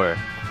middle of nowhere.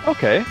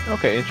 Okay,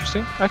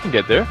 interesting. I can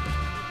get there.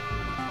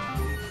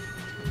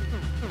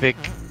 Vic,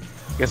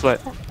 guess what?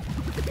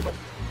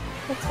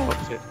 What's Oh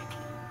up? shit.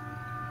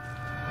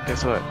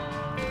 Guess what?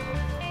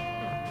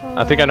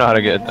 I think I know how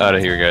to get out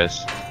of here,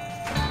 guys.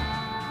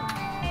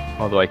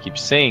 Although I keep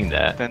saying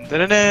that. Dun dun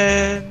dun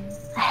dun!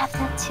 I have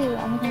that too.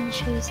 I'm gonna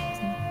show you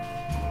something.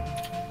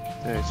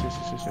 There,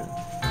 shit.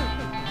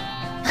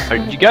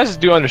 You guys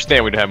do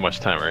understand we don't have much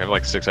time, right? We have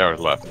like 6 hours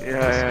left.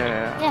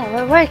 Yeah. Yeah,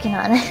 we're working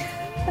on it.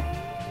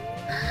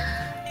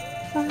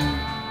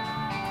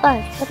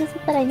 Fuck, what is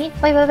it that I need?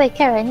 Wait,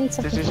 Kara, I need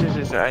something.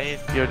 Shit. I need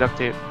your duct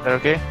tape. Is that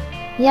okay?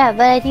 Yeah,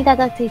 but I need that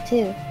duct tape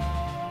too.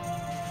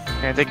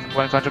 Can I take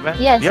one contraband?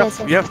 Yes, you have,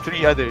 yes. You have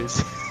 3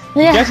 others.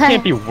 You guys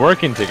can't be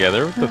working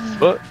together. What the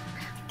fuck?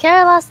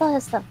 Kara lost all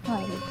his stuff.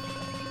 No,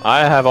 I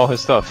have all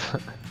his stuff.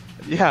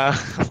 Yeah,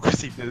 of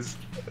course he does.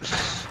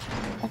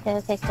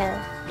 okay,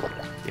 Kara.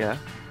 Yeah.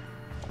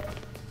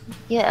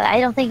 Yeah, I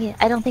don't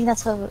think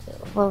that's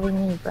what we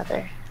need,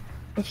 brother.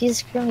 If you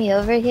screw me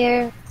over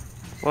here,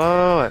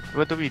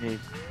 What do we need?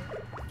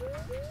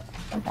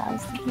 I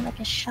was thinking like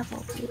a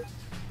shovel, dude.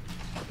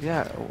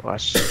 Yeah, a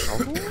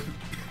shovel?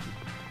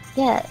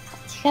 Yeah,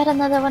 you got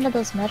another one of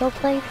those metal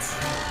plates?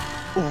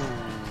 Ooh.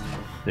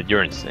 That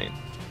you're insane.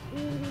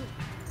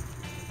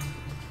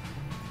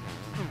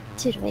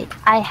 Dude, wait,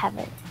 I have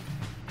it.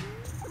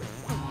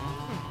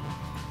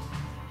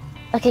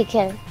 Okay,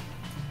 Kara.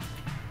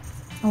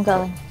 I'm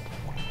going.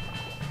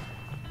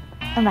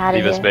 I'm out of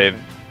Leave here. us, babe.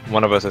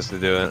 One of us has to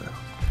do it.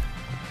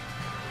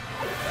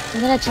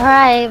 I'm gonna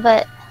try,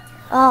 but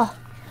oh.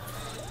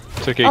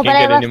 It's okay, you Oh, but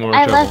can't get any more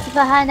I trouble.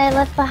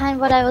 left behind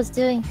what I was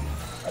doing.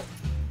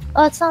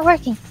 Oh, it's not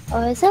working.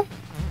 Oh, is it?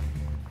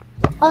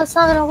 Oh, it's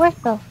not gonna work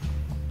though.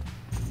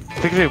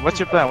 Victory, what's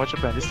your plan? What's your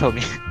plan? Just tell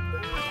me.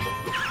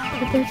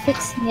 But they're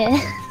fixing it.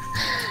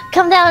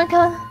 Come down,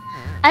 come.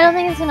 I don't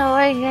think it's gonna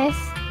work, guys.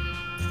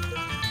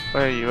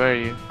 Where are you? Where are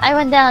you? I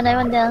went down.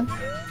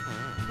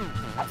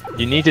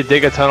 You need to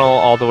dig a tunnel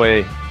all the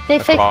way. They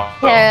fixed across. it,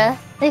 Kara.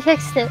 They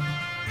fixed it.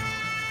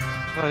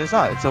 No, it's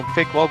not. It's a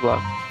fake wall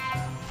block.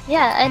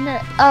 Yeah, I know.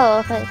 Oh,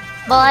 okay.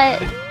 Well,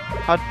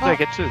 How did I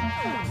get through?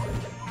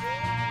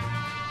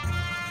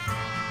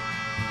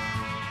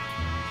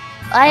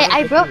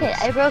 I broke it.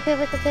 I broke it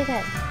with the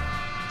pickaxe.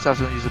 So I have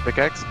to use a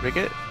pickaxe? Break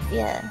it?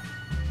 Yeah.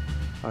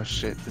 Oh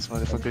shit, this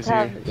motherfucker's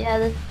here. Yeah,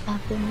 this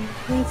happened.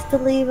 Needs to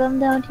leave. I'm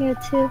down here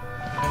too.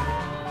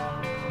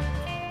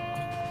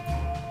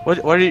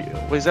 What are you?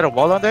 Is that a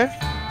wall on there?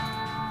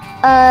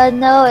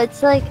 No,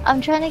 it's like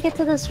I'm trying to get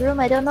to this room.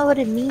 I don't know what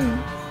it means.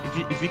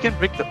 If you can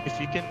break the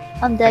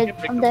I'm I dead. can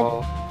break I'm the dead.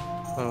 wall.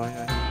 Oh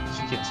yeah,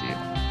 she can't see it.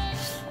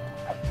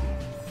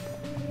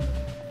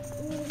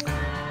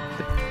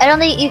 I don't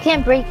think you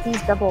can't break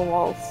these double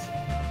walls.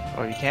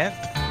 Oh, you can't?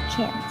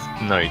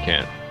 Can't. No, you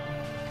can't.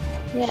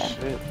 Yeah,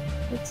 Shit.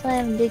 that's why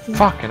I'm digging.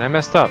 Fuck, and I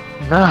messed up.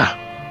 Nah.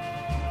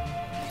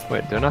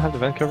 Wait, do I not have the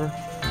vent cover?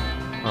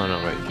 Oh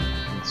no,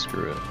 wait.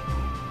 Screw it.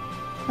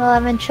 Oh,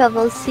 I'm in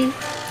trouble. See?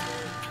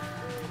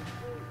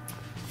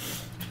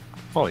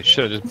 Holy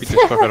shit, I just beat this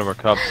fuck out of our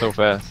cop so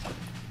fast.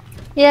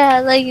 Yeah,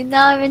 like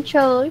now I'm in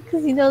trouble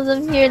because he knows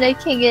I'm here and I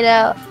can't get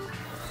out.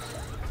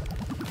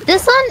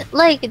 This one,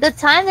 like the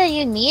time that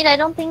you need, I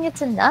don't think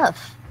it's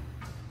enough.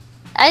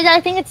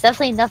 I think it's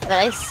definitely enough, but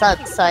I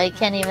suck, so I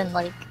can't even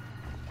like.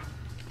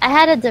 I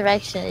had a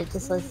direction, it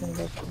just wasn't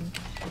working.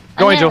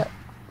 Go, Angel.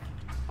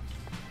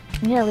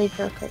 I'm gonna leave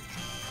real quick.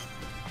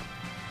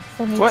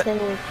 So What?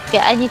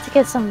 I need to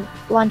get some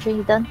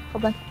laundry done.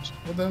 Hold on.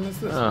 What the hell is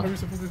this? Oh. What are we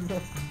supposed to do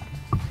now?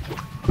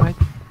 I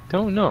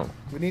don't know.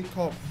 We need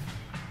cop.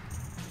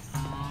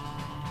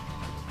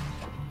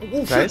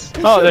 Oh, Guys?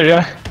 shit. Oh, there you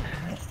go.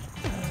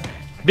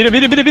 Beat him,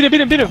 beat him, beat him, beat him,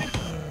 beat him, beat him.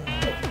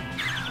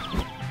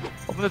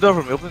 Open the door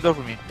for me. Open the door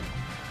for me.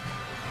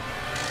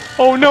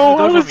 Oh no,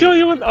 I Open the door was for the me.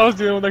 only one. I was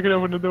the only one that could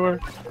open the door.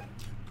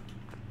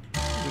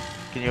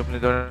 Can you open the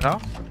door now?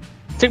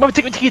 Take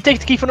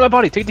the key from my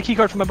body. Take the key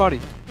card from my body.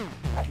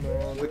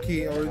 No, the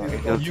key already.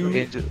 Oh, got you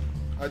Angel.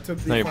 I took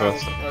the No, you're file.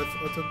 both.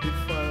 I took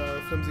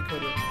the flimsy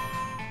cover.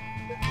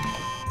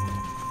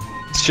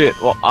 Shit.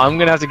 Well, I'm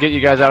gonna have to get you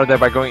guys out of there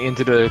by going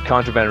into the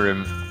contraband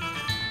room.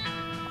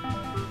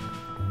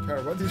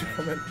 Kara, what did you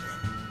comment?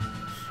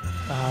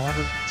 I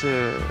wanted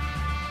to.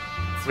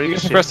 You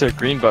can press the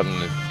green button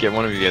to get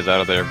one of you guys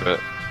out of there, but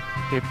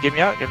Okay, get me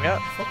out. Get me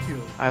out. Fuck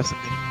you. I have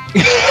something.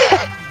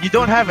 You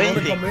don't have You wanna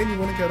anything. come in, you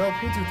wanna get out?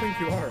 Who do you think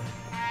you are?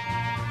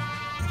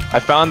 I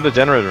found the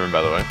generator room,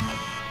 by the way.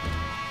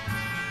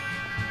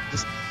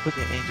 Just put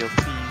me, Angel,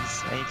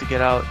 please. I need to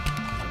get out.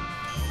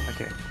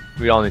 Okay.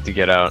 We all need to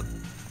get out.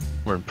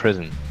 We're in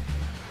prison.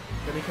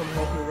 Can you come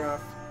help me, Raph?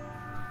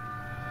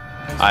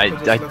 I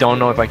don't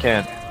know if I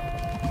can.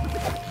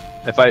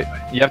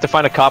 You have to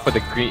find a cop with a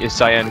green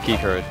cyan key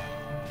card,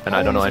 and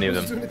I don't know any of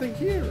them. Do anything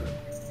here?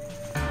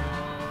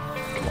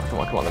 Come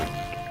on, come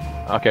on.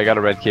 Okay, I got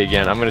a red key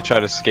again. I'm gonna try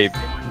to escape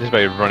just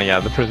by running out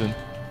of the prison.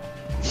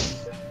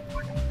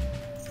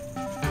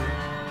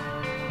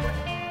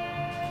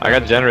 I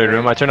got the generator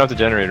room. I turned off the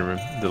generator room.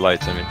 The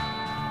lights, I mean.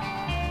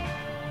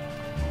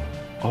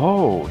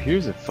 Oh,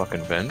 here's a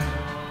fucking vent.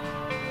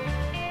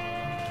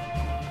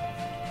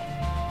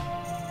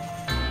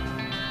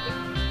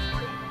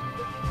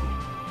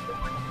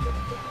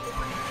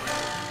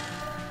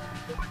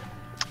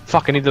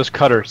 Fuck, I need those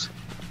cutters.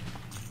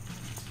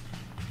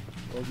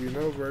 Well, we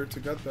know where to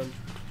get them.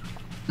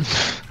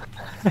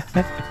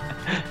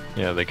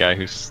 Yeah, the guy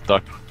who's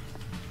stuck.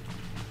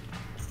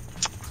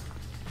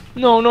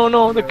 No, no,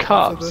 no, the Yeah, after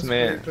cops, this,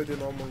 man. Play the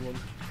normal one,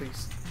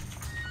 please.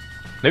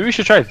 Maybe we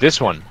should try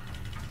this one.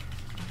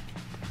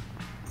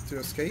 To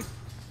escape?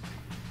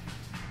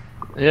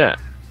 Yeah.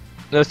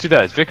 No, let's do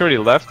that. Vic already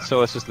left, so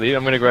let's just leave.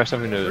 I'm gonna grab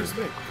something to Where's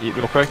Vic? eat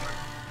real quick.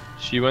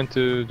 She went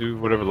to do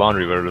whatever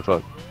laundry, whatever the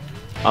fuck.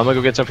 I'm gonna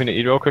go get something to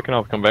eat real quick and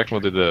I'll come back and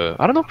we'll do the.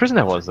 I don't know what prison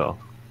that was though.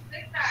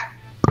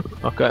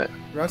 Okay.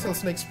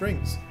 Rattlesnake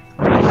Springs.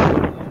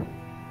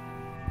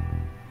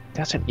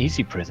 That's an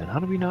easy prison. How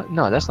do we not?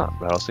 No, that's not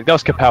Rattlesnake. That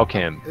was Kapow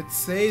Camp. It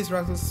says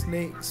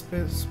Rattlesnake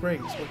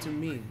Springs. What do you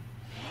mean?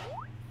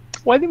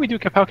 Why didn't we do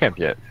Kapow Camp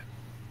yet?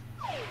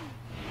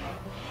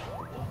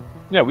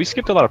 Yeah, we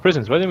skipped a lot of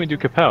prisons. Why didn't we do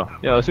Kapow?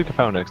 Yeah, let's do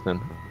Kapow next then.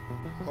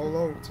 How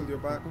long till you're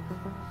back?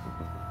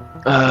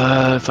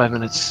 5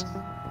 minutes.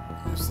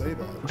 You say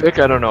that. Vic,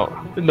 I don't know.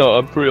 No,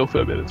 I'm for real.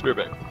 5 minutes. We're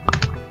back.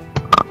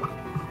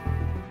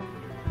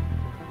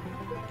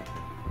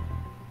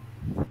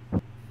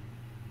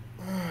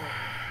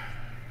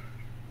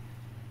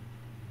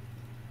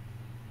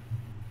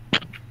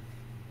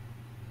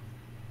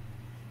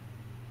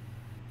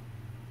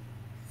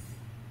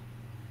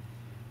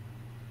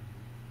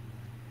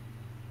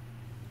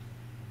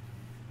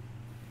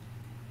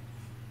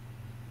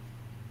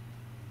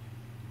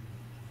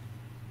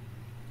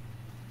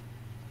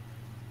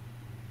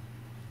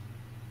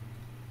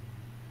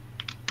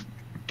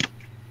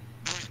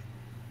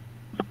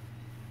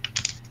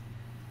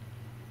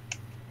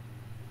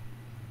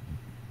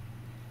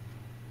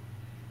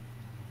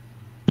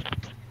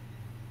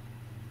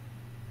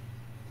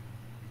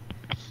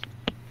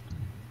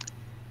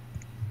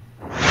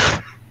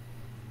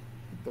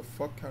 The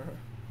fuck, Kara?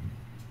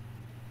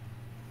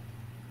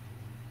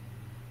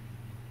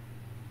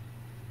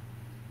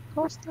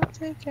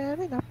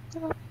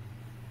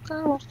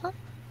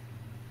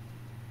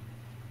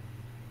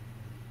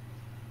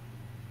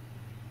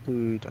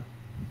 Dude.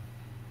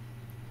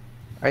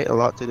 I ate a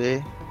lot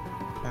today,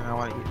 and I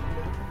want to eat.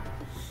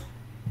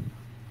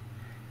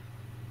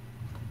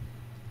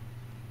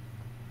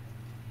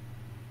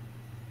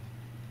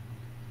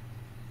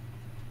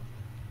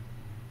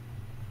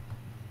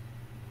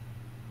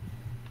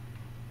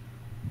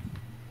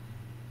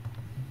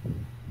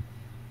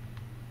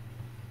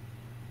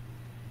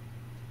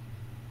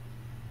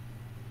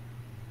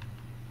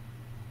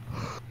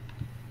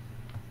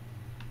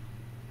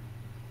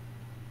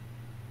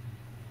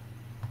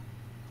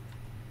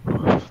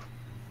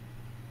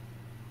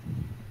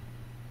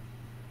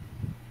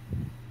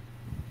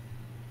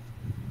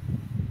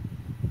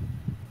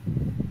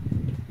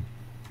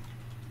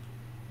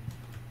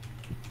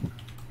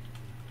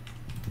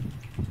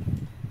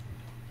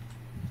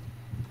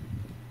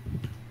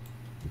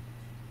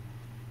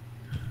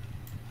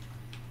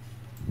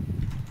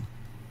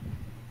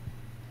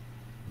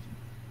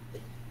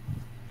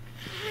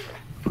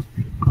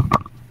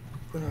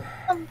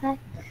 I'm back.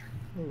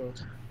 Hello.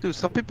 Dude,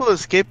 some people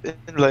escape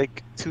in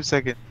like 2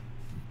 seconds.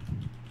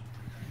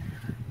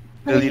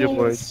 The What are you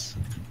leaderboards.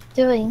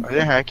 doing? Are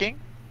they hacking?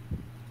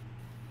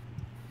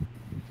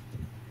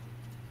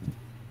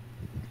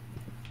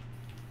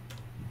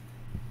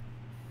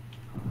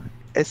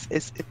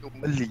 SS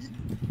anomaly.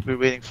 We're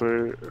waiting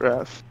for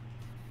Raf.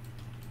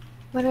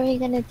 What are we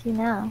gonna do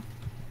now?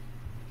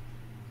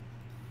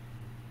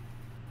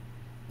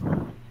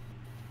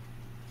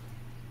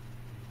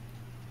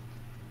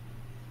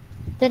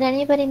 Did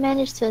anybody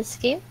manage to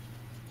escape?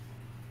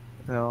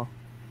 No.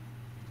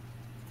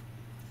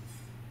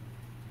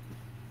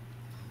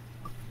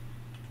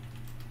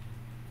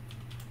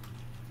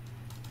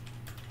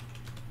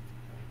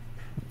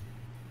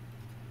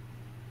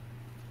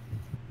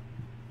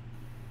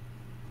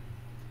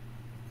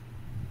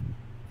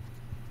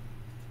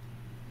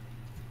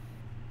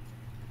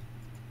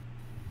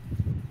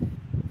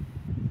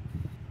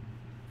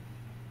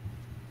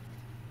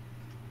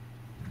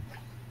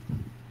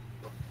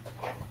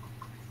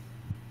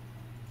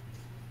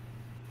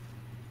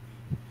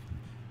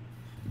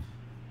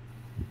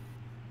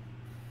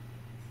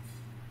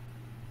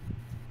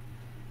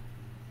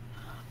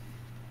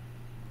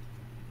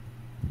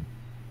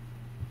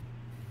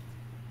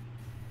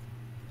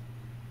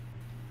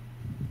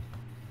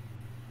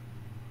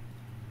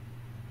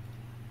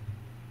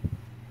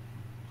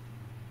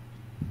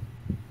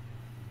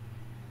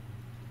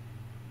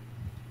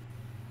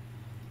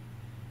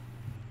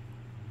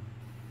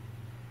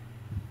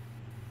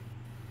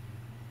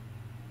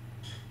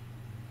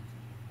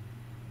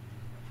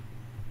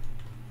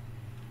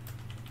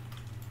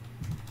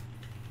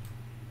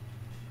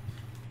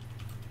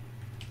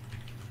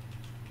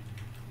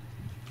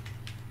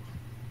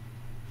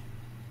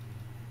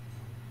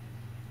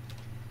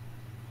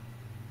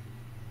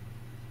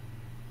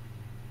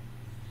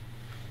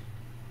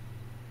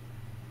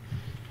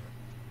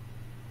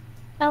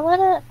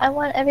 I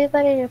want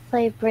everybody to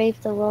play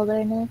Brave the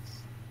Wilderness.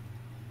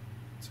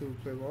 To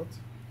play what?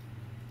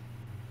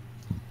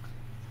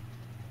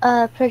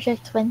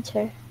 Project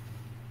Winter.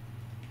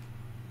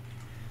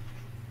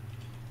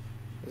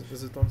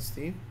 Is it on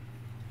Steam?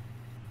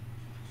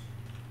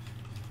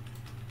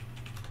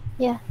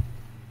 Yeah.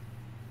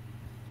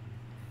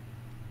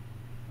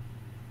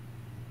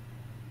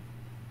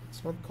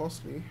 It's not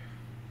costly.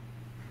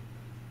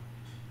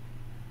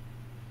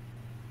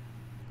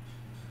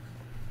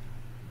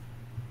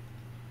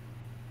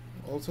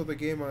 Also, the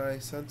game I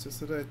sent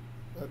yesterday,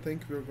 I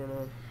think we're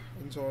gonna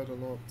enjoy it a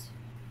lot.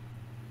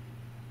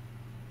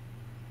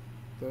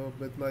 The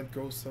Midnight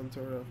Ghost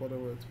Center,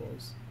 whatever it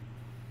was.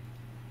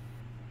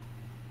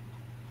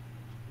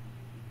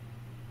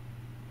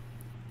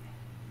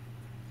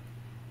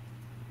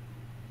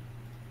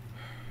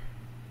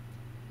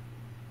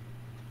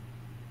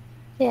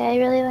 Yeah, I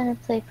really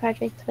want to play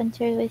Project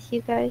Winter with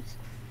you guys.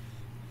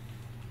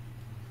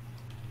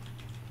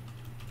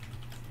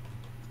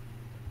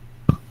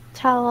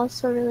 Tao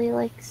also really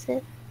likes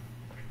it.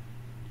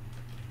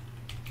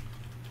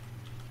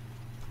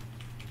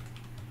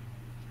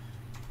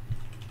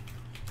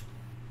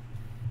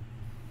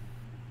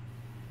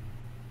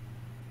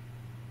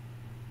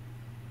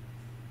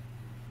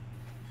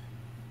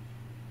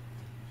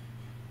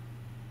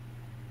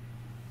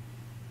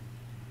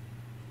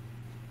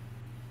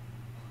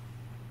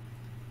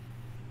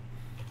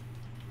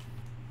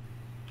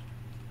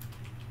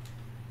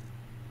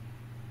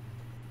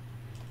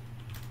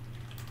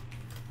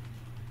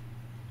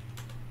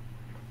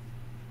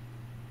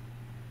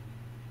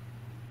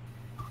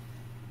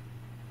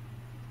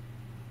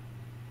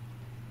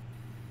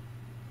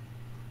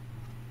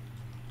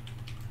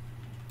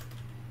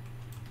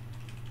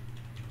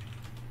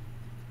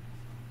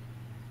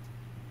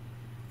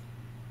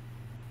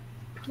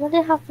 What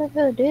did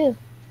Hapago do?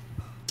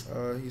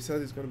 He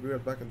said he's gonna be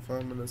right back in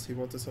 5 minutes. He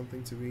wanted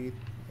something to eat,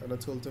 and I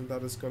told him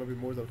that it's gonna be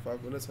more than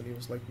 5 minutes, and he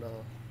was like, "Nah."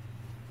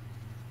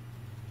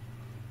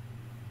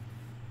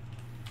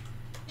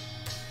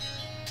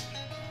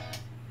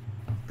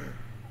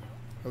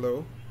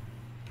 Hello.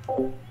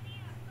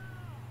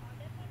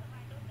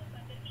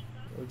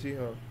 जी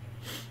हाँ.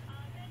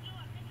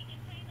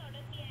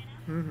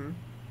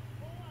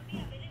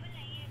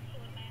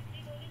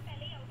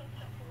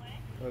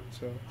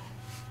 अच्छा.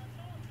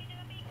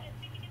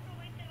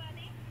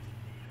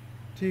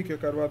 ठीक है,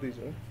 करवा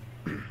दीजिए.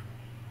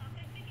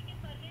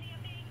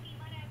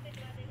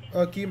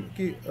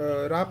 की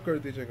rap कर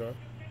दीजिएगा.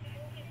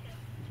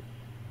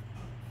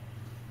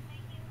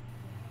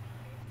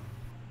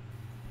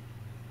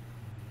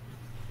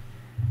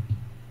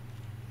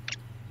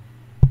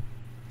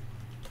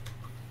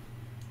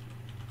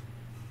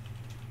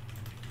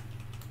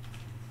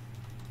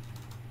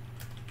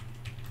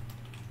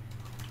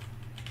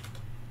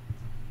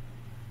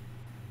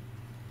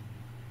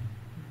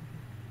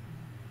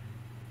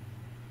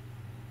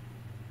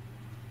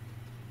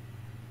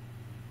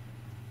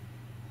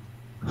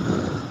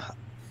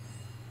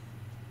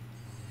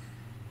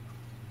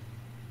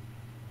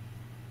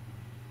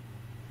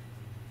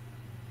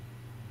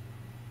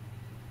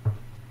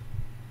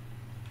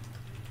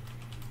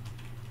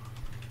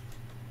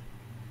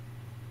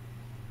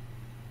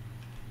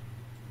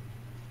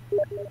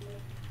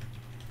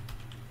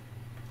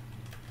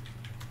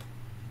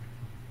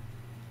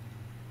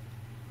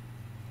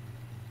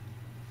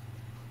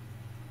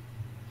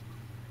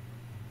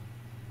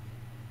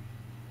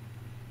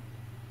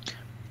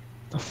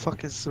 The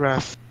fuck is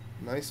Raph?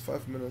 Nice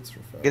 5 minutes,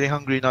 Rafael. Getting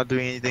hungry, not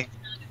doing anything.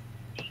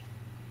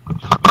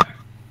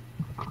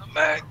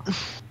 Man.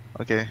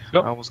 Okay,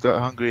 Go. I almost got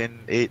hungry and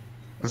ate.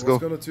 Let's I go.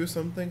 was gonna do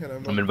something,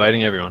 and I'm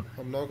inviting everyone.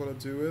 I'm not gonna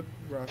do it.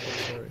 Raph, I'm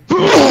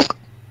sorry.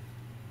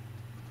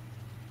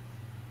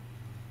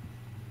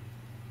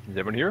 Is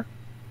everyone here?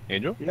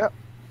 Angel? Yeah.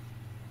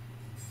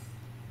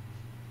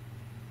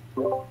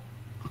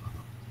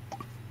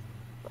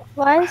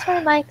 Why does my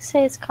mic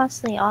say it's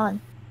constantly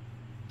on?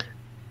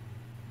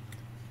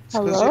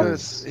 Hello?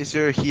 Because it's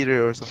your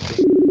heater or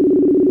something.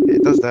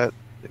 It does that.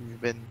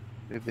 We've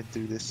been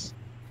through this.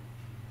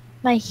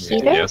 My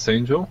heater? Yes,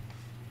 Angel?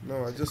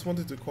 No, I just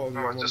wanted to call you.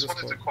 I'm on this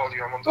call.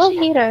 What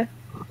heater?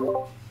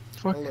 Hello.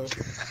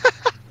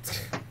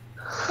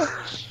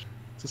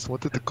 Just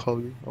wanted to call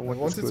you. I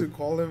wanted to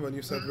call him when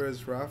you said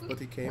where's Raph, but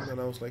he came, and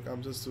I was like,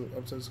 I'm just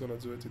gonna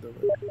do it either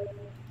way.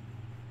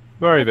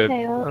 Where are you, babe?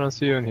 Okay, well- I don't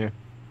see you in here.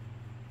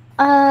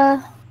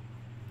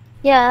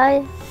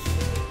 Yeah,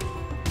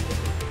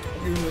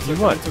 Give me a You second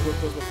what? to go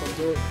close the front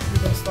door. You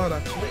can start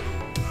actually.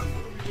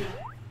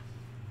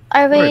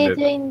 are Where we is it?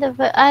 doing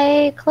the...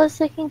 I closed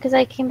looking because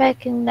I came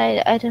back and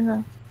I don't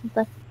know.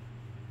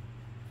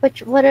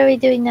 What are we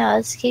doing now?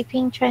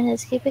 Escaping? Trying to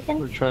escape again?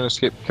 We're trying to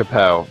escape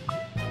Kapow.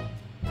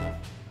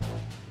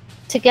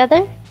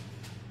 Together?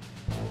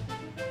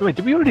 Wait,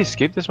 did we already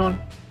escape this one?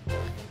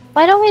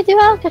 Why don't we do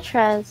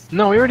Alcatraz?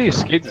 No, we already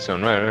escaped this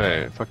one.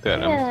 Right. Fuck that.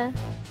 Yeah.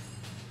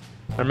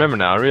 I remember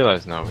now. I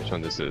realize now which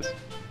one this is.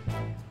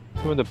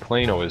 Who the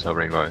plane always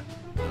hovering by?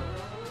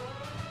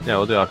 Yeah,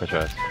 we'll do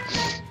Alcatraz.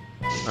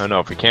 I don't know,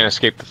 if we can't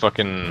escape the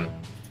fucking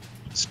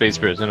space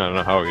prison, I don't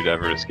know how we'd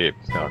ever escape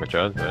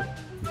Alcatraz, but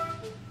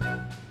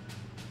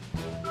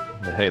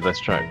hey, let's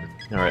try it.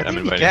 Alright, I I'm think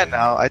we inviting. can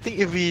now. I think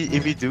if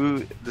we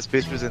do the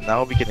space prison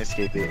now, we can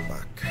escape it.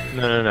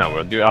 No,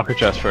 we'll do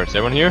Alcatraz first.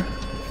 Everyone here?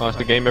 Launch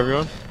the game,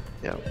 everyone?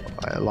 Yeah,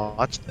 I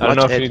launched. I don't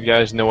know if you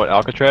guys know what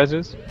Alcatraz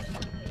is.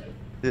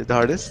 The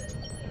hardest.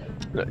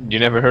 You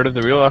never heard of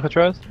the real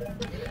Alcatraz?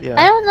 Yeah.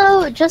 I don't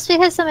know, just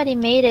because somebody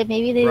made it,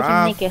 maybe they Raph.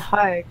 can make it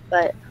hard,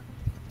 but...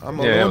 I'm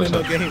Yeah, alone in what's the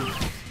up? game.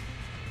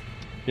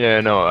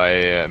 Yeah, no, I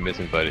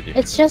misinvited you.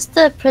 It's just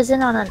a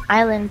prison on an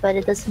island, but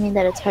it doesn't mean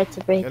that it's hard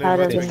to break And out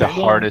of it's in It's the the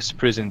game. hardest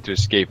prison to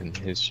escape in the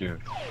history of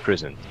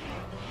prison.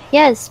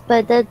 Yes,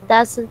 but that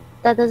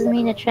doesn't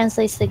mean it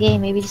translates the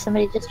game. Maybe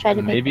somebody just tried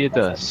to make Maybe it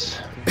does.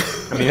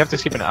 I mean, you have to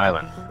escape an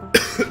island.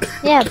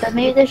 Yeah, but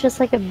maybe there's just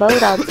like a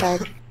boat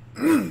outside,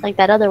 like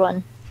that other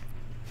one.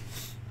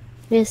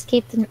 We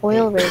escaped an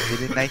oil rig.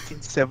 In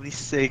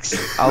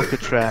 1976,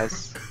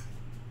 Alcatraz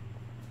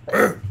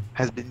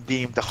has been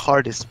deemed the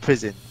hardest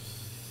prison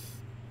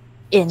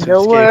In to the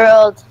escape.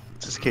 world.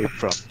 to escape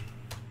from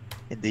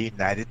in the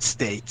United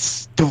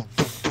States. Doom,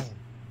 doom, doom.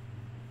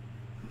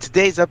 In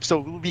today's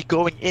episode, we'll be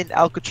going in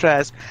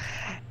Alcatraz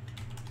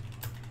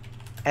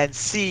and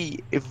see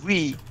if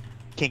we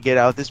can get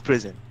out of this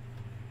prison.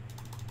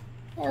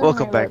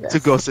 Welcome back to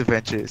Ghost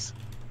Adventures.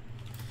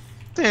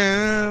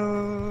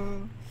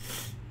 Doom.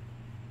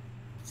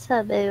 What's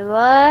up, baby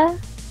boy?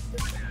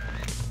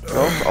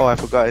 Oh, I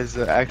forgot his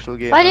actual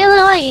game. Why do you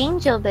look like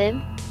Angel, babe?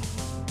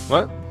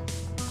 What?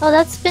 Oh,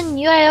 that's been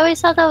you. I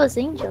always thought that was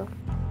Angel.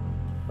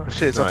 Oh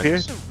shit, it's up Right. here.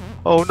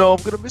 Oh no,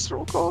 I'm gonna miss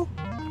roll call.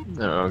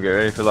 No, get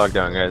ready for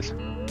lockdown, guys.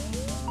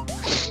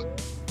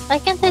 Why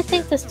can't I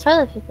take this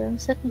toilet paper? I'm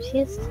so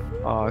confused.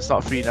 Oh, it's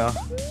not free now.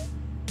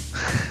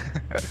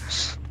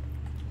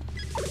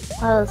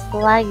 Oh, it's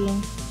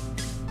lagging.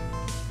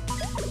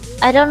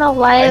 I don't know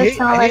why it's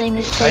not letting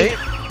me take.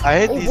 I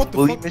hate Oh, these what the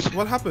bully fuck? missions.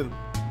 What happened?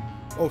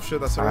 Oh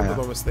shit, I surrendered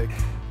by mistake.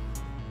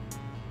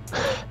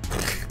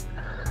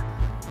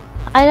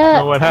 I Oh,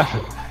 don't. what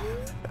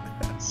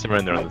happened?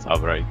 Surrender on the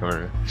top right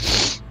corner.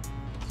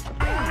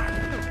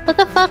 What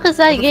the fuck is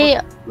that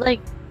gate? Like,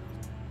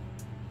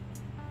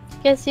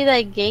 you guys see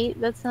that gate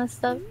that's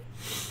messed up?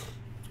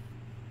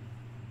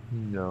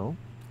 No.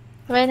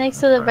 Right next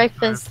to the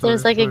breakfast,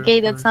 there's like a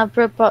gate that's not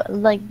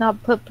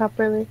not put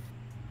properly.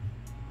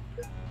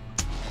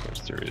 Yes,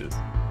 there is.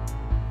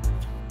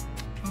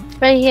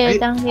 Right here, Hey.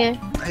 down here.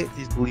 I hate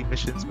these bully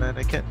missions, man.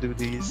 I can't do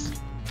these.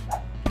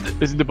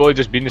 Isn't the bully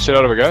just beating the shit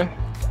out of a guy?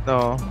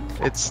 No,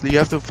 it's you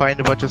have to find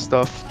a bunch of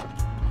stuff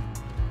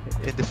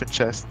in different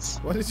chests.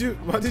 Why did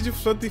you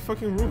flood the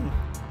fucking room?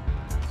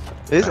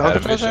 Is I had a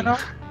Alcatraz right mission. now?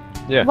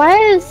 Yeah. Why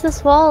is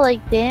this wall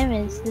like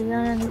damaged? I don't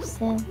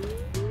understand.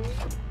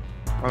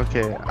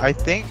 Okay, I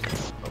think.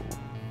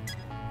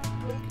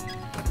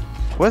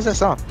 What's that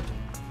sound?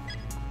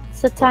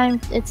 It's the time.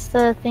 It's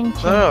the thing.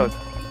 No,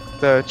 changing.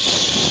 the.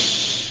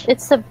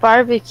 It's the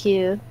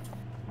barbecue.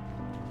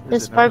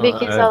 There's Is it not?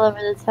 barbecues all over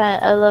the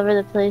all over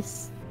the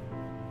place.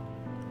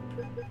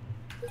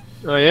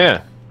 Oh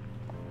yeah.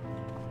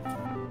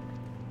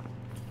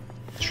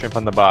 Shrimp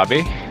on the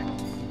bobby.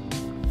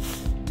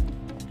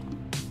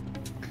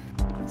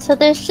 So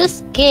there's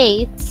just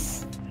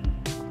gates.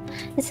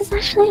 Is this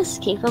actually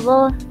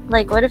escapable?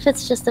 Like, what if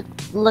it's just a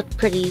look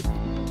pretty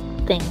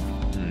thing?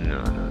 No.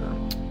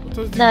 What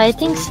was the No, I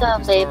think story so,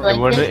 to babe, start?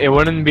 like- It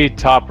wouldn't be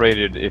top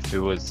rated if it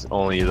was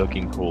only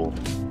looking cool.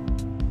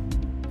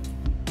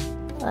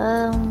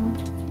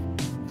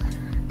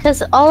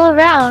 Cause all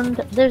around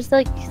there's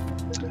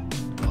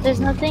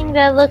nothing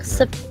that looks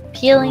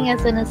appealing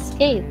as an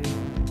escape.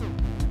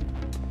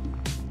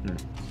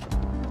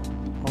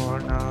 Or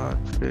not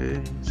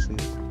face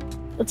it.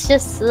 It's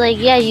just like,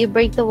 yeah, you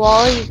break the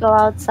wall, you go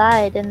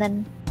outside, and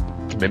then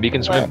Maybe you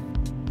can swim.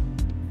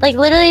 like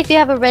literally, if you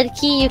have a red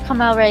key, you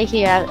come out right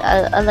here,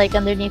 like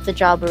underneath the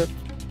job roof.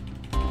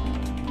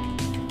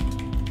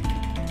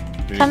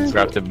 You Come- can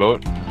craft a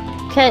boat.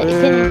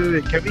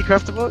 Can Can we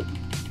craft a boat?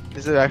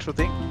 Is it an actual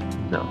thing?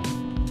 No.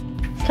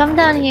 come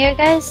down here,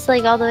 guys,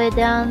 like all the way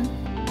down,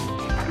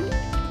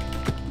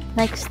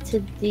 next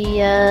to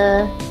the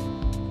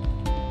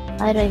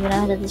I don't even know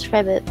how to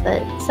describe it,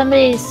 but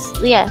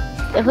yeah.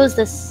 Who's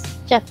this?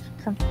 Jeff,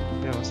 come.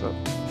 Yeah, what's up?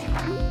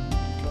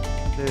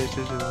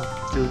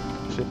 Still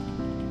shit.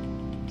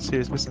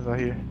 Serious business out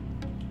here.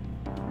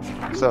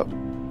 What's up?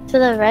 To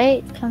the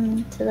right,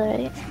 come to the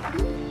right.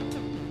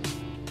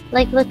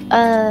 Like, look,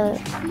 oh,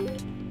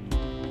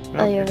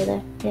 you're over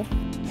there, yeah.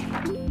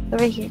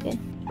 Over here, good.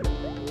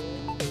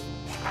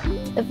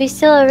 If we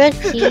steal a red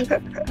key,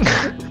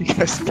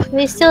 Yes. if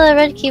we steal a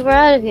red key, we're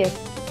out of here.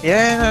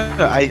 Yeah,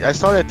 no, I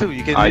saw that too.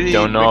 You can. I really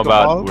don't know break the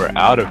wall. about we're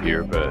out of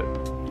here, but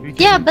You can-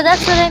 Yeah, but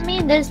that's what I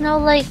mean. There's no,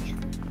 like,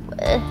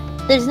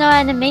 there's no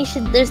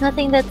animation. There's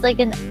nothing that's like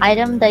an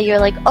item that you're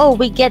like, oh,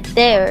 we get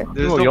there.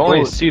 There's no, no you only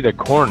boat. see the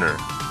corner.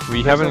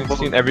 We There's haven't no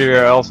seen boat.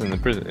 everywhere else in the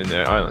prison, in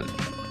the island.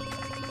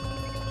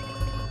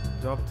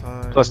 Job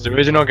time. Plus, the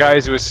original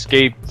guys who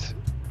escaped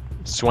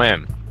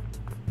swam.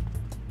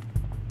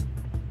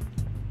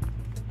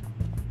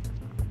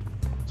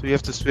 So you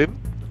have to swim.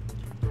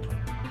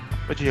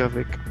 What do you have,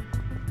 Vic?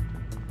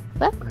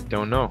 I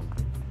don't know.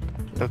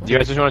 Okay. Do you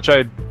guys just want to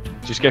try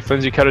just get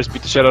flimsy cutters,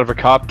 beat the shit out of a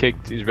cop, kick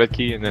his red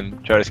key, and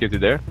then try to escape through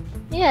there?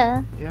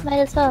 Yeah, Yeah. might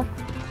as well.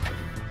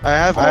 I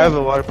have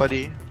a water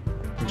buddy.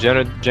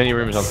 Jenny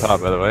room is on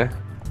top, by the way.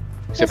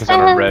 Except Yes, it's on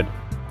I a have- red.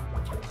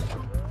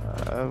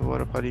 I have a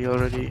water buddy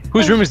already.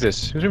 Whose room is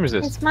this? Whose room is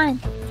this? It's mine.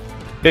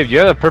 Babe, you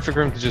have a perfect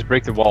room to just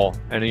break the wall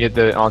and then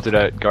get onto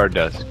that guard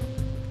desk.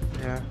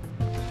 Yeah.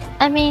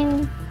 I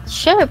mean,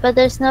 sure, but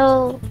there's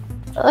no.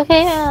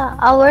 Okay,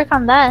 I'll work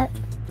on that.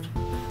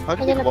 How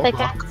do I you get a wall block?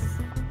 pickaxe.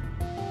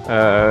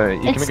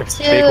 You can It's make a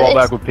too- fake wall it's-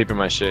 back with paper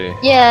mache.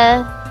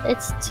 Yeah,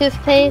 it's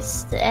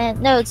toothpaste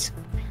and no, it's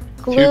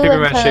glue Two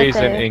paper and toilet maches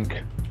and paper.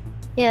 ink.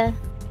 Yeah.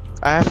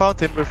 I found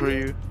timber for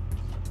you.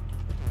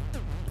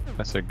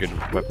 That's a good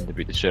weapon to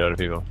beat the shit out of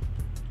people.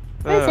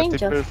 Where's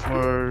Angel?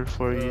 Timber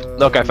for you.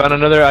 Look, I found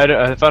another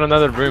I found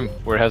another room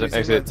where it has an Using my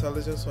exit.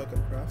 intelligence so I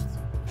can craft.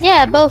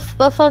 Yeah,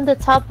 both on the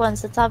top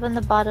ones, the top and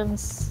the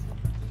bottoms.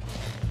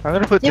 I'm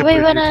gonna put Do timber we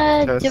in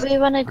wanna your do chest. we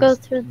wanna go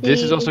through the?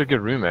 This is also a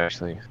good room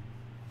actually.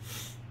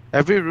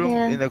 Every room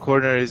Yeah. in the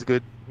corner is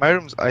good. My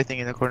room's I think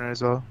in the corner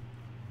as well.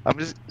 I'm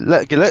just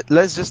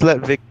let's just let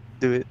Vic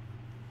do it.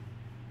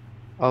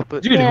 I'll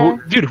put Dude, Yeah.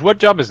 dude, what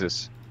job is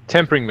this?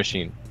 Tempering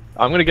machine.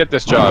 I'm gonna get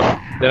this job.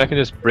 Then I can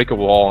just break a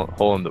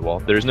hole in the wall.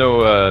 There's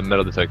no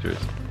metal detectors.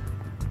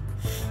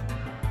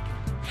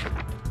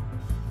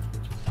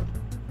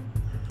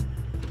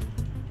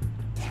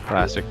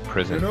 Classic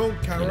prison. You know,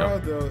 Kara, You know.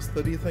 the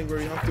study thing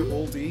where you have to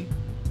hold E.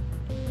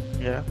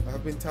 yeah.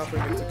 I've been tapping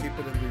it to keep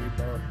it in the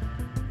bar.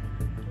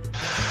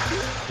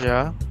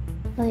 Yeah.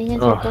 Oh, you guys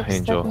Oh, are both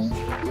Angel.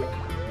 studying.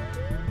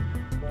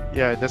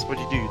 Yeah, that's what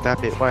you do. You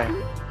tap it. Why?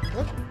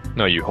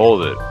 No, you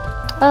hold it.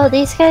 Oh,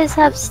 these guys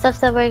have stuff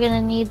that we're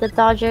gonna need. The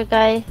Dodger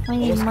guy. We I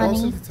need was money.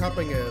 constantly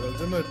tapping it, and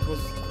then it was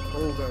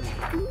hold and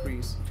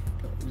increase.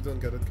 You don't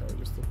get it, Kara,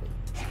 you're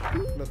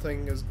stupid.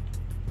 Nothing is...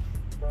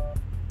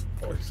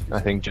 Oh, excuse I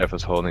me. think Jeff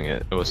was holding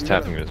it. It was Yeah.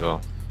 tapping it as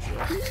well.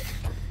 Yeah.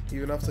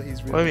 Even after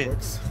he's What do you reading mean?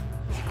 books,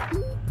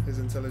 his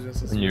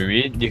intelligence is... When you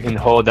read, you can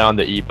hold down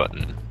the E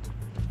button.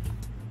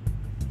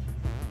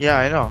 Yeah,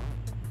 I know.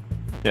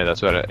 Yeah,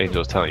 that's what Angel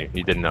was telling you.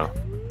 He didn't know.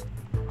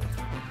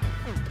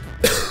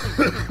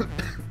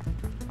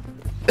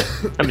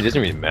 I mean, it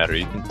doesn't really matter.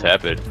 You can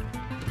tap it.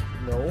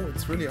 No,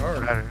 it's really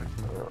hard. I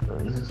don't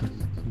know.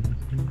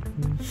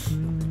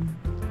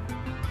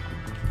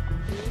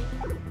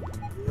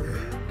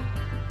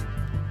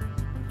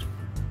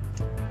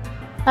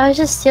 I was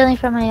just stealing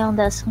from my own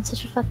desk. I'm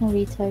such a fucking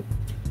retard.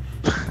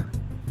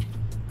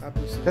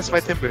 Happens to the That's my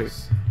best of timber.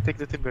 us. Take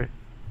the timber.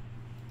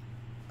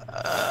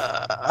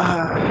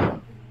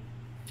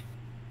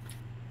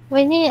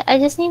 We need. I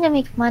just need to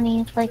make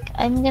money. Like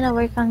I'm gonna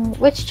work on.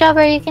 Which job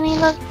are you gonna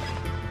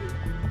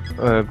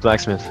look?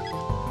 Blacksmith.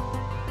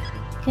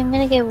 Okay, I'm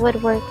gonna get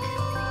woodwork.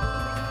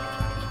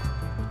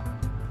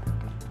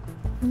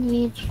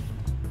 Need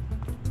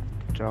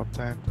Job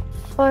time.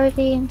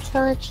 40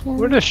 intelligence.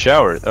 Where are the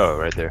showers? Oh,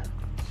 right there.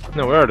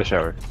 No, where are the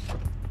showers?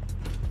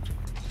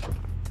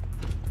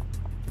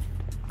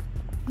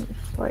 Need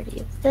 40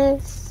 of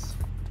this.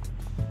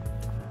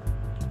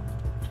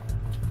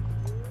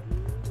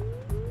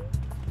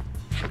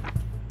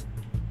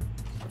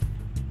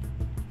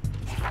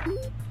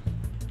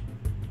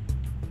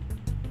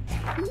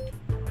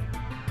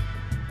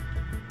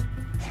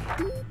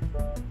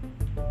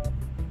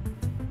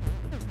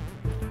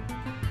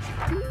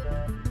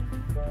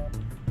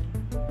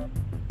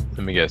 Let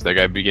me guess. That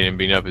guy getting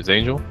beaten up is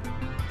Angel?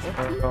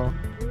 No,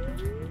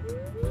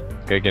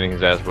 Guy getting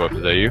his ass whooped.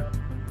 Is that you?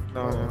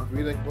 no.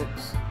 Reading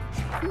books.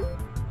 Being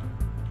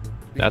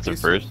That's a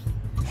peaceful first.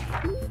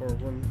 For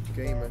one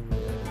game and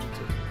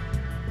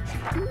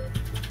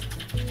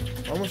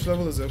how much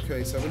level is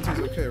okay? 70 is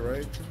okay,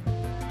 right?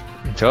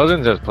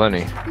 Intelligence has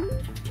plenty.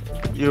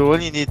 You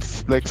only need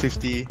like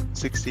 50,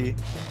 60.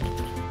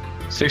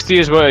 60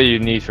 is what you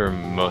need for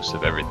most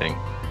of everything.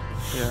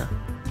 Yeah.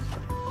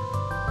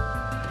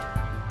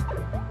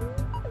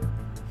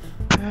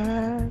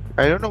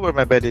 I don't know where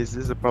my bed is.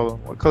 This is a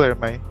problem. What color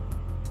am I?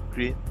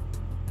 Green.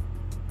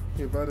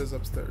 Your bed is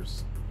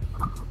upstairs.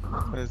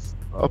 It's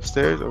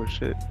upstairs. Oh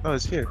shit. No,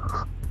 it's here.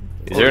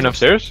 Is there an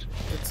upstairs?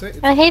 It's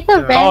I hate the Yeah.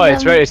 random. Oh,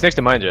 it's right. It's next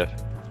to mine, Jeff.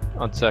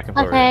 On the second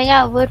floor. Okay, I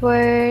got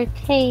woodwork.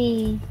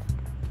 Hey.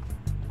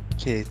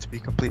 Okay, to be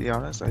completely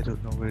honest, I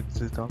don't know where it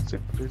is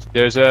downstairs.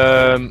 There's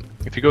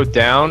if you go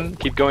down,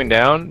 keep going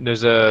down.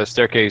 There's a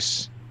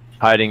staircase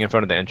hiding in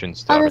front of the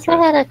entrance. To Oh, our this guy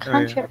chest. had a yeah.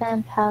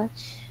 contraband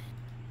pouch.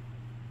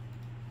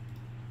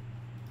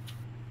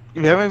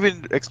 We haven't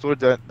even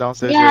explored that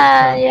downstairs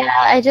Yeah, yet. yeah.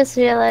 I just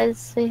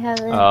realized we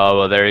haven't. Oh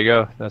well, there you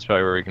go. That's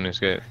probably where we can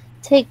escape.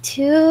 Take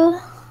 2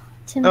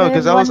 timber. No,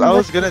 because I was one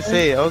gonna wood.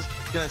 say,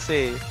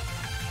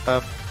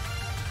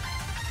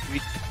 we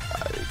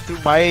through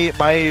my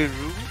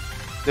room,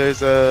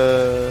 there's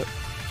an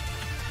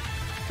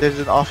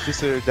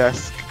officer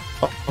desk.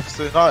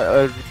 Officer, not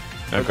a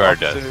A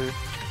guard officer. desk.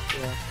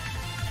 Yeah.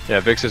 Yeah,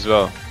 Vix as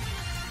well.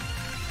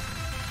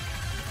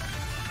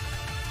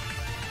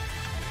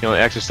 The only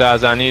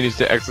exercise I need is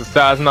to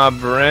exercise my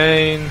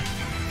brain.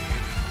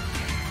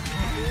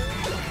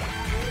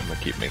 I'm gonna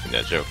keep making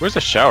that joke. Where's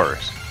the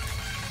showers?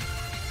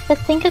 I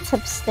think it's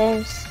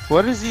upstairs.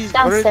 What is these?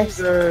 What are these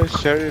Downstairs.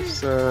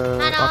 sheriff's?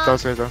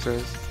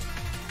 Downstairs.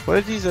 What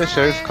are these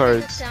sheriff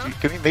cards?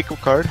 Can we make a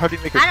card? How do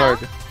you make a card?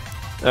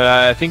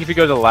 I think if you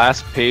go to the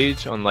last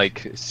page on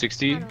like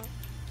 60, I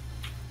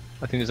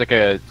think there's like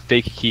a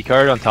fake key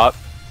card on top.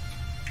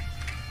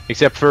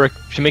 Except for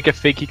to make a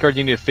fake keycard,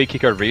 you need a fake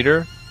keycard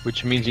reader,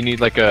 which means you need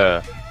like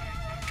a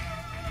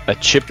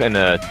chip and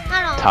a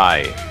Hello.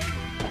 tie,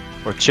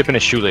 or chip and a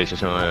shoelace or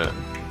something like that.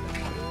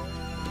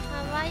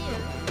 How are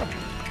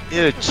you?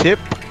 You need a chip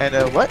and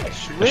a what? A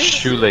Shoelace?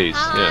 shoelace,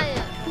 How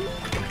yeah. are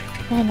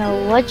you? I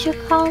know what you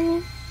call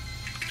me.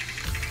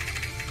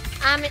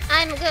 I'm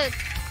good.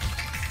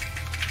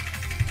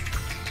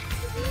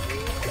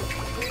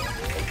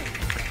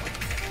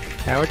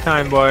 Shower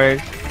time, boys.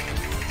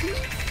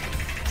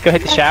 Let's go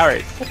hit the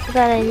showers. That's a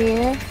bad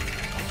idea.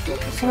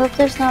 I hope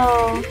there's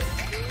no.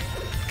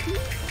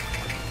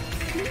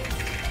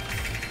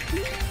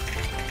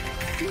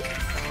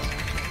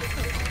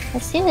 I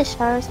see the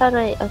showers. How do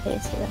I? Okay, I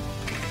see them.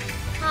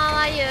 How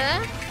are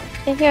you?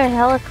 I hear a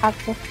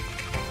helicopter.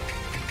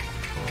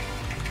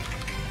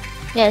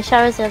 Yeah, the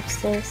showers are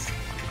upstairs.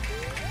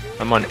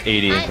 I'm on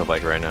 80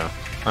 intellect right now.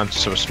 I'm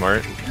so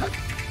smart.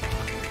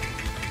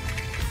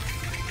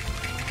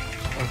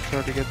 I'm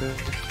trying to get there.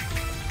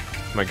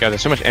 Oh my god,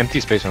 there's so much empty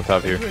space on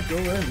top here. Where do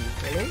I go in?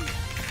 Hello?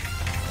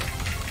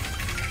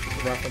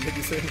 Rafa, make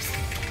it sense.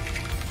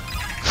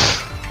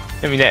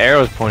 I mean, the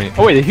arrow's pointing.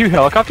 Oh wait, the huge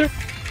helicopter?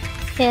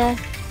 Yeah.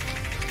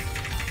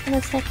 On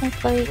the second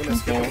floor, you Wanna can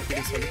skip hear over it.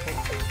 this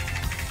helicopter?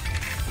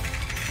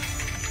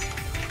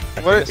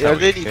 What? that's not Are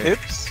there what any you say.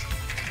 pips?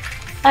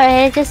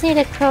 Alright, I just need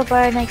a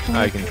crowbar and I can.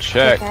 I make can a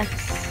check.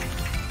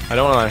 pickaxe. I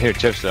don't want to hear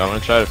tips though. I want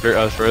to try to figure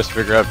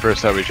out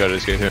first how we try to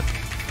escape here.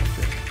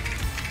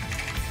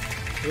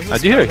 There's I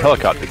do hear a skylight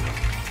helicopter. over here.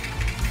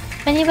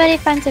 If anybody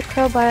finds a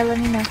crowbar, let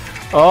me know.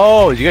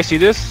 Oh, did you guys see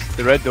this?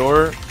 The red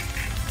door,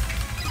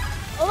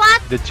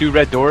 What? the two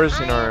red doors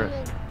in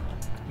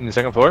the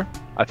second floor.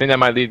 I think that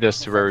might lead us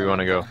to where we want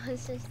to go.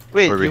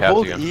 Wait, Where we you have to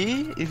hold go.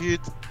 E if you.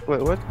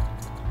 Wait, what?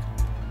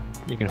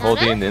 You can hold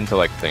in the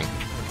intellect thing,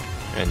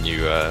 and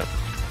you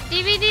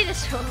DVD で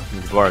しょ。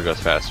 the bar goes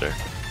faster.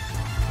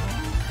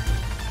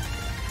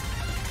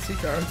 See,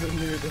 Karan didn't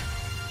need it.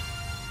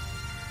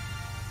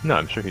 No,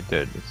 I'm sure he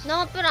did. It's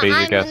No problem.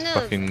 basic I'm ass noob.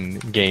 fucking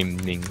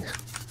gaming.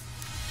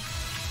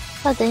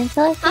 Oh, the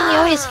intellect thing? You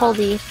always hold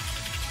E.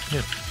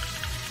 Yeah.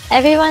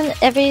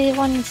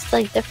 Everyone's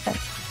like different.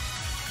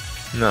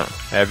 No,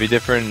 every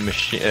different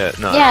machine.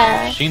 No,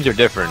 Yeah. machines are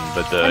different,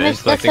 but the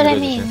intellect That's things what I are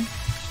the mean. same.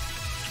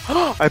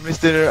 I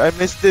missed dinner. I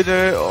missed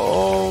dinner.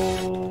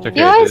 Oh. It's okay.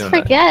 You always they don't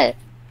know. forget.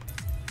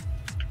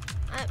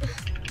 I-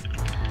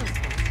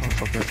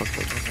 Oh, fuck, fuck, fuck,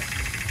 fuck.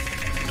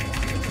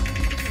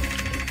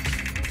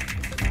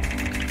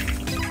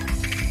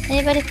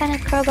 Anybody find a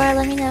crowbar?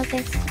 Let me know,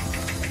 guys.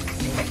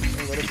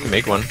 You can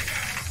make one.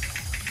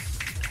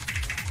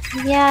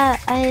 Yeah,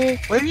 I.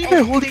 What do you mean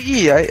by holding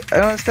E? I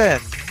don't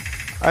understand.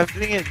 I'm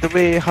doing it the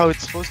way how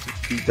it's supposed to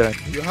be done.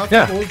 You have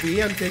Yeah. to hold B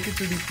and take it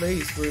to the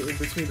place where in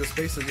between the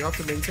spaces. You have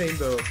to maintain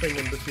the thing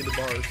in between the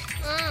bars.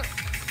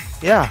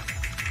 Yeah.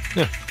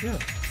 Yeah. Yeah.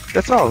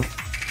 That's all.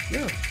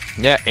 Yeah.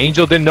 Yeah,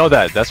 Angel didn't know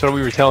that. That's what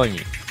we were telling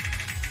you.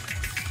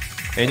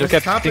 Angel was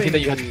kept tapping thinking that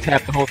you had to the-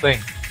 tap the whole thing.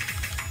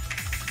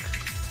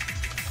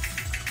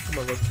 Oh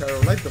my god,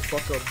 Carol, light the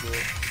fuck up, bro.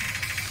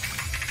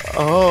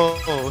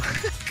 Oh.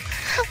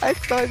 I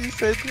thought you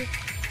said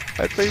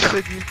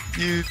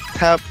you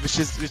tap, which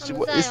is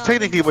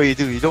technically what you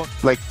do. You don't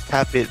like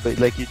tap it, but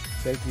like you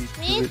technically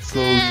do it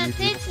slowly. You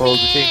Teach don't follow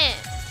the thing. me.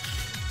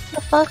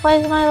 The fuck? Why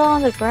is my all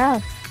on the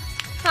ground?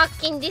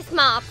 Fucking this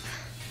map.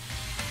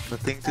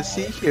 Nothing to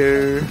see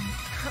here.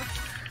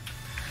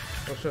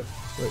 Oh shit.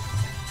 Wait.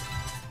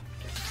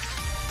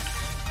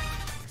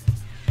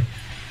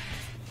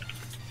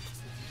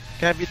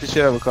 Can I beat the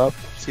shit out of a cop?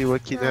 See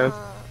what key they have.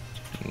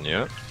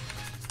 Yeah.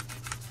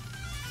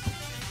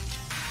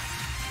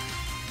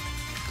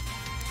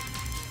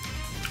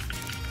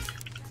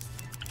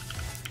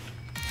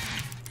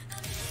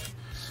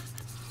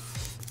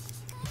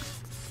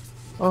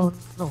 Oh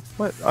no,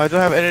 what? I don't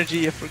have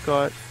energy, I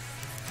forgot.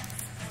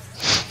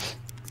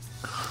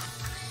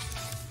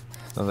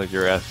 Sounds like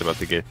you're asked about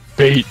to get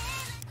bait.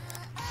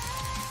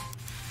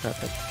 I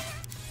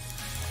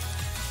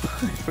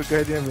forgot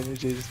I didn't have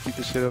energy, I just beat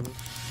the shit out of him.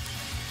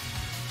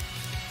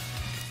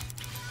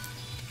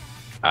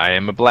 I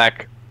am a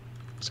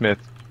blacksmith.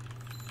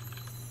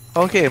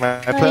 Okay, my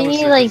Oh, plan you was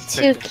need to like just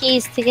 2 check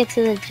keys to get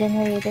to the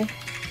generator.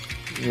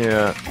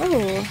 Yeah.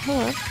 Oh,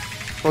 huh.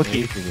 the-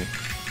 Okay.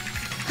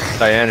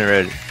 Diana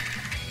ready.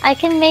 I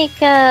can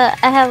make I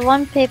have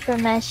 1 paper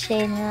mache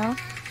now.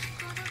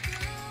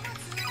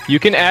 You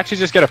can actually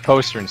just get a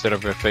poster instead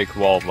of a fake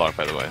wall block,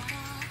 by the way.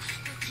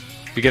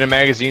 You get a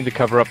magazine to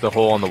cover up the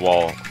hole on the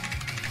wall.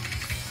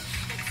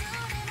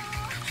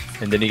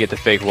 And then you get the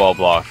fake wall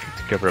block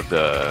to cover up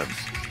the...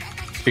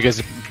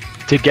 Because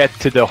to get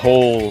to the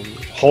hole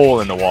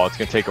in the wall, it's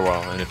gonna take a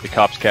while, and if the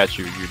cops catch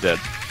you, you're dead.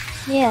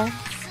 Yeah.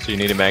 So you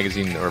need a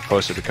magazine or a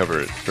poster to cover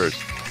it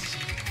first.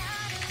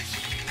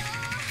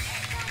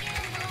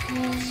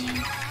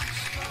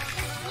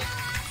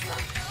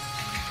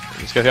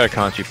 This guy's got a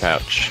Conchi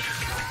pouch.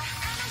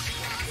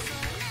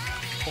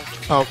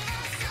 Oh.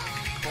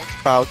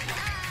 Spout.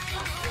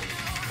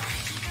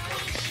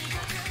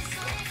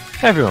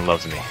 Everyone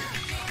loves me.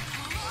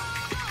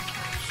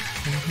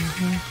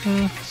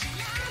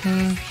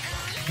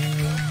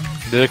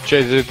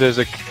 There's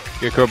a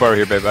crowbar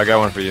here, babe. I got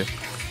one for you.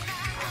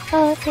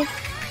 Oh, okay. You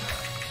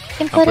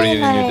can I'm put putting it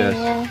it in in your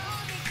my, desk.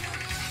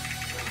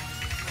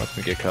 Watch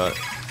me get caught.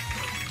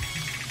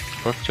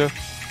 Fuck, Joe.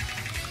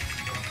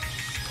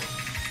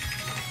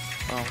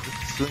 Oh,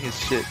 he's doing his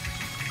shit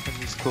on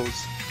his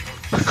clothes.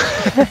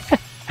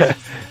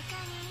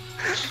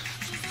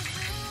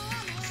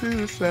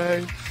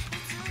 Suicide.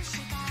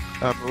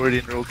 I'm already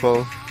in roll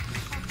call.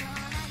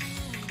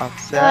 I'm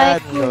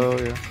sad and low.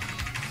 Yeah.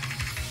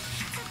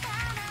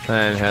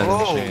 Plan hasn't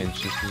Oh.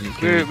 changed. Just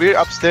in We're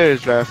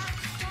upstairs, Raf.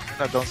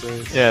 We're not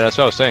downstairs. Yeah, that's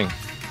what I was saying.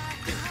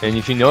 And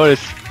if you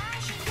notice,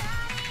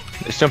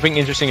 there's something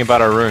interesting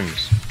about our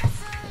rooms.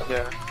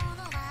 Yeah.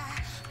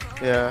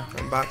 Yeah.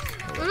 I'm back.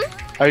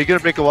 Are you gonna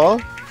break a wall?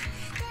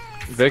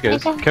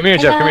 Vegas. I got- Come here, I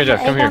Jeff. Come here, got-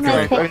 Jeff. Come I here. got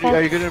Come my here. pick.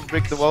 Are you gonna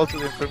break the wall to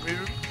the infirmary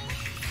room?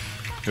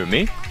 Who,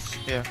 me?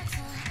 Yeah.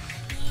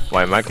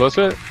 Why, am I close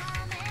to it?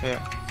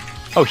 Yeah.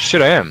 Oh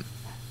shit, I am.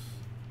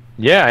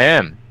 Yeah, I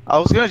am. I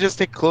was gonna just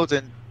take clothes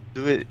and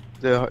do it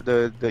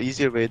the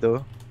easier way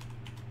though.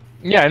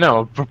 Yeah, I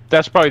know.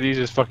 That's probably the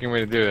easiest fucking way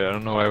to do it. I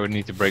don't know why I would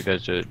need to break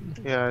that shit.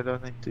 Yeah, I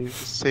don't need to.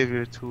 Just save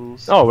your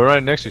tools. Oh, we're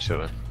right next to each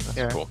other. That's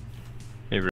Yeah. cool.